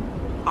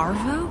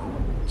 Arvo?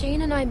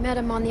 Jane and I met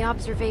him on the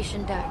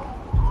observation deck.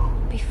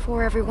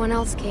 Before everyone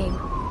else came.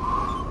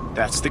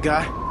 That's the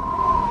guy?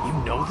 You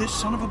know this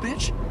son of a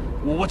bitch?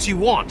 Well, what's he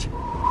want?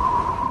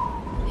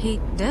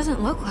 He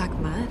doesn't look like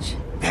much.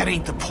 That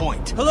ain't the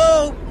point.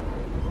 Hello?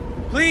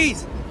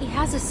 Please? He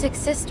has a sick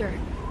sister.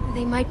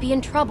 They might be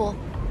in trouble.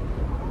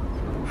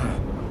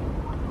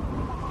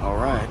 All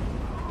right.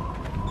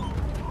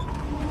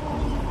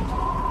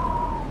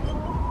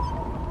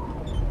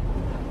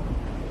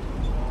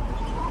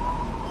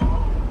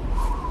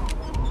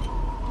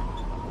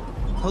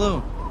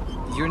 Hello.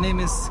 Your name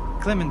is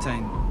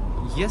Clementine,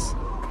 yes?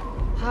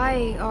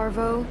 Hi,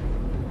 Arvo.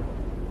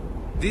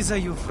 These are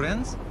your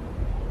friends?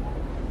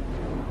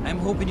 I'm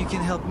hoping you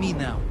can help me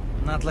now,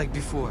 not like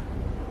before.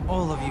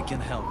 All of you can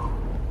help.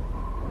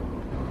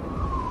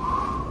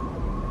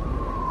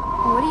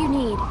 What do you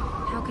need?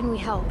 How can we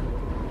help?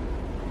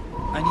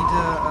 I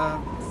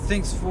need,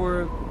 things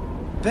for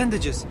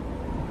bandages.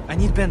 I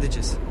need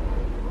bandages.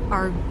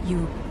 Are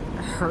you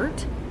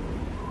hurt?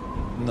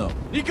 No.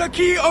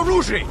 Никакие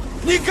оружия!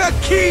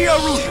 Никакие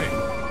оружия!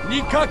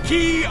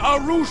 Никакие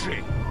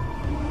оружия!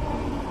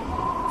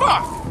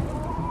 Fuck!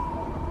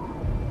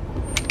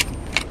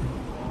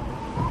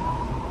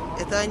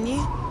 Это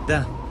они?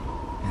 Да,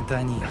 это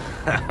они.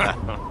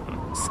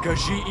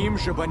 Скажи им,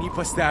 чтобы они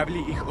поставили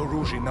их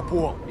оружие на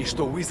пол, и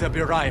что мы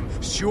забираем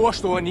все,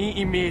 что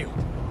они имеют.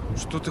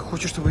 Что ты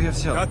хочешь, чтобы я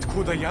взял?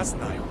 Откуда я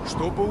знаю?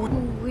 Чтобы...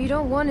 We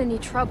don't want any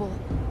trouble.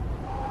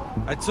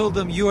 I told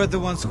them you are the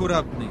ones who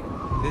robbed me.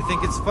 They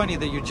think it's funny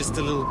that you're just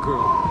a little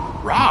girl.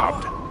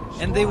 Robbed?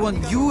 And they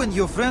want you and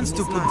your friends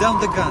to put down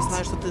the guns,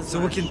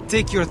 so we can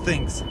take your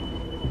things.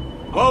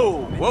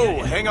 Whoa,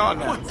 whoa, hang on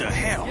now. What the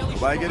hell?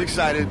 Why get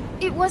excited?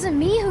 It wasn't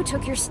me who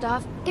took your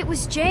stuff. It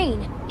was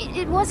Jane.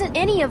 It wasn't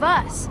any of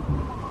us.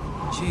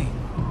 Jane,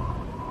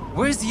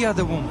 where's the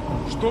other woman?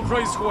 Что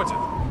происходит?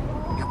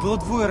 Их было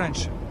двое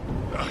раньше.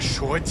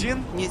 Еще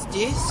один? Не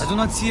здесь? I do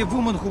not see a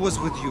woman who was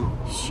with you.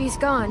 She's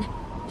gone.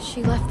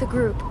 She left the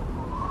group.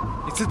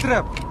 It's a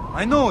trap.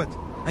 I know it.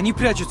 Они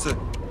прячутся.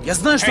 Я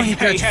знаю, что они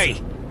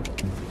прячутся.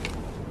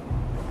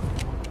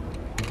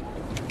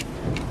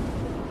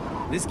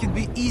 This can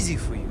be easy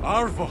for you.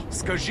 Арво,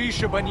 скажи,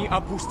 чтобы они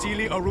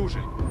опустили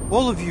оружие.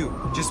 All of you,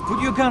 just put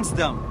your guns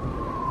down.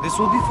 This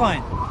will be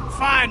fine.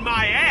 Find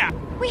my ass!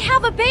 We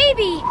have a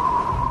baby!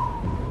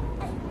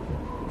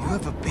 You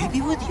have a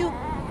baby with you?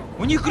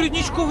 У них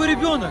грудничковый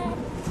ребенок.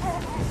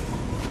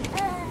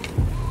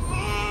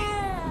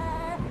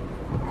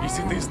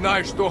 Если ты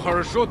знаешь, что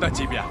хорошо для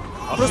тебя,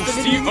 Просто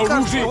опусти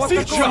оружие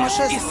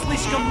сейчас! И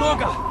слишком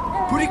много.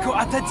 Бурико,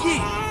 отойди.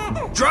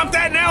 Drop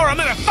that now or I'm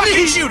gonna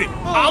fucking shoot it!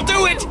 I'll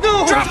do it!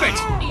 No. Drop it!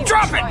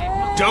 Drop it!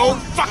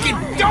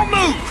 Don't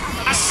move!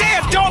 I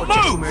said don't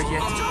move!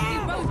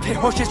 Ты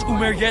хочешь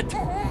умереть?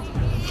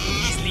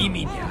 Зли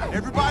меня.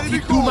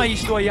 Ты думаешь,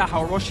 что я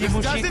хороший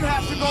мужик?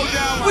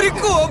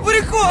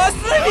 Бурико,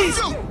 остановись!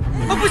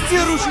 Опусти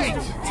оружие!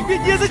 Тебе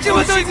незачем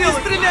это делать!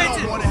 Не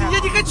стреляйте! Я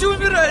не хочу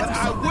умирать!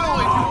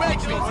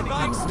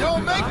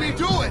 Don't make me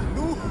do it!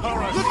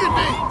 Look at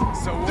me!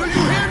 Do